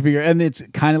 To figure, and it's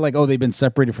kind of like, oh, they've been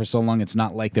separated for so long. It's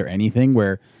not like they're anything.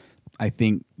 Where I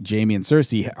think Jamie and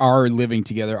Cersei are living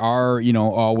together, are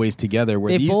always together.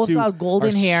 Where they these both two got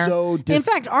golden are hair. So In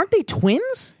fact, aren't they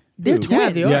twins? They're Dude,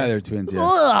 twins. Yeah, they're twins. Yeah.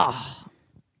 Ugh.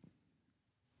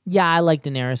 Yeah, I like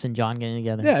Daenerys and Jon getting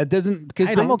together. Yeah, it doesn't because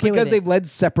I'm okay with it. they've led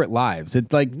separate lives.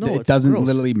 It like No, it it's doesn't gross.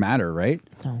 literally matter, right?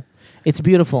 No, it's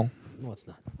beautiful. No, it's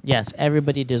not. Yes,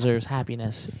 everybody deserves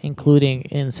happiness, including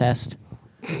incest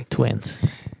twins.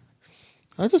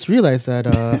 I just realized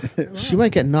that she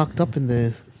might get knocked up in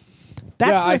the.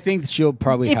 That's yeah, I the- think she'll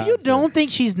probably. if have you to- don't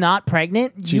think she's not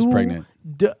pregnant, She's you pregnant.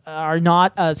 are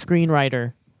not a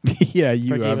screenwriter. yeah, for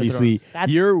you Game of obviously Thrones.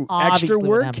 That's your obviously extra what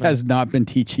work happened. has not been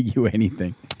teaching you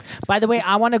anything. By the way,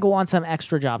 I want to go on some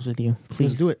extra jobs with you.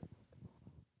 Please Let's do it.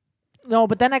 No,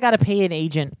 but then I got to pay an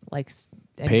agent, like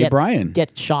and Pay Brian.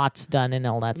 get shots done and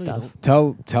all that No, you stuff.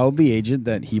 don't. Tell the agent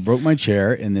that he broke my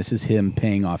chair, and this is him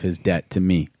paying off his debt to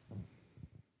me.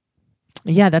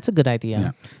 Yeah, that's a good idea.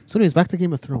 Yeah. So, anyways, back to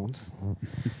Game of Thrones.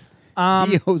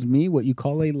 He owes me what you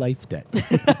call a life debt.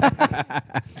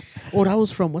 Oh, that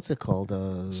was from what's it called?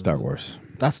 Star Wars.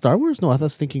 That's Star Wars? No, I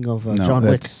was thinking of No, John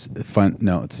Wick. that's fun.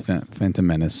 No, it's Phantom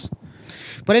Menace.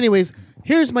 But anyways,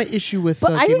 here's my issue with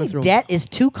But I Game of think Thrones. debt is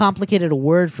too complicated a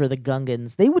word for the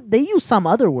Gungans. They used some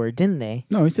other word, didn't they?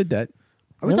 No, he said debt.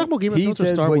 Are we talking about Game of He Thrones or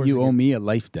says Star what Wars? you owe again? me a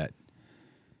life debt.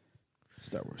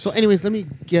 Star Wars. So, anyways, let me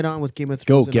get on with Game of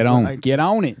Go Thrones. get and on, what I- get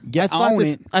on it, I get thought on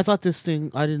this. it. I thought this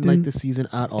thing. I didn't like this season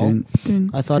at all.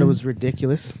 I thought it was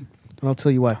ridiculous, and I'll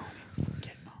tell you why.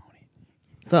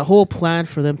 That whole plan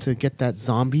for them to get that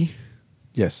zombie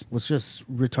Yes. was just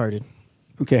retarded.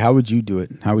 Okay, how would you do it?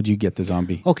 How would you get the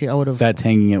zombie? Okay, I would have. That's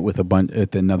hanging it with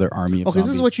with another army of Okay, zombies.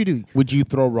 this is what you do. Would you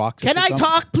throw rocks? Can at the I zombie?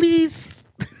 talk, please?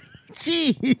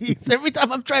 Jeez, every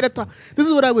time I'm trying to talk, this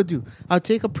is what I would do. I'd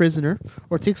take a prisoner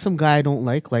or take some guy I don't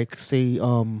like say,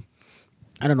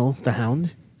 I don't know, the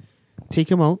Hound. Take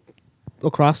him out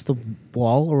across the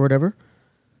wall or whatever.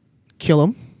 Kill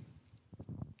him.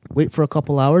 Wait for a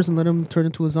couple hours and let him turn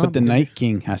into a zombie. But the Night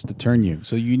King has to turn you,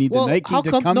 so you need Well, the Night King how to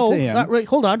come? come No, to him. not right.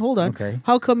 Hold on. Okay.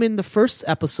 How come in the first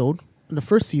episode, in the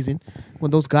first season,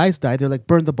 when those guys died, they're like,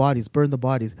 burn the bodies,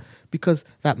 because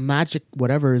that magic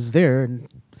whatever is there and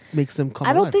makes them come.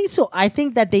 I don't alive. think so. I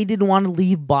think that they didn't want to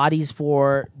leave bodies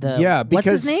for the Yeah,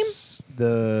 because what's his name?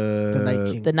 The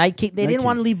Night King. The Night King. They Night didn't King.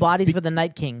 want to leave bodies for the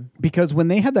Night King. Because when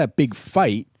they had that big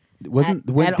fight, wasn't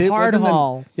At- when at they- wasn't the-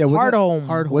 Hardhall. Yeah, wasn't Hardhome.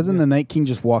 Hardhome, Wasn't yeah. the Night King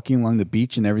just walking along the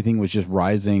beach and everything was just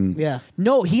rising? Yeah.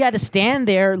 No, he had to stand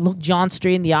there, look John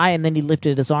straight in the eye, and then he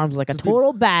lifted his arms like a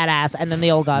total badass, and then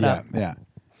they all got yeah, up. yeah.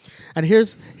 And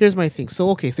here's my thing. So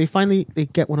okay, so they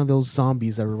get one of those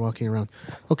zombies that were walking around.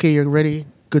 Okay, you're ready,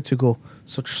 good to go.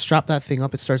 So strap that thing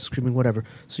up. It starts screaming, whatever.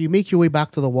 So you make your way back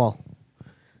to the wall.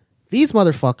 These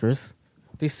motherfuckers,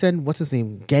 they send what's his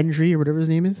name, Gendry or whatever his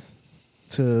name is,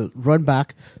 to run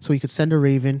back so he could send a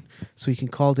raven so he can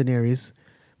call Daenerys,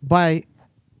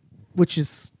 which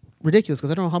is ridiculous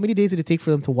because I don't know how many days did it take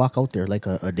for them to walk out there, like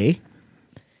a day.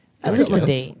 At Was least it like a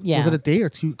day. Yeah. Was it a day or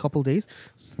couple days?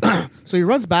 So he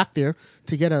runs back there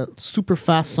to get a super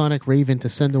fast sonic raven to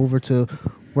send over to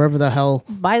wherever the hell.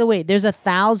 By the way, there's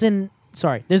 1,000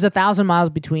 miles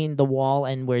between the wall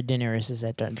and where Daenerys is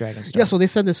at Dragonstone. Yeah, so they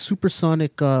send this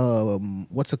supersonic,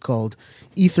 what's it called?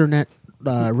 Ethernet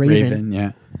raven.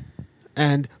 Yeah.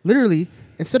 And literally,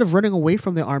 instead of running away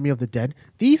from the army of the dead,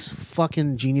 these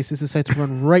fucking geniuses decide to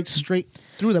run right straight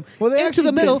through them Well, they into actually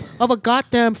the middle did. not a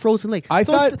goddamn frozen lake. I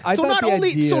so thought not the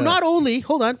only idea-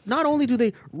 not only do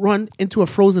they run into a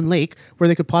frozen lake where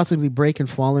they could possibly break and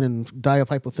fall in and die of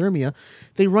hypothermia,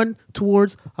 they run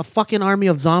towards a fucking army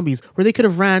of zombies where they could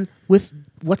have ran with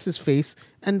what's his face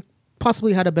and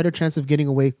possibly had a better chance of getting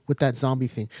away with that zombie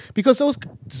thing, because those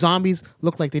zombies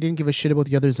look like they didn't give a shit about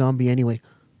the other zombie anyway.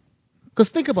 Because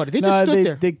think about it, they just stood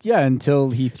there. Yeah,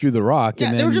 until he threw the rock. Yeah,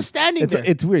 and they were then just standing there.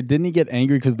 It's weird. Didn't he get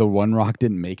angry because the one rock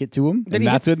didn't make it to him? Then And he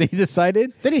that's when they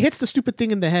decided? Then he hits the stupid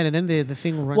thing in the head, and then the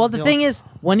thing runs. Well, the thing is,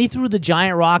 when he threw the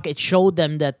giant rock, it showed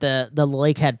them that the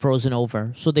lake had frozen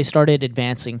over, so they started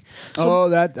advancing.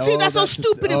 that's how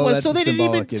stupid it was. So they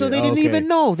didn't even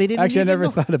know. They didn't. Actually, I even never know.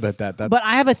 thought about that. That's, But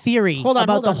I have a theory Hold on,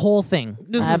 about hold the on. whole thing.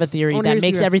 This I have a is- theory I wanna that hear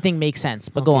makes your- everything make sense.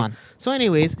 But go on. So,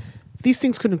 anyways, these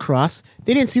things couldn't cross.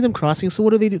 They didn't see them crossing. So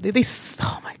what do? They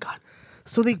oh my god.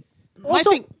 So they Also,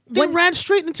 they when- ran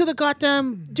straight into the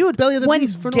goddamn belly of the when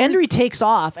beast for no Gendry reason. takes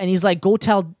off and he's like, go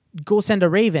send a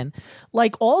raven.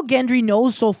 Like all Gendry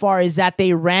knows so far is that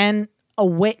they ran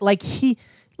away. Like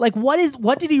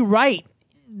what did he write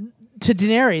to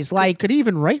Daenerys? Like, Could he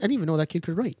even write? I didn't even know that kid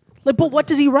could write. but what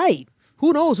does he write?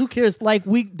 Who knows? Who cares? Like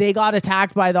they got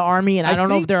attacked by the army, and I don't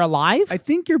know if think- they're alive. I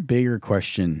think your bigger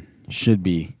question should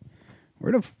be,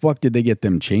 where the fuck did they get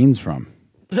them chains from?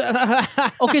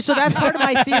 Okay, so that's part of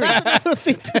my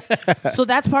theory. So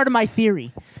that's part of my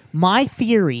theory. My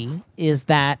theory is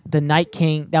that the Night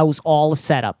King, that was all a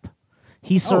setup.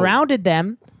 He surrounded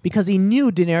them because he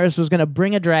knew Daenerys was going to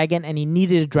bring a dragon and he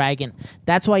needed a dragon.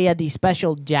 That's why he had these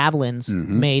special javelins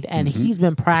made, and he's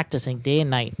been practicing day and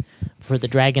night for the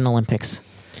Dragon Olympics.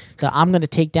 I'm going to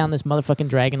take down this motherfucking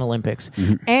Dragon Olympics.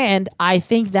 And I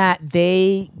think that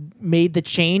they made the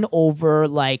chain over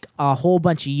like a whole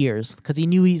bunch of years because he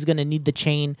knew he's going to need the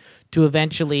chain to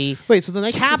eventually Wait, so the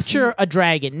Night King was capture a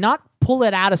dragon, not pull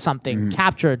it out of something,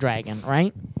 capture a dragon,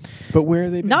 right? But where are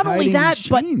they? Not only that,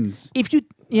 but chains? if you,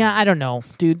 I don't know,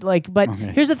 dude. Like, but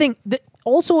here's the thing.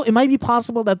 Also, it might be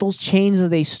possible that those chains that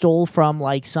they stole from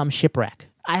like some shipwreck.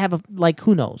 I have a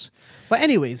who knows? But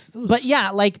anyways, But yeah,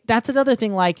 like that's another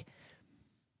thing. Like,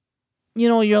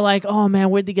 you're like, oh man,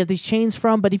 where'd they get these chains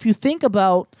from? But if you think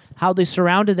about how they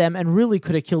surrounded them and really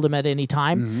could have killed them at any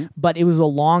time, but it was a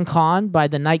long con by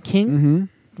the Night King,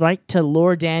 right, to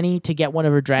lure Dany to get one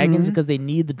of her dragons because they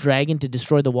need the dragon to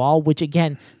destroy the wall. Which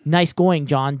again, nice going,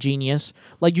 John, genius.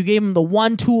 Like you gave him the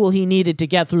one tool he needed to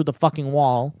get through the fucking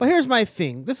wall, but here's my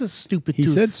thing. This is stupid. He too.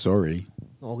 said sorry.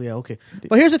 "Oh yeah, okay."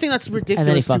 But here's the thing that's and then he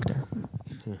ridiculous. fucked too.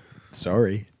 her.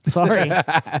 Sorry. Sorry.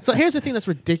 So here's the thing that's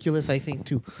ridiculous, I think,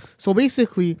 too. So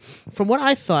basically, from what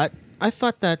I thought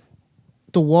that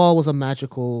the wall was a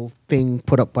magical thing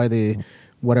put up by the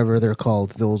whatever they're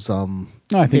called, those No,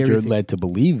 I think fairy you're things. led to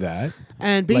believe that.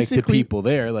 And Like the basically, people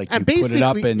there, like and you put it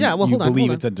up basically- and yeah, well, you hold on, believe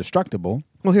hold it's indestructible.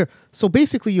 well, here. So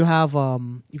basically, you have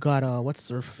you got what's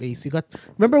her face? You got,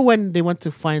 remember when they went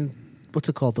to find what's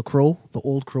it called, the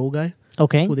old crow guy,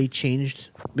 Okay. who they changed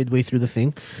midway through the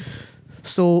thing.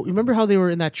 So remember how they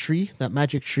were in that tree, that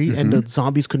magic tree, and the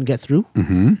zombies couldn't get through.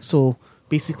 So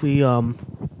basically,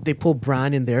 they pull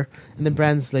Bran in there, and then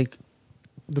Bran's like,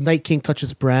 the Night King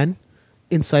touches Bran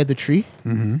inside the tree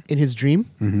in his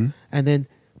dream, and then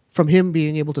from him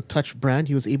being able to touch Bran,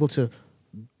 he was able to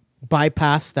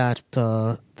bypass that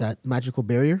that magical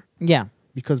barrier Yeah.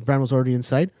 because Bran was already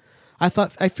inside. I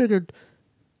figured,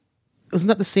 isn't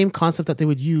that the same concept that they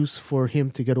would use for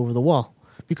him to get over the wall?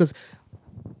 Because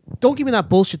don't give me that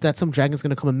bullshit that some dragon's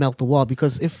going to come and melt the wall,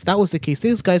 because if that was the case,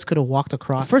 these guys could have walked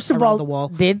across First of around all, the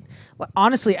wall.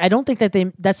 honestly, I don't think that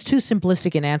that's too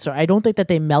simplistic an answer. I don't think that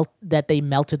they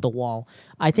melted the wall.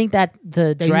 I think that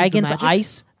the They used the magic?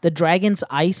 dragon's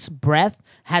ice breath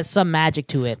has some magic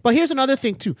to it. But here's another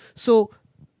thing too. So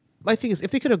my thing is,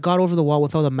 if they could have got over the wall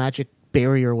without a magic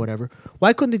barrier or whatever,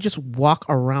 why couldn't they just walk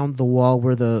around the wall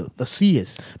where the sea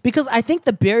is? Because I think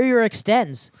the barrier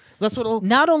extends. That's what.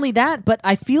 Not only that, but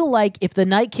I feel like if the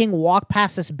Night King walked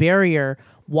past this barrier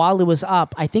while it was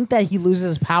up, I think that he loses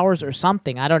his powers or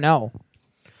something. I don't know.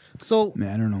 So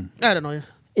Man, I don't know. I don't know.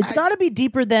 It's got to be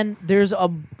deeper than there's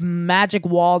a magic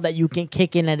wall that you can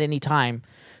kick in at any time.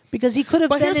 Because he could have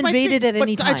been here's my invaded thing. at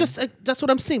any time. That's what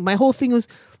I'm saying. My whole thing was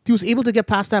he was able to get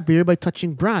past that barrier by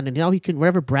touching Bran, and now he can,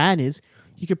 wherever Bran is,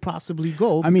 he could possibly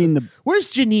go. I mean,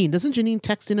 where's Janine? Doesn't Janine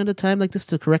text in at a time like this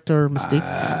to correct our mistakes?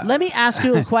 Let me ask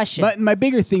you a question. but my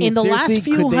bigger thing In is, the last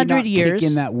seriously, few could they hundred not years- kick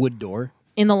in that wood door?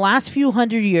 In the last few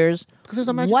hundred years, 'Cause there's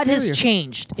a magic what barrier. has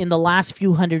changed in the last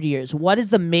few hundred years? What is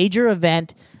the major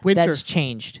event Winter. that's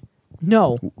changed?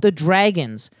 No, the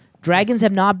dragons. Dragons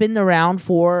have not been around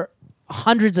for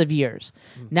hundreds of years.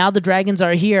 Now the dragons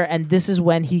are here, and this is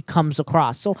when he comes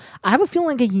across. So I have a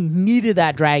feeling like he needed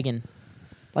that dragon.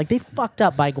 Like, they fucked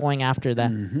up by going after that.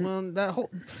 Well,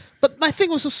 but my thing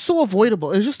was just so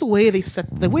avoidable. It was just the way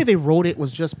the way they wrote it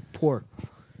was just poor.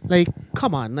 Like,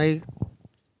 come on, like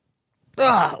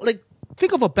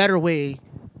think of a better way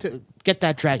to get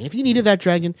that dragon. If you needed that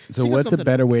dragon, So think of what's a something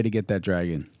better way to get that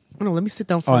dragon? I don't know. Let me sit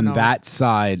down for On an hour. that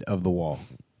side of the wall.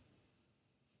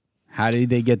 How did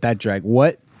they get that dragon?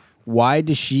 Why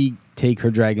does she take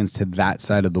her dragons to that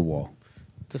side of the wall?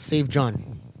 to save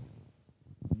John.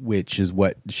 Which is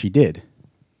what she did.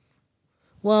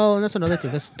 Well, and that's another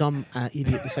thing. This dumb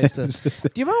idiot decides to. Do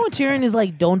you remember when Tyrion is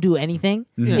like, don't do anything?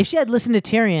 Yeah. If she had listened to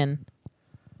Tyrion,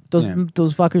 those Yeah.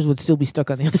 those fuckers would still be stuck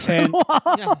on the other side of the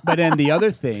wall. Yeah. But then the other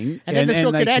thing, And then the show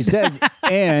like could she end. says,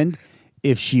 and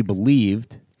if she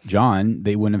believed John,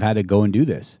 they wouldn't have had to go and do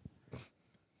this.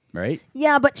 Right?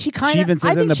 Yeah, but she kind She of. even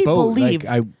says I think in the she boat, believed.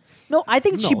 like, No, I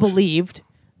think she No. believed,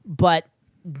 but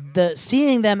the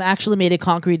seeing them actually made it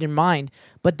concrete in mind.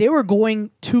 But they were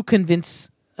going to convince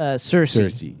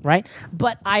Cersei, right?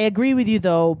 But I agree with you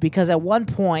though, because at one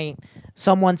point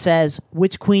someone says,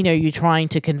 "Which queen are you trying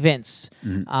to convince?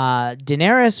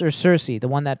 Daenerys or Cersei, the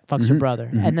one that fucks her brother?"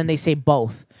 And then they say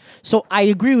both. So I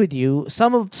agree with you.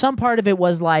 Some part of it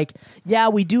was like, yeah,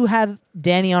 we do have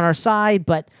Dany on our side,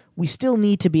 but we still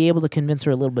need to be able to convince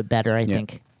her a little bit better. I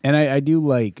think. And I do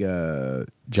like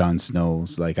Jon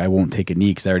Snow's, like, I won't take a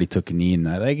knee because I already took a knee. And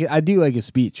I do like a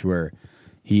speech where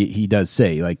he does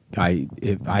say, like,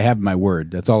 if I have my word,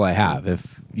 that's all I have.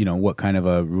 If, what kind of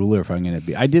a ruler if I'm going to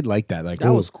be. I did like that. Like,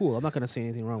 That was cool. I'm not gonna say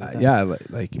anything wrong with that. yeah, I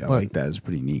like that. It's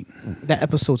pretty neat. That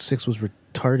episode 6 was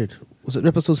retarded. Was it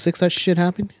episode 6 that shit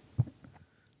happened?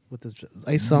 With the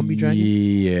ice zombie dragon?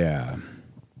 Yeah,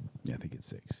 I think it's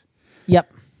 6.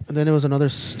 Yep. And then there was another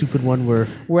stupid one where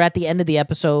We're at the end of the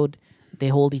episode. They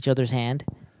hold each other's hand,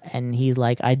 and he's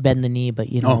like, "I'd bend the knee, but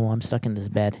I'm stuck in this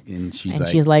bed." And she's And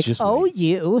like, she's like, "Just "Oh, wait."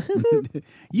 you."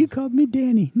 You called me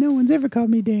Danny. No one's ever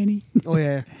called me Danny. oh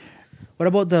yeah. What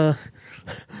about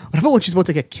when she's about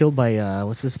to get killed by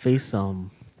what's his face?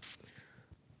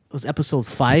 It was episode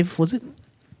 5, was it?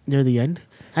 Near the end?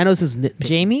 I know this is nitpick.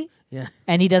 Jamie, Yeah.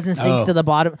 and he doesn't sink Oh. to the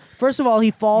bottom. First of all,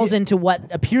 he falls into what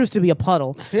appears to be a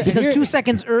puddle because 2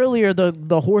 seconds earlier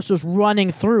the horse was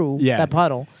running through Yeah. that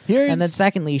puddle, Here's- and then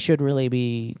secondly, he should really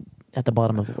be at the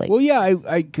bottom of the lake. Well, yeah,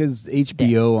 I because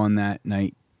HBO on that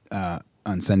night,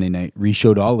 on Sunday night,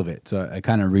 re-showed all of it. So I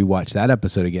kind of rewatched that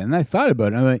episode again, and I thought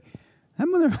about it. I'm like,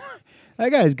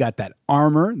 that guy's got that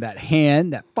armor, that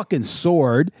hand, that fucking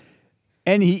sword,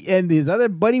 and his other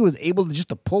buddy was able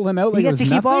to pull him out. He Like it gets was to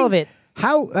keep nothing. all of it.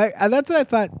 How? That's what I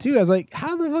thought too. I was like,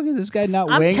 how the fuck is this guy not?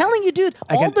 I'm weighing? telling you, dude,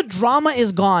 I all can- the drama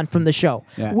is gone from the show.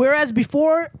 Yeah. Whereas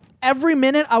before, every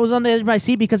minute I was on the edge of my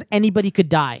seat because anybody could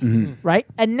die, Mm-hmm. right?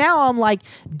 And now I'm like,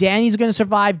 Danny's going to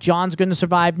survive, John's going to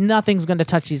survive, nothing's going to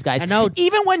touch these guys. I know.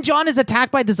 Even when John is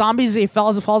attacked by the zombies, he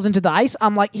falls into the ice.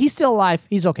 I'm like, he's still alive.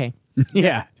 He's okay.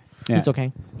 yeah. He's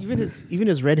okay. Even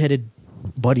his redheaded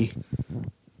buddy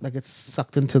that gets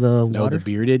sucked into the Oh, water. the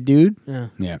bearded dude. Yeah.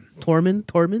 Yeah.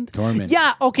 Tormund.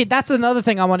 Yeah, okay, that's another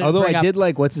thing I wanted Although to bring I up. did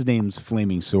like what's his name's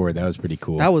flaming sword. That was pretty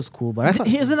cool. That was cool, but I thought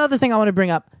Here's another thing I want to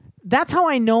bring up. That's how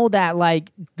I know that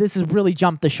like this has really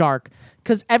jumped the shark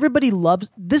because everybody loves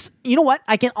this. You know what?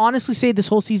 I can honestly say this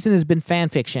whole season has been fan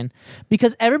fiction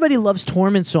because everybody loves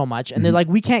Tormund so much, and they're like,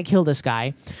 we can't kill this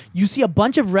guy. You see a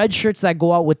bunch of red shirts that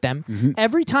go out with them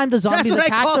every time the zombies what I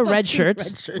attack call the them, red too, shirts,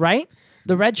 red shirts. right?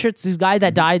 The red shirts, these guys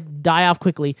that die off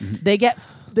quickly. They get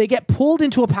pulled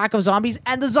into a pack of zombies,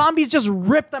 and the zombies just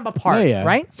rip them apart, Yeah, yeah.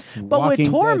 right? It's But with Walking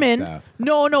Dead Tormund, stuff.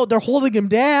 no, they're holding him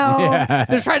down.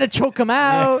 They're trying to choke him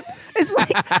out. It's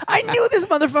like I knew this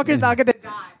motherfucker's not gonna die.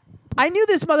 I knew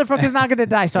this motherfucker's not gonna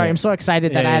die. Sorry, I'm so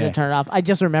excited that I had to turn it off. I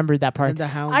just remembered that part. And the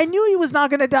hounds. I knew he was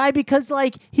not gonna die because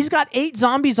like he's got 8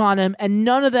 zombies on him, and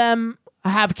none of them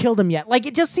have killed him yet. Like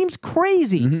it just seems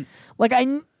crazy. Like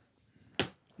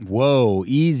Whoa,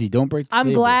 easy! Don't break. The I'm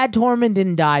table. glad Tormund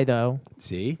didn't die though,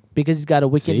 See, because he's got a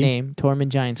wicked See? name, Tormund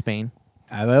Giantsbane,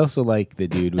 I also like the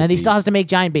dude. With and he the still has to make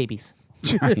giant babies.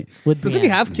 giant. With doesn't he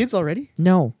Brienne. have kids already?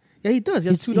 No, Yeah, he does. He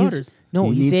has 2 daughters. No,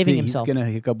 He he's needs saving to- himself. He's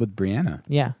gonna hook up with Brianna.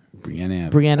 Yeah,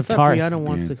 Brianna. Brienne I of thought Tarth. Brianna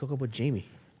wants Yeah. to hook up with Jamie.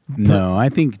 No, I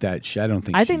think that. I don't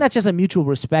think. I think that's just a mutual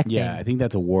respect Yeah, thing. I think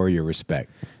that's a warrior respect.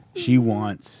 She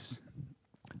wants.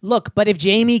 Look, but if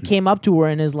Jamie came up to her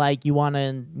and is like, "You want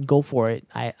to go for it,"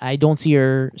 I don't see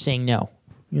her saying no.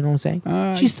 You know what I'm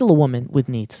saying? She's still a woman with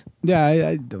needs. Yeah,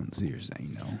 I don't see her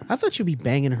saying no. I thought she'd be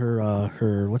banging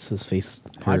her what's his face?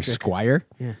 Her Podrick. squire.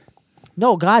 Yeah.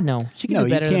 No, God, no. She can No, do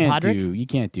you better than can't Podrick. do. You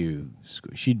can't do.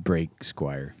 She'd break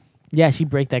squire. Yeah, she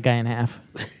break that guy in half.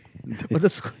 But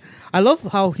this, I love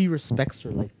how he respects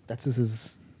her. Like that's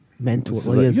his mentor.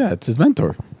 Well, he is. Yeah, it's his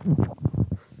mentor.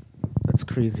 That's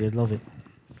crazy. I love it.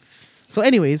 So,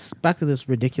 anyways, back to this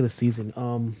ridiculous season.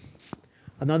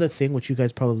 Another thing which you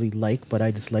guys probably like, but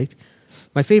I disliked.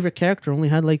 My favorite character only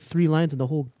had like 3 lines in the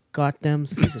whole goddamn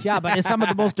season. Yeah, but it's some of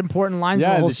the most important lines of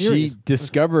the Yeah, whole she series.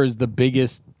 discovers the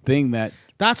biggest thing that.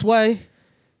 That's why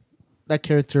that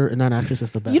character and that actress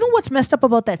is the best. You know what's messed up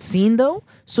about that scene though?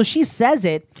 So she says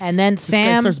it, and then This guy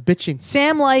Sam starts bitching.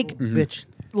 Sam Bitch.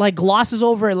 like glosses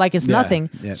over it like it's Yeah, nothing.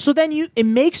 yeah. So then it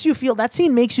makes you feel that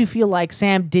scene makes you feel like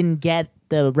Sam didn't get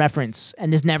the reference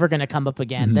and is never going to come up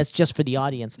again. Mm-hmm. That's just for the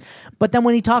audience. But then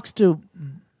when he talks to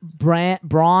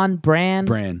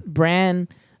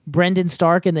Brendan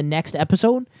Stark in the next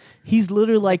episode, he's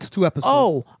literally like, Next 2 episodes.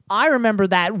 "Oh, I remember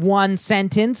that one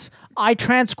sentence. I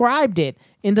transcribed it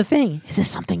in the thing. Is this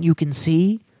something you can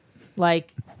see?"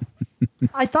 Like,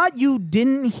 I thought you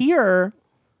didn't hear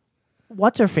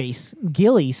what's her face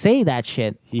Gilly say that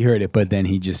shit. He heard it, but then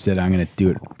he just said, "I'm going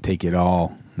to take it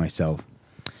all myself."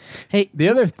 Hey, The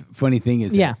other funny thing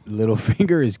is, Yeah. that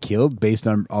Littlefinger is killed based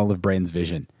on all of Bren's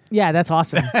vision. yeah, that's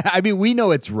awesome. I mean, we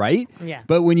know it's right. Yeah.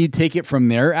 But when you take it from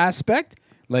their aspect,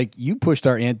 like you pushed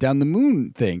our aunt down the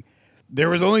moon thing. There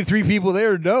was only 3 people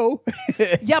there. No.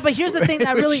 Yeah, but here's the thing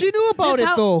that really She knew about this it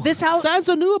how- though. This how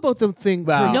Sansa knew about the thing.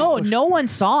 Wow. no one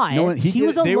saw it. No one, he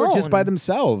was alone. They were just by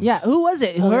themselves. Yeah, who was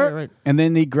it? Oh, Her. right. And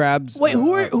then he grabs. Wait,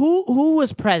 who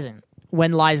was present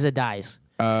when Liza dies?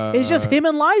 It's just him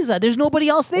and Liza. There's nobody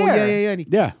else Oh, there. yeah. And he-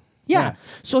 Yeah. Yeah.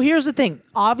 So here's the thing.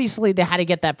 Obviously, they had to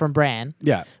get that from Bran.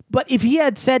 Yeah. But if he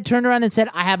had turned around and said,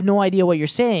 "I have no idea what you're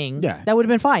saying," Yeah. that would have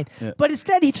been fine. Yeah. But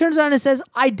instead, he turns around and says,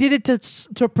 "I did it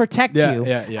to protect Yeah, you."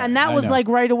 yeah, And that I was know. like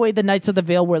right away. The Knights of the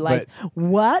Vale were like,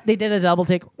 "What?" They did a double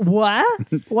take. What?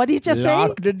 What did he just say?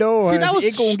 Lock the door. See, that was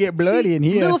It's gonna get bloody in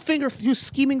here. Littlefinger, he was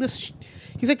scheming this.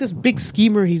 He's like this big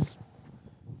schemer. He's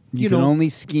You you can know- only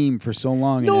scheme for so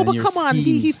long. no, and then but your come on,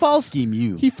 he schemes falls scheme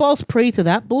you. He falls prey to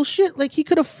that bullshit. Like he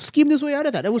could have schemed his way out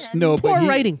of that. It was No, but poor he-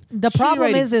 writing. The Shitty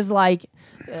problem writing. is like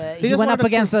he just went up wanted to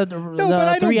against the but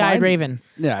I don't 3-eyed mind. Raven.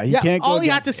 Yeah, he Yeah, can't. all go he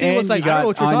had against- to say was and like, you I don't know got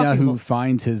what you're Anya, talking who about.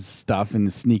 finds his stuff and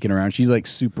is sneaking around. She's like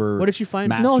super. What did she find?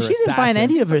 master No, she didn't find assassin.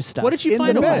 any of her stuff. What did she in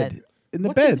find the about bed? it? In the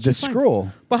What bed, did the she find?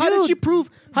 scroll. But how did Dude, she prove?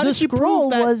 How the did she scroll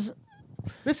prove that? was.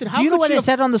 Listen, how Do you know could what she it have-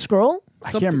 said on the scroll? I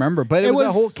Something- can't remember, but it, it was a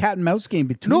was- whole cat and mouse game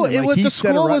between No, them. it Like, was he the set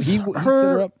her scroll up- was he set her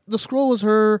her. up. The scroll was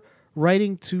her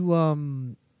writing to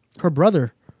her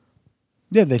brother.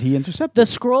 Yeah, that he intercepted. The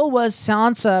scroll was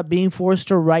Sansa being forced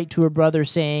to write to her brother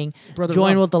saying, Brother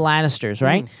 "Join Rob. with the Lannisters,"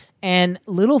 right? And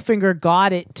Littlefinger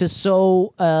got it to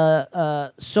sow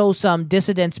some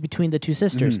dissidence between the two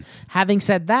sisters. Having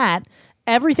said that,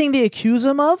 everything they accuse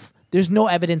him of, there's no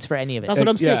evidence for any of it. That's what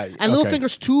I'm yeah, saying. And okay.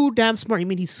 Littlefinger's too damn smart. I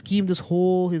mean, he schemed his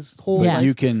whole Yeah. life.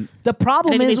 You can The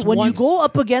problem And it is makes when you one- go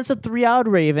up against a 3-eyed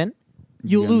Raven,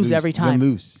 you you're gonna lose every You're gonna time.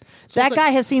 lose. That it's guy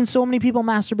like- has seen so many people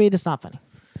masturbate. It's not funny.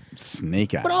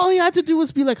 Snake eyes. But all he had to do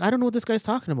was be like, I don't know what this guy's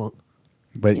talking about.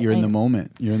 But you're in I the know.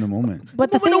 moment. You're in the moment.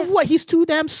 But the But thing no, is, what? He's too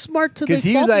damn smart to. Because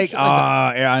he was fall for like, shit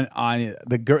that. on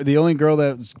the girl, the only girl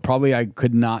that was probably I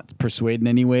could not persuade in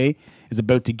any way is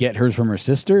about to get hers from her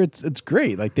sister. It's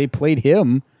great. Like they played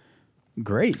him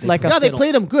great. They like a Yeah, they fiddle.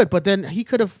 played him good, but then he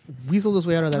could have weaseled his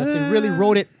way out of that if they really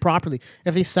wrote it properly.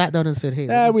 If they sat down and said,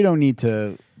 "Hey, we don't need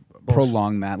to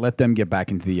prolong that. Let them get back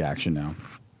into the action now.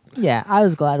 Yeah, I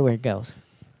was glad where it goes.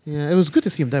 yeah, it was good to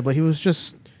see him die, but he was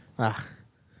just,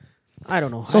 I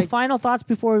don't know." So, final thoughts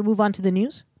before we move on to the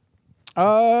news?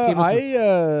 of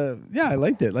I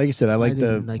liked it. Like I said, I liked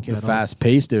the didn't like it at all. fast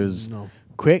paced. It was No.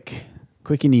 quick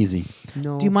and easy.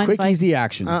 no. Do you mind Quick, if I- easy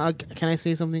action. Can I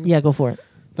say something? Yeah, go for it.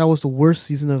 That was the worst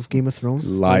season of Game of Thrones.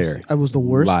 Liar. I was the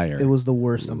worst. Liar. It was the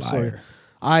worst. I'm sorry. Liar.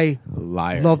 I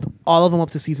Liar. loved all of them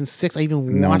up to season 6. I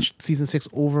even No. watched season 6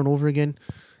 over and over again.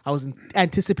 I was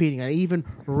anticipating. I even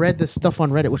read the stuff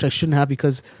on Reddit, which I shouldn't have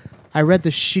because I read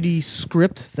the shitty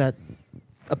script that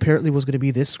apparently was going to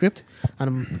be this script,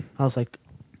 and I was like,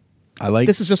 I like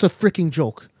 "This is just a freaking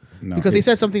joke," No. because they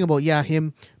said something about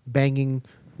him banging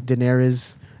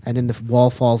Daenerys, and then the wall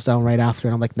falls down right after,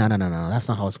 and I'm like, no, that's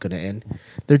not how it's going to end.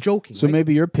 They're joking. So right?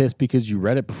 maybe you're pissed because you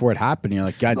read it before it happened. You're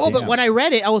like, God No, damn. but when I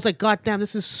read it, I was like, God damn,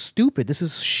 this is stupid. This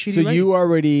is shitty. so writing. you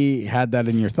already had that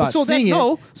in your thoughts. So then, seeing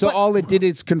no, it, so but- all it did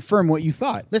is confirm what you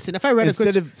thought. Listen, if I read Instead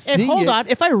a good of if seeing hold it- on,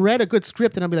 if I read a good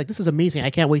script and I'd be like, this is amazing, I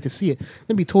can't wait to see it,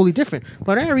 that'd be totally different.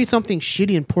 But when I read something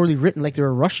shitty and poorly written, like they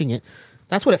were rushing it,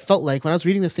 that's what it felt like. When I was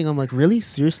reading this thing, I'm like, really?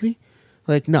 Seriously?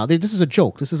 Like, no, this is a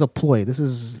joke. This is a ploy. This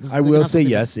is I will say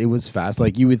yes, it was fast.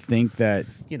 Like you would think that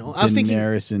I was thinking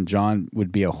Daenerys and Jon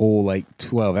would be a whole like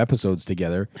 12 episodes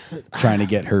together, trying to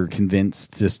get her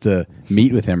convinced just to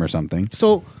meet with him or something.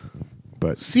 so.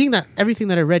 But Seeing that everything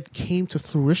that I read came to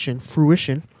fruition,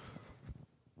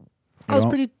 I was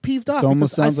pretty peeved off. it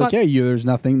almost because I sounds like thought- there's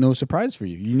no surprise for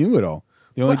you. You knew it all.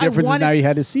 The only But I difference is now wanted- you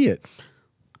had to see it.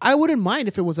 I wouldn't mind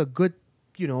if it was a good,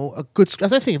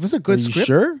 as I say, if it's a Are good you script.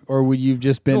 sure? Or would you have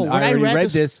just been? No, when I I already read read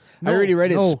this- this. no, I already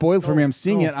read it. no, Spoiled for me. I'm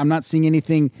seeing no. it. I'm not seeing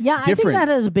anything. Yeah, I think different. that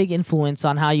has a big influence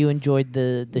on how you enjoyed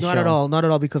the show. Not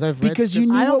at all, because I've read Because you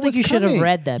scripts. knew I don't what think was you should have coming.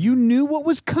 read them. You knew what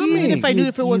was coming. Even if I knew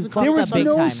if it You wasn't fucked there up was big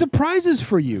no time. surprises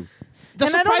for you. The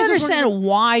And I don't surprises weren't understand even-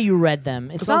 why you read them.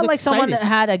 It's 'Cause I was not like someone excited.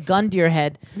 had a gun to your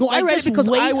head. No, I Like, read it just because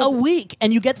wait I was- a week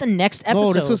and you get the next episode.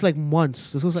 No, this was like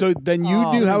months. This was So like, then you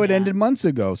knew how it yeah. ended months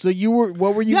ago. So you were.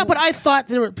 What were you? yeah, but I thought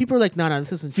there were people were like, no,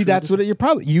 this isn't. see. true. That's This- what you're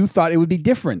probably. You thought it would be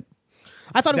different.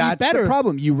 I thought it would That's be better. the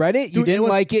problem. You read it. You Dude, didn't was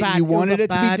like it. bad. You was wanted a it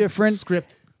to be bad different.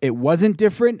 Script. It wasn't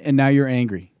different, and now you're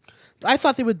angry. I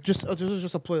thought they would just. This was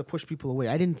just a ploy to push people away.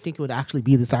 I didn't think it would actually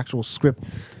be this actual script.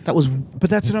 That was. But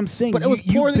that's what I'm saying. But it was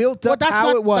you poorly- built but up that's how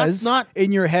not- it was that's not-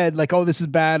 in your head, like, oh, this is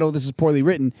bad. Oh, this is poorly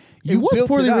written. You It was built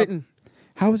poorly up. written.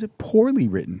 How is it poorly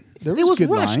written? There It was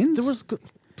good rushed. lines. There was good.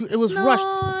 Dude, it was No, rushed.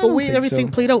 I The don't way think everything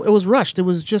so. played out, it was rushed. It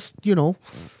was just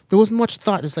there wasn't much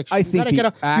thought. It's like I we think gotta the get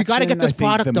we gotta action, get this I think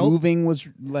product the out. moving was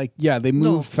like, they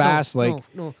moved fast. Like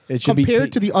no. it should compared be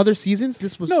to the other seasons.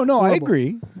 This was No, I horrible.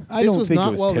 agree. I This don't was think not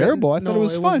it was well terrible. written. I thought it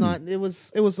was fun. Not, it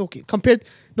was okay compared.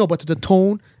 No, but to the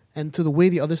tone and to the way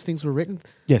the other things were written.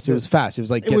 Yes, it was fast. It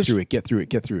was like It get was- through it, get through it,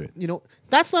 get through it.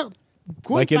 That's not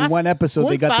going Like in fast- one episode,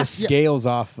 they going got fast, the yeah. scales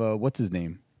off. What's his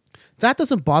name? That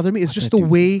doesn't bother me. It's just that the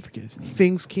dude's way name? Forget his name.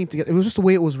 things came together. It was just the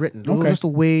way it was written. It was Okay. just the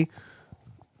way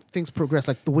things progressed.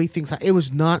 Like the way things. It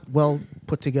was not well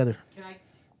put together.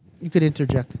 You could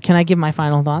interject. Can I give my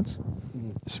final thoughts?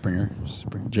 Springer.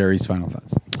 Jerry's final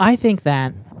thoughts. I think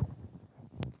that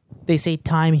they say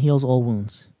time heals all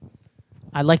wounds.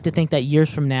 I'd like to think that years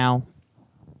from now,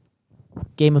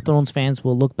 Game of Thrones fans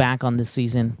will look back on this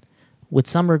season with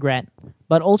some regret,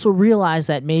 but also realize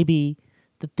that maybe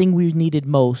the thing we needed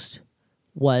most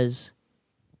was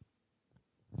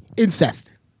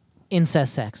Incest.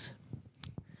 incest sex.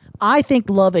 I think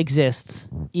love exists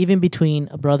even between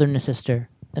a brother and a sister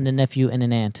and a nephew and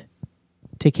an aunt.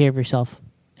 Take care of yourself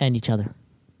and each other.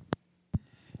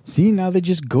 See, now they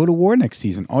just go to war next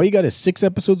season. All you got is 6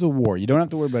 episodes of war. You don't have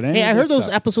to worry about any. Hey, I of heard this those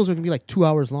stuff. episodes are gonna be like 2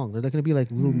 hours long. They're gonna be like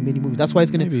little mini movies. That's why it's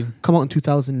gonna Maybe. come out in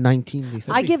 2019. They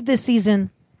said. I give this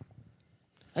season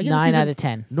I give the 9 season- out of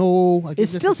 10. No, I give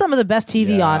It's this still some of the best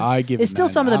TV Yeah, on. I give it's it still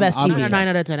 9. some of the best I'm TV. a 9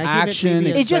 out of 10. I give Action, it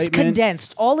maybe It's just excitement.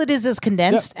 condensed. All it is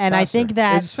condensed, Yep, and I faster. think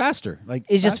that it's faster. Like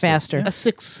it's just faster. a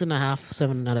 6.5,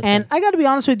 7 out of 10. And I got to be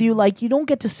honest with you, like you don't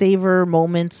get to savor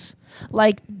moments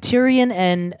like Tyrion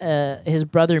and his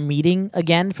brother meeting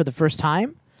again for the first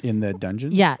time. in the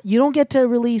dungeon. Yeah, you don't get to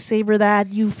really savor that.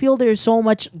 You feel there's so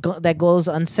much that goes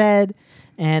unsaid,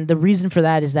 and the reason for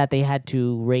that is that they had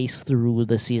to race through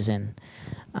the season.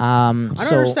 I don't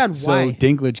understand So why.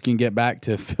 Dinklage can get back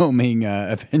to filming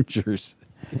Avengers.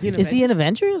 Is he in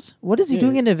Avengers? What is he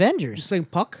doing in He's Avengers? playing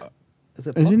Puck? Is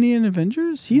it Puck? Isn't he in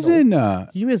Avengers? He's No.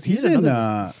 in. He's He's in in.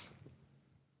 another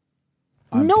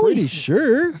I'm No, pretty he's-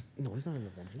 sure. No, he's not in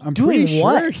Avengers. I'm Doing pretty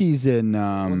what? sure he's in.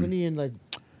 Wasn't he in like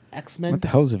X-Men? What the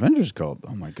hell is Avengers called?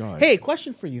 Oh my god. Hey,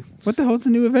 question for you. what the hell is the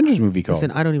new Avengers movie called?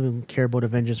 Listen, I don't even care about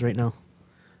Avengers right now.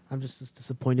 I'm just as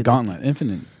disappointed. Gauntlet,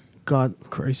 Infinite God,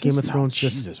 Crisis. Game of No, Thrones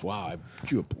just Jesus, wow, I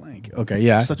drew a blank. Okay,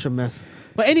 yeah. such a mess.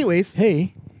 But anyways,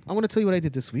 Hey, I want to tell you what I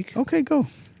did this week. okay, go.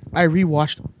 I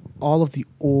rewatched all of the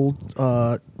old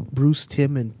Bruce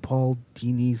Timm and Paul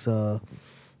Dini's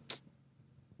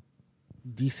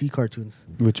DC cartoons.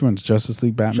 Which ones? Justice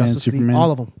League, Batman, Justice Superman. League,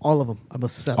 all of them. I'm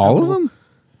obsessed. All of them?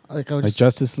 Like I was Like just,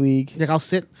 Justice League. like I'll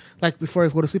sit like before I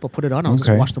go to sleep. I'll put it on. I'll just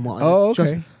Okay. watch them all. And Oh, it's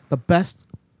just okay. the best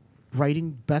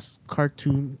writing, best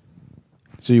cartoon.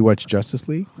 So you watch Justice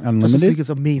League Unlimited? Justice League is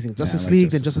amazing. Justice I like League,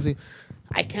 then Justice Justice League.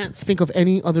 I can't think of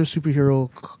any other superhero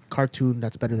cartoon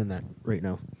that's better than that right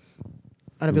now.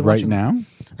 And I've been right watching, now? and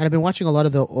I've been watching a lot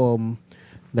of the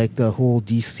like the whole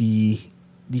DC.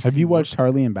 Have you watched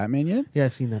Harley and Batman yet? Yeah,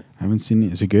 I've seen that. I haven't seen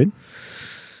it. Is it good?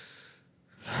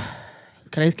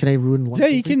 Can I ruin one? Yeah,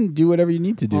 you thing? can do whatever you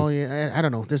need to do. Oh yeah, I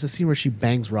don't know. There's a scene where she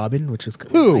bangs Robin, which is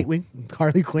Who? Nightwing,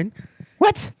 Harley Quinn.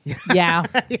 What? Yeah.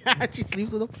 Yeah, she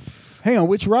sleeps with him. Hang on,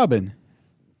 which Robin?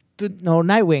 No,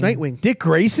 Nightwing. Nightwing. Dick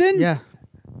Grayson? Yeah.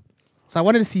 So I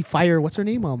wanted to see Fire. What's her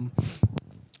name?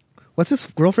 What's his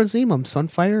girlfriend's name?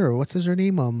 Sunfire, or what's her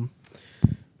name?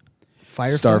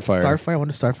 Starfire. I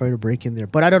wanted Starfire to break in there,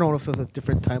 but I don't know if it was a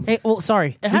different time. Hey, well,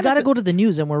 sorry. We had got to like a- go to the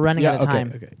news, and we're running out of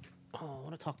time. Okay. Oh, I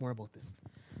want to talk more about this.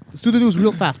 Let's do the news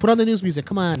real fast. Put on the news music.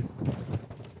 Come on.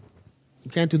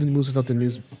 You can't do the news without the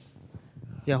news.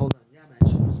 Yeah, hold on. Yeah,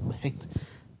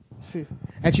 man.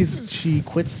 And she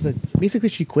quits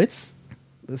she quits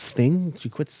this thing. She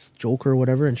quits Joker or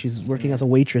whatever, and she's working as a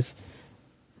waitress.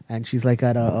 And she's like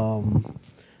at a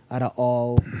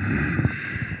all.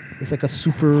 It's like a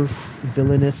super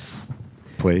villainous.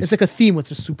 Place. It's like a theme with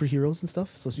just superheroes and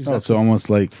stuff. So she's got so almost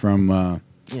like from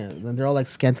yeah, and they're all like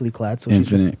scantily clad. So she's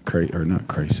just- Infinite or not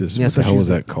Crisis. Yeah, What so the hell she's was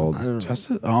that like- called? I don't know.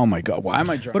 Justice? Oh my god! Why am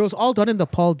I drunk? But it was all done in the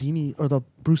Paul Dini or the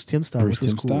Bruce Timm style, Bruce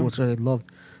which was Timm cool, style? which I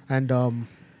loved. And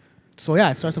so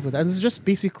yeah, it starts off with that. And it's just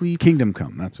basically Kingdom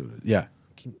Come. That's what. Yeah.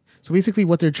 so basically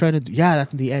what they're trying to do. Yeah,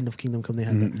 that's the end of Kingdom Come. They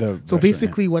had Mhm, that. the So restaurant,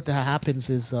 basically, what happens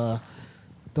is the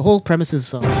whole premise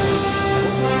is. This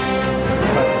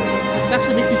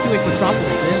actually makes me feel like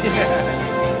Metropolis.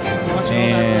 Yeah. Watching all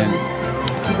And- that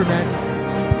old Superman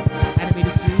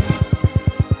animated series.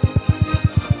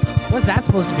 What's that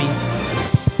supposed to be?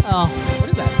 Oh, What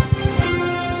is that?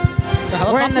 The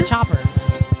helicopter? we're in the chopper.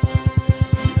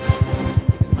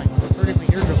 Hurting my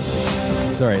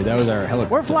eardrums. Sorry, that was our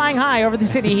helicopter. We're flying high over the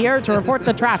city here to report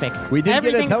the traffic. We didn't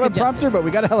Everything's get a teleprompter, congested. but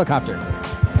we got a helicopter.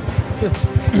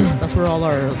 That's where all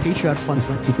our Patreon funds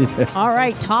went to. All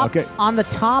right, Okay. on the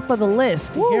top of the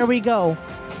list. Here we go.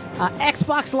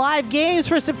 Xbox Live games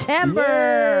for September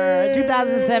Yay!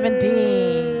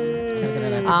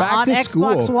 2017. Back on to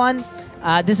Xbox school. One,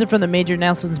 this is from the Major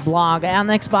Nelson's blog. On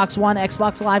Xbox One,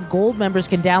 Xbox Live Gold members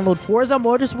can download Forza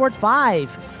Motorsport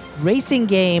 5, Racing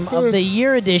Game of the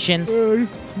Year Edition,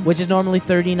 which is normally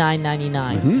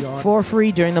 $39.99 for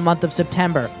free during the month of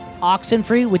September.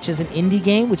 Oxenfree, which is an indie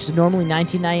game, which is normally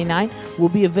 $19.99, will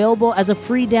be available as a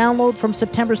free download from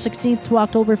September 16th to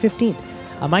October 15th.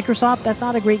 Microsoft, that's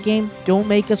not a great game. Don't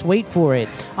make us wait for it.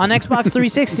 On Xbox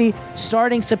 360,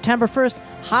 starting September 1st,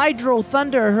 Hydro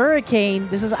Thunder Hurricane.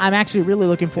 I'm actually really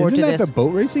looking forward Isn't to that this. the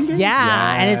boat racing game?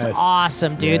 Yeah, and it's Yes.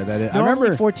 awesome, dude. Yeah, that is. I Normally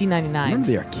remember $14.99. I remember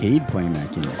the arcade playing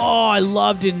that game. Oh, I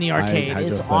loved it in the arcade. Hydro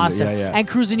It's Thunder, awesome. yeah, yeah. And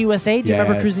Cruising USA. Do you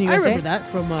remember Yes. Cruising I USA? remember that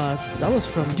from that was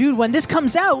from Dude, when this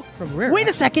comes out, From Rare, wait a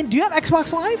right? second. Do you have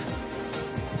Xbox Live?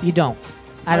 You don't.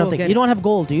 I I don't will think get you it. don't have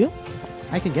gold, do you?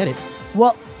 I can get it.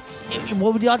 Well,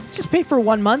 what would you just pay for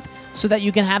 1 month so that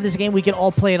you can have this game? We can all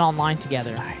play it online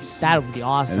together. Nice. That would be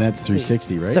awesome. And that's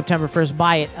 360, right? September 1st.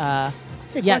 Buy it. Yeah,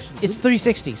 question. it's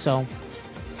 360. So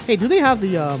Hey, do they have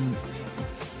the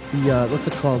what's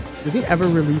it called? Did they ever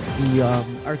release the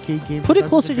arcade game? put for it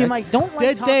closer to your Dungeons mic. Don't and like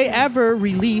Dragons? Did they talking- ever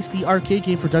release the arcade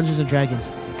game for Dungeons and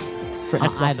Dragons for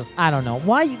Xbox? I don't know.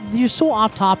 Why you're so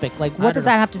off topic? Like, what I does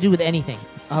don't that know. have to do with anything?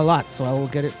 A lot, so I will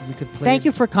get it. We could play. Thank it.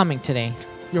 you for coming today.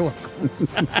 You're welcome.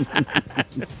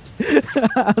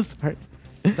 I'm sorry.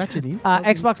 Is that your name?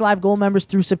 Xbox Live Gold members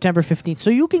through September 15th. So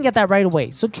you can get that right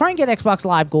away. So try and get Xbox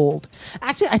Live Gold.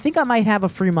 Actually, I think I might have a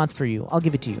free month for you. I'll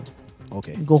give it to you.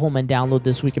 Okay. Go home and download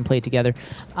this. We can play it together.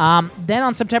 Then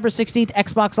on September 16th,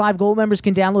 Xbox Live Gold members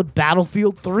can download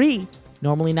Battlefield 3,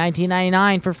 normally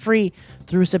 $19.99 for free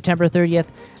through September 30th.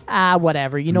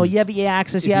 Whatever. You know, you have EA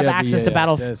access. You If have you have access EA to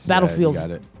access, yeah, Battlefield you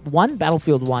got it. 1,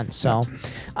 Battlefield 1. So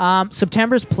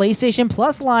September's PlayStation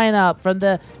Plus lineup from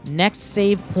the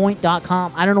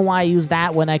nextsavepoint.com. I don't know why I used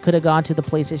that when I could have gone to the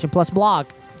PlayStation Plus blog.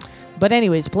 But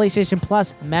anyways, PlayStation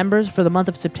Plus members for the month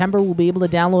of September will be able to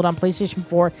download on PlayStation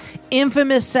 4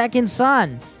 Infamous Second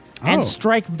Son and Oh.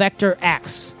 Strike Vector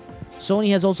X. Sony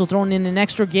has also thrown in an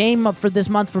extra game up for this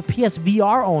month for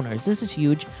PSVR owners. This is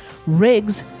huge.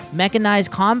 Riggs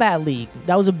Mechanized Combat League.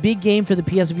 That was a big game for the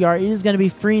PSVR. It is going to be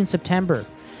free in September.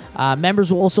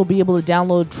 Members will also be able to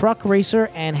download Truck Racer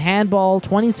and Handball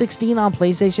 2016 on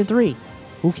PlayStation 3.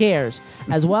 Who cares?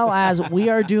 As well as We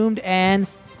Are Doomed and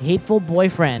Hateful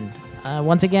Boyfriend.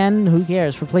 Once again, who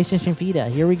cares? For PlayStation Vita.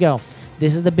 Here we go.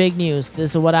 This is the big news. This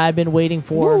is what I've been waiting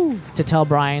for to tell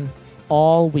Brian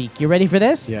all week. You ready for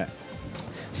this? Yeah.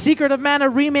 Secret of Mana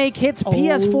Remake hits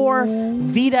PS4,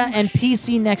 Vita, and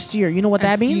PC next year. You know what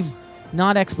And that means? Steam.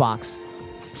 Not Xbox.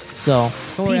 So,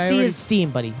 Sorry, I PC already- is Steam,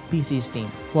 buddy. PC is Steam.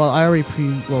 Well, I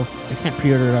can't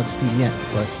pre-order it on Steam yet,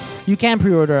 but You can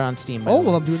pre-order it on Steam. by the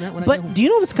way. I'm doing that when I get But home. do you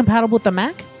know if it's compatible with the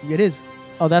Mac? It is.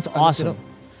 Oh, that's looked it awesome.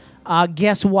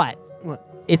 Guess what? What?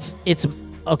 It's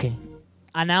okay.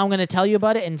 Now I'm going to tell you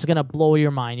about it, and it's going to blow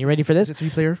your mind. You ready for this? Is it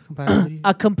 3-player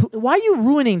compatibility? Why are you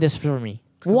ruining this for me?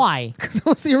 Why?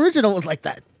 Because the original was like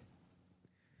that.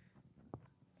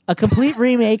 A complete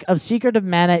remake of Secret of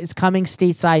Mana is coming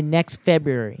stateside next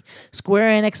February.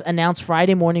 Square Enix announced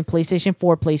Friday morning PlayStation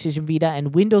 4, PlayStation Vita,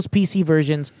 and Windows PC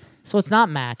versions So it's not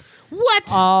Mac. What?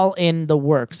 All in the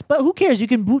works. But who cares? You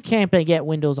can boot camp and get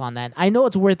Windows on that. I know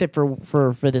it's worth it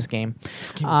for this game.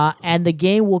 And the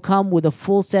game will come with a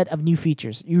full set of new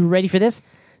features. You ready for this?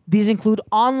 These include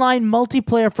online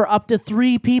multiplayer for up to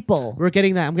 3 people. We're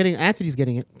getting that. Anthony's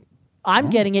getting it. I'm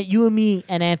getting it. You and me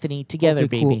and Anthony together, Okay,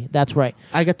 baby. cool. That's right.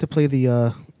 I get to play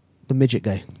the midget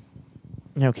guy.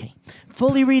 Okay.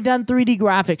 Fully redone 3D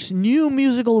graphics, new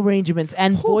musical arrangements,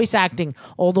 and voice acting.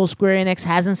 Although Square Enix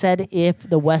hasn't said if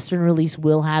the Western release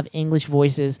will have English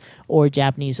voices or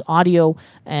Japanese audio.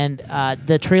 And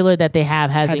the trailer that they have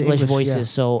has Had English English, voices, yeah.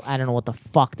 so I don't know what the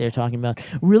fuck they're talking about.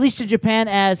 Released to Japan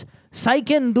as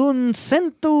Seiken Dun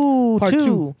Sentu Part 2.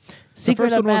 two. The Secret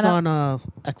first of one Mana.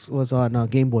 was on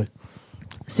Game Boy.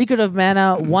 Secret of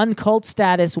Mana won cult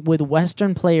status with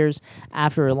Western players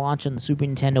after it launched on the Super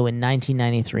Nintendo in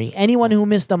 1993. Anyone who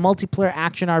missed the multiplayer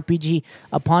action RPG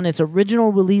upon its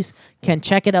original release can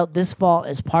check it out this fall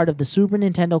as part of the Super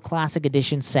Nintendo Classic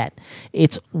Edition set.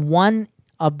 It's one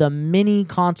of the mini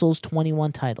console's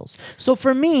 21 titles. So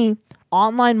for me,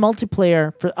 online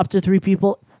multiplayer for up to 3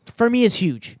 people, for me is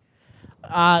huge.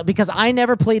 Because I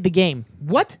never played the game.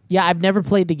 What? Yeah, I've never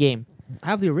played the game. I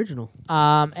have the original.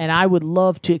 And I would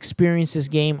love to experience this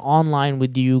game online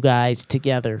with you guys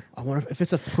together. I wonder if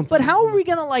it's a. But how are we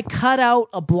gonna cut out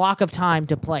a block of time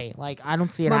to play? I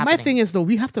don't see it happening. My thing is though,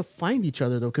 we have to find each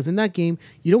other though, because in that game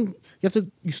you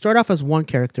start off as one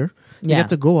character. Then Yeah. you have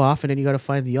to go off, and then you got to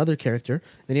find the other character.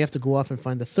 Then you have to go off and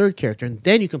find the third character, and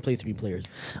then you can play 3 players.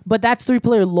 But that's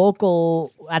 3-player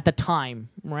local at the time,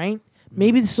 right?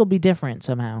 Maybe this will be different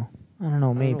somehow. I don't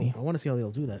know. Maybe. I want to see how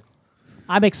they'll do that.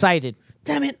 I'm excited.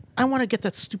 Damn it! I want to get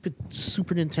that stupid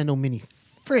Super Nintendo Mini.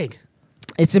 Frig.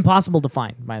 It's impossible to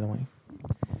find, by the way.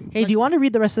 Hey, do you want to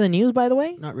read the rest of the news, by the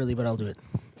way? Not really, but I'll do it.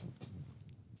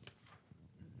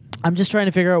 I'm just trying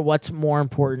to figure out what's more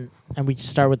important, and we just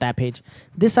start with that page.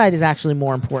 This side is actually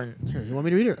more important. Here, you want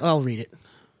me to read it? I'll read it.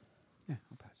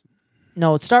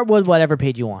 No, start with whatever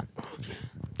page you want.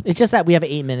 It's just that we have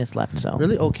 8 minutes left, so.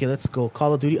 Really? Okay, let's go.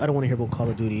 Call of Duty. I don't want to hear about Call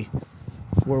of Duty.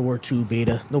 World War II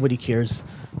beta. Nobody cares.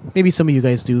 Maybe some of you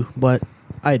guys do, but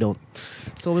I don't.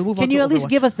 So we move on. Can to you at least Overwatch.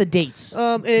 give us the dates? It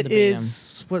the beta?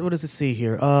 is. What does it say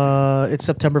here? It's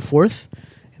September 4th.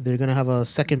 They're gonna have a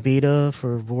second beta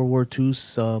for World War II.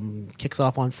 Kicks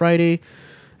off on Friday.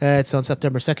 It's on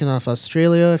September 2nd off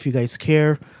Australia. If you guys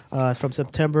care, from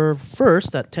September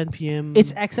 1st at 10 p.m.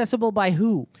 It's accessible by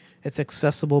who? It's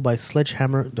accessible by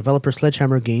developer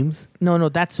Sledgehammer Games. No,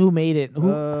 that's who made it.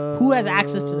 Who has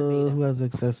access to the beta? Who has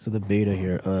access to the beta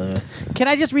here? Can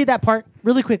I just read that part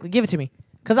really quickly? Give it to me.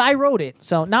 Because I wrote it.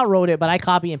 So, not wrote it, but I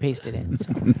copy and pasted it.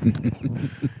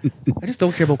 So. I just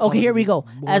don't care about. Okay, here we go.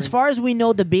 As far as we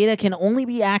know, the beta can only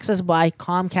be accessed by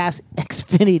Comcast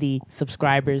Xfinity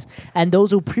subscribers and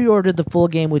those who pre-ordered the full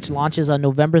game, which launches on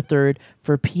November 3rd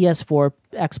for PS4,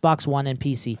 Xbox One, and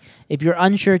PC. If you're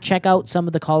unsure, check out some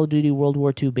of the Call of Duty World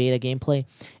War II beta gameplay.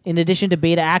 In addition to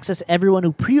beta access, everyone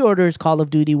who pre-orders Call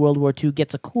of Duty World War II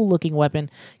gets a cool-looking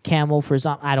weapon camo for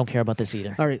I don't care about this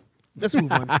either. All right, let's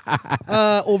move on.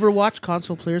 Overwatch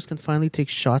console players can finally take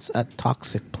shots at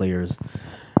toxic players.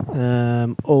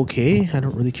 Okay, I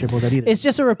don't really care about that either. It's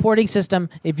just a reporting system.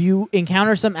 If you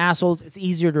encounter some assholes, it's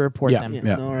easier to report them.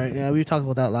 Yeah. All right. Yeah, we talked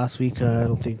about that last week. I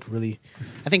don't think really.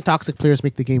 I think toxic players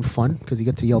make the game fun because you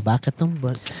get to yell back at them.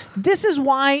 But This is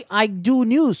why I do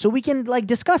news, so we can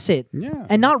discuss it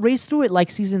and not race through it like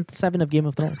season 7 of Game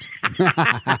of Thrones.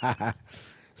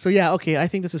 so yeah, okay. I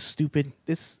think this is stupid.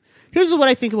 Here's what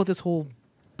I think about this whole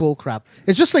bull crap.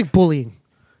 It's just like bullying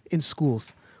in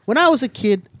schools. When I was a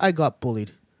kid, I got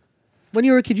bullied. When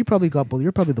you were a kid, you probably got bullied.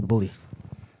 You're probably the bully.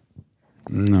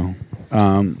 No.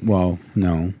 Well,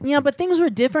 no. Yeah, but things were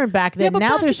different back then. but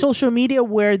Now back there's social media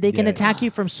where they can Yeah. attack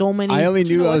you from so many. I only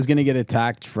knew know I what? was going to get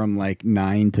attacked from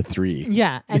 9 to 3.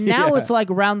 Yeah, and now it's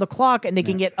around the clock, and they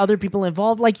can get other people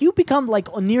involved. You become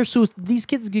near suicide. These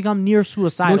kids become near You know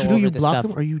suicidal. what you do? over You this block stuff.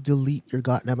 them or you delete your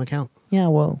goddamn account. Yeah,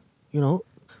 well, You know,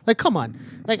 come on.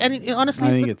 Honestly,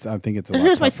 I think it's a lot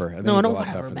Here's my tougher. I think no, it's no, a lot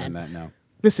whatever, tougher man. than that now.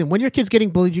 Listen, when your kid's getting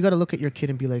bullied, you got to look at your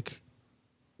kid and be like,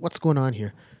 what's going on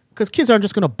here? Because kids aren't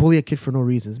just going to bully a kid for no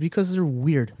reasons because they're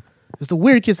weird. It's the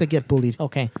weird kids that get bullied.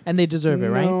 okay, and they deserve it,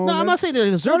 right? No, I'm not saying they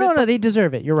deserve it. No, they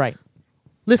deserve it. You're right.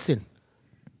 Listen,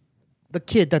 the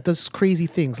kid that does crazy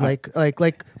things, like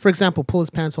for example, pull his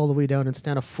pants all the way down and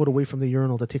stand a foot away from the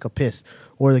urinal to take a piss,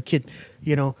 or the kid,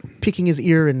 picking his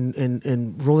ear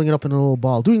and rolling it up in a little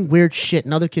ball, doing weird shit,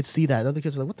 and other kids see that. Other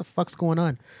kids are like, "What the fuck's going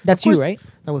on?" That's Of course- you, right?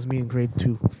 That was me in grade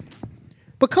 2.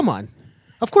 But come on,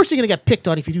 Of course, you're gonna get picked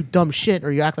on if you do dumb shit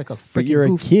or you act like a freaking But you're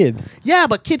goof. a kid. Yeah,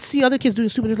 but kids see other kids doing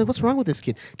stupid. They're like, "What's wrong with this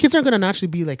kid?" Kids aren't gonna naturally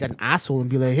be like an asshole and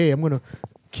be like, "Hey, I'm gonna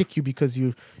kick you because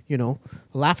you know,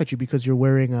 laugh at you because you're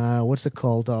wearing what's it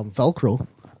called, Velcro."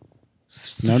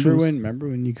 Remember shoes.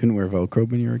 when you couldn't wear Velcro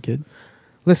when you were a kid?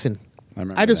 Listen,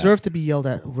 remember I deserve that. to be yelled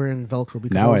at wearing Velcro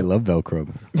because Now I was- love Velcro.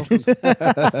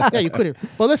 yeah, you couldn't.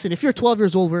 But listen, if you're 12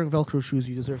 years old wearing Velcro shoes,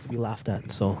 you deserve to be laughed at.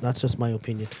 So that's just my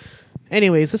opinion.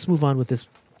 Anyways, let's move on with this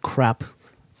crap.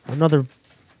 Another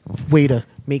way to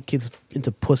make kids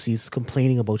into pussies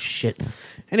complaining about shit.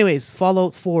 Anyways,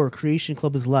 Fallout 4 Creation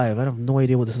Club is live. I have no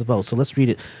idea what this is about, so let's read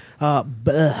it.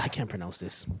 I can't pronounce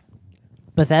this.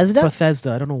 Bethesda?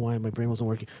 Bethesda. I don't know why my brain wasn't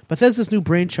working. Bethesda's new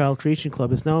brainchild Creation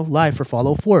Club is now live for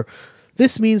Fallout 4.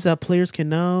 This means that players can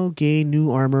now gain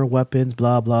new armor, weapons,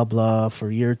 blah, blah, blah,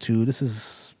 for year 2. This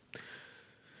is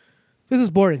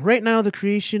boring. Right now, the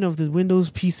creation of the Windows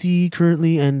PC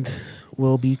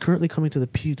will be currently coming to the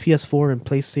PS4 and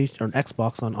PlayStation or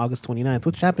Xbox on August 29th,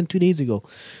 which happened 2 days ago.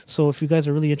 So if you guys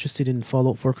are really interested in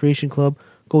Fallout 4 Creation Club,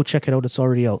 go check it out. It's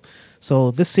already out. So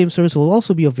this same service will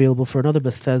also be available for another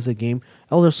Bethesda game,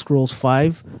 Elder Scrolls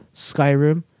V,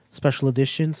 Skyrim Special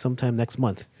Edition, sometime next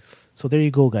month. So there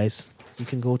you go, guys. You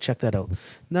can go check that out.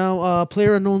 Now,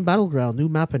 PlayerUnknown Battleground, new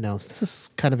map announced. This is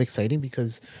kind of exciting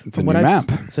because It's a new map.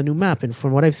 It's a new map, and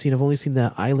from what I've seen, I've only seen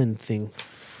the island thing.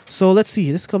 So let's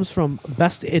see. This comes from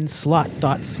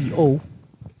bestinslot.co.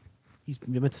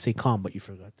 You meant to say com, but you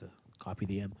forgot to copy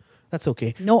the M. That's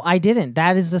okay. No, I didn't.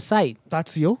 That is the site.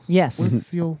 .co? Yes. What is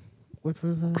 .co? What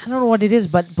is that? I don't know what it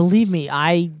is, but believe me,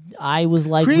 I was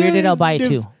like weirded out by it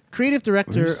too. Creative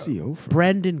director Where's CO from?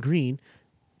 Brandon Green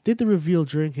did the reveal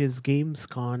during his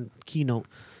GamesCon keynote.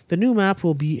 The new map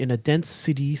will be in a dense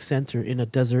city center in a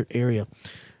desert area.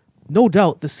 No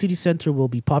doubt, the city center will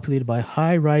be populated by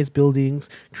high-rise buildings,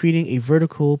 creating a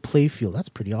vertical playfield. That's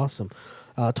pretty awesome.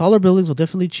 Taller buildings will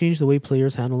definitely change the way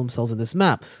players handle themselves in this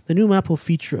map. The new map will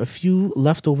feature a few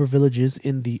leftover villages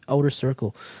in the outer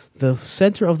circle. The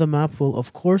center of the map will,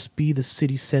 of course, be the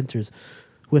city centers,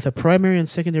 with a primary and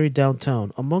secondary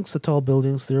downtown. Amongst the tall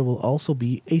buildings, there will also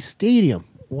be a stadium.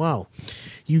 Wow.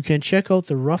 You can check out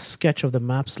the rough sketch of the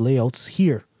map's layouts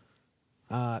here.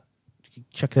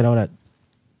 Check that out at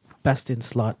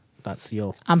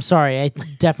bestinslot.co. I'm sorry, I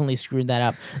definitely screwed that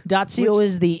up. .co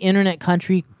is the Internet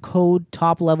Country Code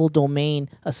top-level domain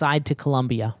aside to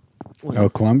Columbia. Oh,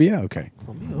 Columbia? Okay.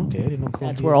 Columbia? Okay, I didn't know Columbia.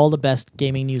 That's where all the best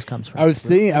gaming news comes from. I was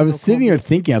sitting here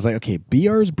thinking, I was like, okay,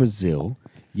 BR's Brazil,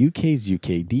 UK's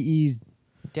UK, DE's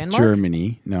Denmark?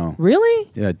 Germany. No.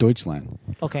 Really? Yeah, Deutschland.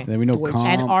 Okay. Then we know Deutsch- COM.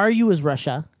 And RU is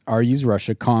Russia. RU's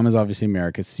Russia. COM is obviously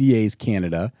America. CA's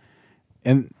Canada.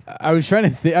 And I was trying to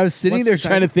think. I was sitting What's there China?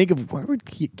 trying to think of where would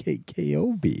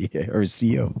KO be or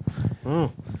CO.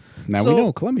 Oh. Now So- we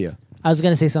know Columbia. I was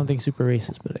going to say something super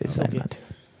racist, but I decided not to.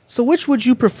 So which would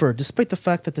you prefer, despite the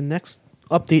fact that the next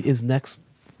update is next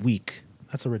week?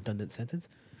 That's a redundant sentence.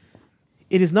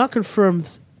 It is not confirmed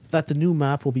that the new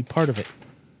map will be part of it.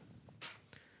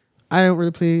 I don't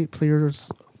really play Players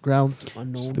Ground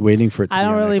Unknown. Just waiting for it to I be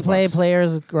don't on really play Xbox.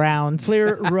 Players Grounds.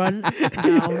 Player Run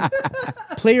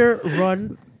Player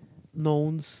Run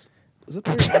Knowns. Is it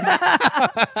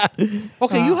Player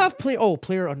Okay, you have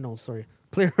Player Unknown, sorry.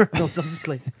 Player Unknowns. I'm just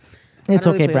like It's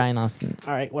don't really okay, play it. Brian Austin.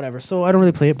 all right, whatever. So I don't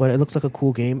really play it, but it looks like a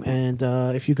cool game. And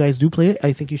if you guys do play it,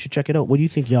 I think you should check it out. What do you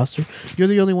think, Yoster? You're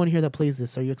the only one here that plays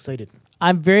this. Are you excited?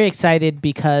 I'm very excited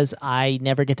because I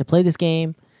never get to play this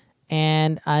game,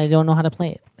 and I don't know how to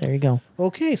play it. There you go.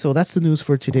 Okay, so that's the news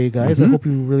for today, guys. I hope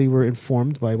you really were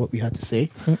informed by what we had to say.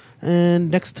 And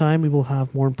next time we will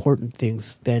have more important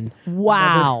things than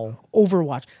Wow. another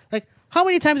Overwatch. Like, how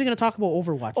many times are you going to talk about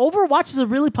Overwatch? Overwatch is a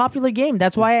really popular game.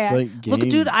 That's why It's I like look, game-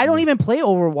 dude. I don't even play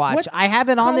Overwatch. What? I have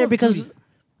it on Call there of because Duty.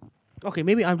 Okay,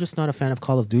 maybe I'm just not a fan of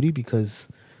Call of Duty because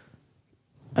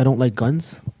I don't like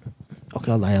guns. Okay,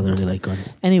 I'll lie. I literally like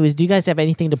guns. Anyways, do you guys have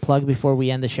anything to plug before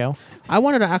we end the show? I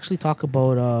wanted to actually talk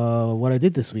about what I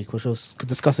did this week, which was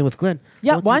discussing with Glenn.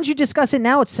 Yeah, What why the- don't you discuss it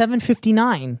now? It's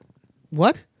 7:59.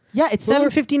 What? Yeah, it's Well, we're-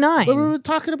 7:59. But we were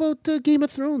talking about Game of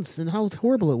Thrones and how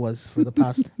horrible it was for the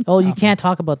past. Oh, you can't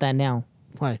talk about that now.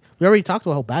 Why? We already talked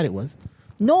about how bad it was.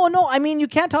 No, I mean you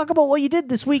can't talk about what you did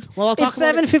this week. Well, I'll talk it's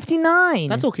about it- 7:59.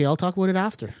 That's okay. I'll talk about it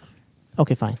after.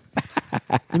 Okay, fine.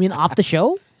 You mean off the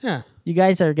show? Yeah. You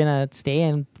guys are gonna stay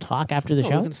and talk after the No,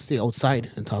 show? we're gonna stay outside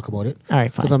and talk about it All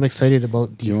right, because fine. I'm excited about.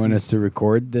 DC. Do you want us to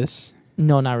record this?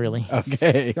 No, not really.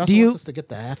 Okay. He also Do you- wants us to get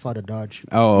the F out of Dodge?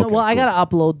 Oh, No, okay. well, I cool.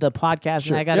 gotta upload the podcast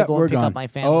Sure. and I gotta Yeah, go we're and pick gone. up my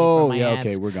family Oh, from my yeah, aunts.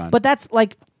 okay, we're gone. But that's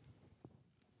like,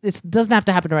 it doesn't have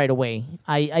to happen right away.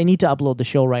 I need to upload the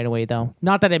show right away, though.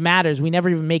 Not that it matters. We never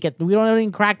even make it. We don't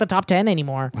even crack the top 10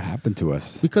 anymore. What happened to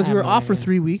us? Because we were I off for have no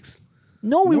 3 weeks.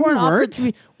 No, we No, weren't we off for weren't.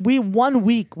 3 We 1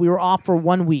 week. We were off for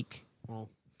 1 week.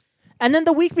 And then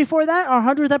the week before that, our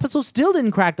 100th episode still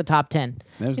didn't crack the top 10.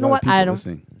 There's you know a lot what? of people I don't.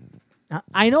 listening.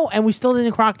 I know, and we still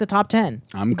didn't crack the top 10.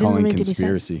 I'm It didn't calling make any sense.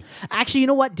 conspiracy. Actually, you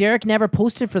know what? Derek never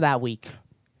posted for that week.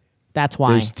 That's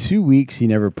why. There's 2 weeks he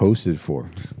never posted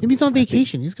for. Maybe he's on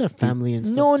vacation. He's got a family and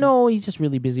stuff. No, he's just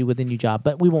really busy with a new job,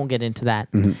 but we won't get into that.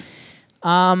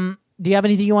 Mm-hmm. Do you have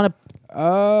anything you want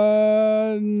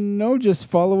to? No, just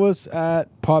follow us at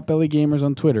Potbelly Gamers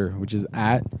on Twitter, which is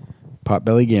at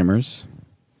Potbelly Gamers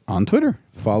on Twitter.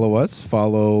 Follow us.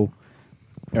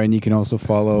 And you can also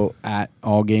follow at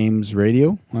All Games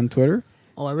Radio on Twitter.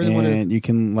 Oh, I really want to. And you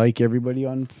can like everybody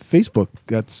on Facebook.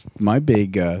 That's my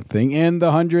big thing. And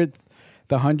the 100th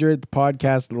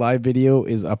podcast live video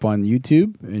is up on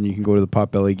YouTube, and you can go to the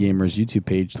Potbelly Gamers YouTube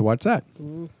page to watch that.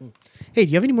 Hey,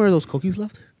 do you have any more of those cookies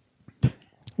left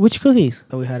Which cookies?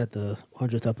 that we had at the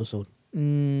 100th episode?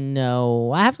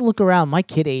 No, I have to look around. My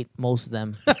kid ate most of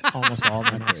them, almost all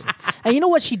of them. actually. And you know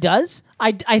what she does?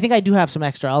 I think I do have some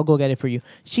extra. I'll go get it for you.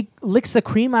 She licks the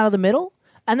cream out of the middle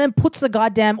and then puts their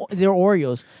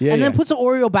Oreos Yeah, and then yeah. puts the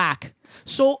Oreo back.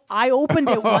 So I opened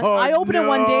it one. I opened it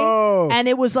one no. day and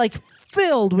it was like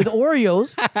filled with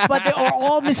Oreos, but they are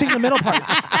all missing the middle part.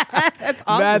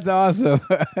 That's awesome.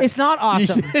 It's not You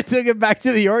awesome. should have took it back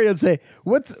to the Oreo and say,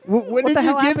 what did the you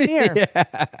hell give me? happened here?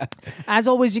 As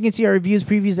always, you can see our reviews,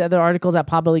 previews, and other articles at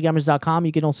potbellygamers.com.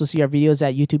 You can also see our videos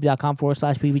at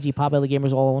youtube.com/PBG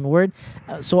Potbellygamers, all one word.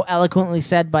 So eloquently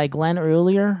said by Glenn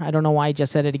earlier. I don't know why I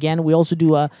just said it again. We also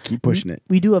do Keep pushing it.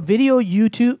 We do a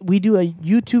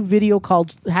YouTube video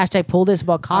called #Pull This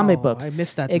about comic Oh, books. I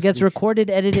missed that It this gets week. recorded,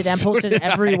 edited, and posted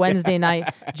every Wednesday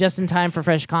night, just in time for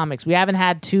Fresh Comics. We haven't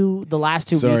had the last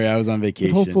 2 Sorry, weeks. I was on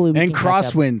vacation. Hopefully we and can catch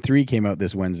up. Crosswind 3 came out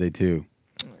this Wednesday, too.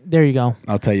 There you go.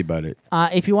 I'll tell you about it.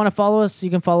 If you want to follow us, you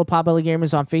can follow Potbelly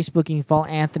Gamers on Facebook. You can follow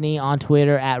Anthony on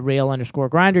Twitter at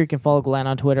Rail_Grinder. You can follow Glenn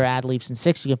on Twitter at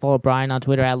Leafson6. You can follow Brian on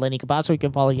Twitter at Lenny Cabasso. You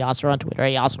can follow Yasser on Twitter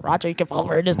at Yasser Raja. You can follow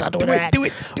Ernest on Twitter at Do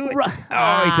it.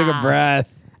 Oh, he took a breath.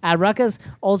 at Ruckus.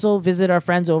 Also, visit our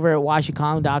friends over at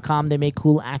washikong.com. They make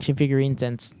cool action figurines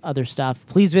and other stuff.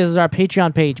 Please visit our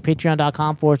Patreon page,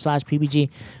 patreon.com/PBG.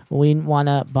 We want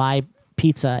to buy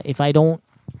pizza. If I don't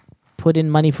put in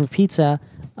money for pizza,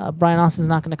 Brian Austin's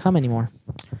not going to come anymore.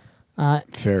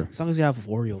 Fair. As long as you have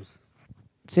Oreos.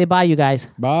 Say bye, you guys.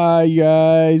 Bye,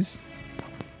 guys.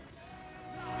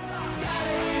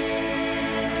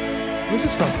 Where's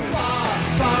this from?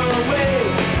 Far away,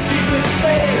 deep in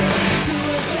space.